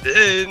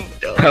 Ethan.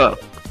 No.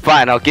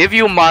 Fine, I'll give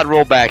you a mod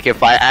roll back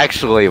if I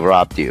actually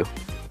robbed you.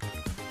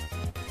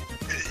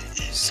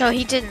 So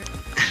he didn't.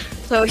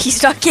 So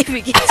he's not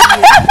giving it to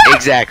you.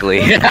 Exactly.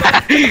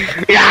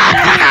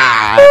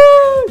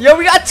 Yo,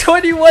 we got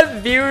 21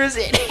 viewers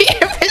in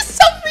here for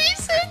some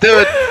reason.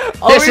 Dude,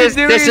 All this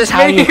is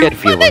how you making get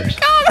fun of viewers.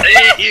 God.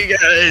 Hey, you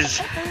guys.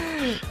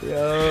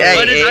 Yo.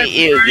 What is that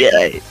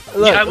Yeah.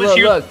 Look, I was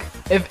here- look.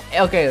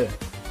 Okay.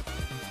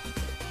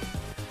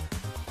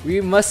 We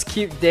must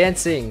keep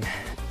dancing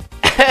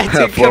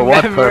to For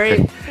what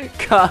commemorate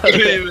God.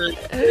 Even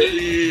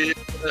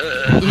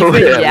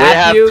We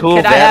have you? two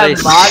Can I have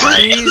very- mod,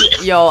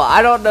 please? Yo,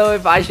 I don't know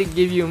if I should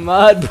give you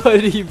mod,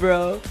 buddy,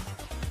 bro.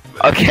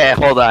 Okay,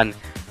 hold on.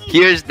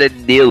 Here's the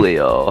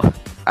dealio.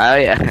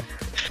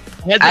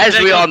 As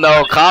we all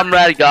know,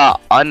 Comrade got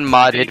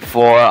unmodded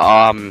for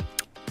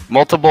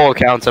multiple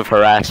accounts of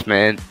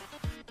harassment.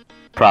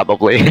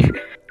 Probably.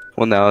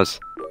 Who knows?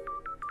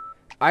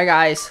 Alright,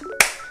 guys.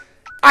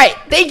 Alright,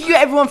 thank you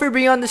everyone for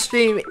being on the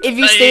stream. If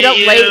you stayed up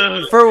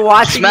late for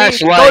watching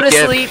Smash me, like go to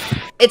if- sleep.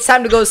 It's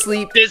time to go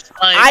sleep. Dislike,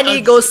 I need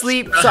to go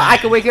sleep so I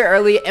can wake up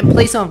early and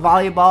play some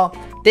volleyball.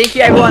 Thank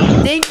you everyone.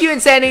 Thank you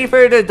Insanity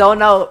for the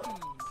donut.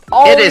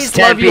 Always It is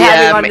 10 love you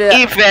having p.m. on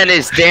the Ethan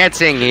is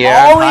dancing here.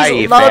 Always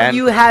Hi, love Ethan.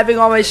 you having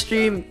on my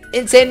stream.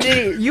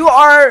 Insanity, you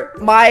are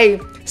my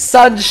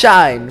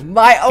sunshine.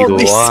 My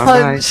only are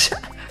my- sunshine.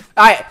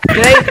 Alright,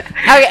 today,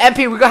 okay,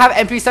 MP, we're gonna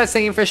have MP start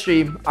singing for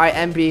stream. Alright,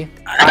 MP.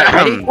 Alright,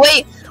 ready?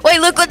 Wait,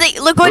 look what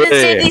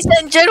Insanity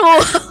said in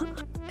general.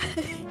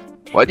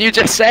 What did you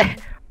just say?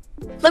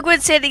 Look what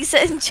Insanity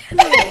said in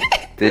general.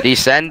 Did he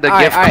send the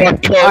Alright, gift card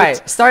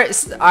alright,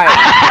 code?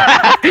 alright,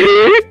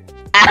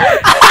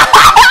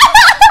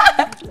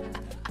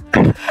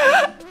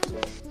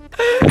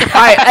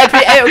 Alright, MP,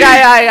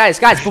 hey,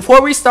 guys,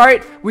 before we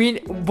start,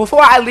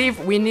 before I leave,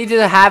 we need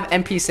to have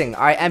MP sing.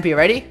 Alright, MP,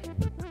 ready?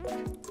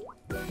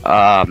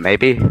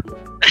 Maybe.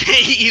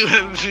 you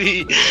and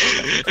me.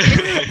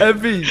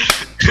 MP.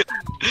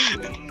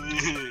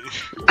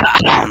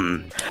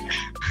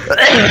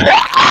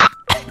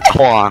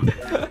 Hold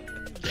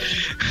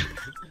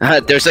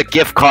on. There's a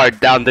gift card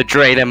down the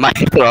drain in my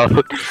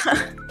throat.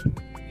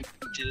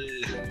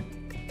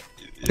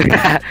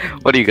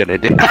 What are you gonna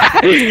do?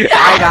 Alright,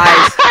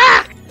 guys.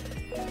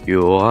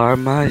 You are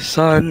my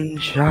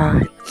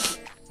sunshine,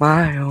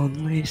 my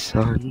only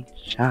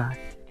sunshine.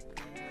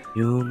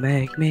 You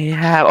make me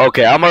happy.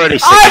 Okay, I'm already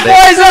sick Alright, of it.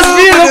 boys, that's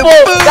beautiful.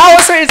 That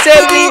was for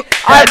insanity.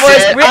 Alright,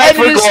 boys, we're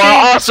ending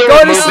the stream.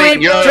 Go to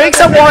sleep, drink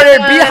some water,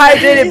 be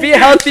hydrated, be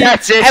healthy.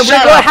 That's it. And we're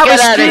Shut going to up. have a Get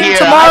outta stream here.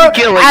 tomorrow I'm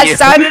killing at you.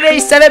 Saturday,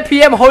 7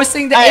 p.m.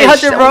 hosting the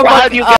 800 How do you Roblox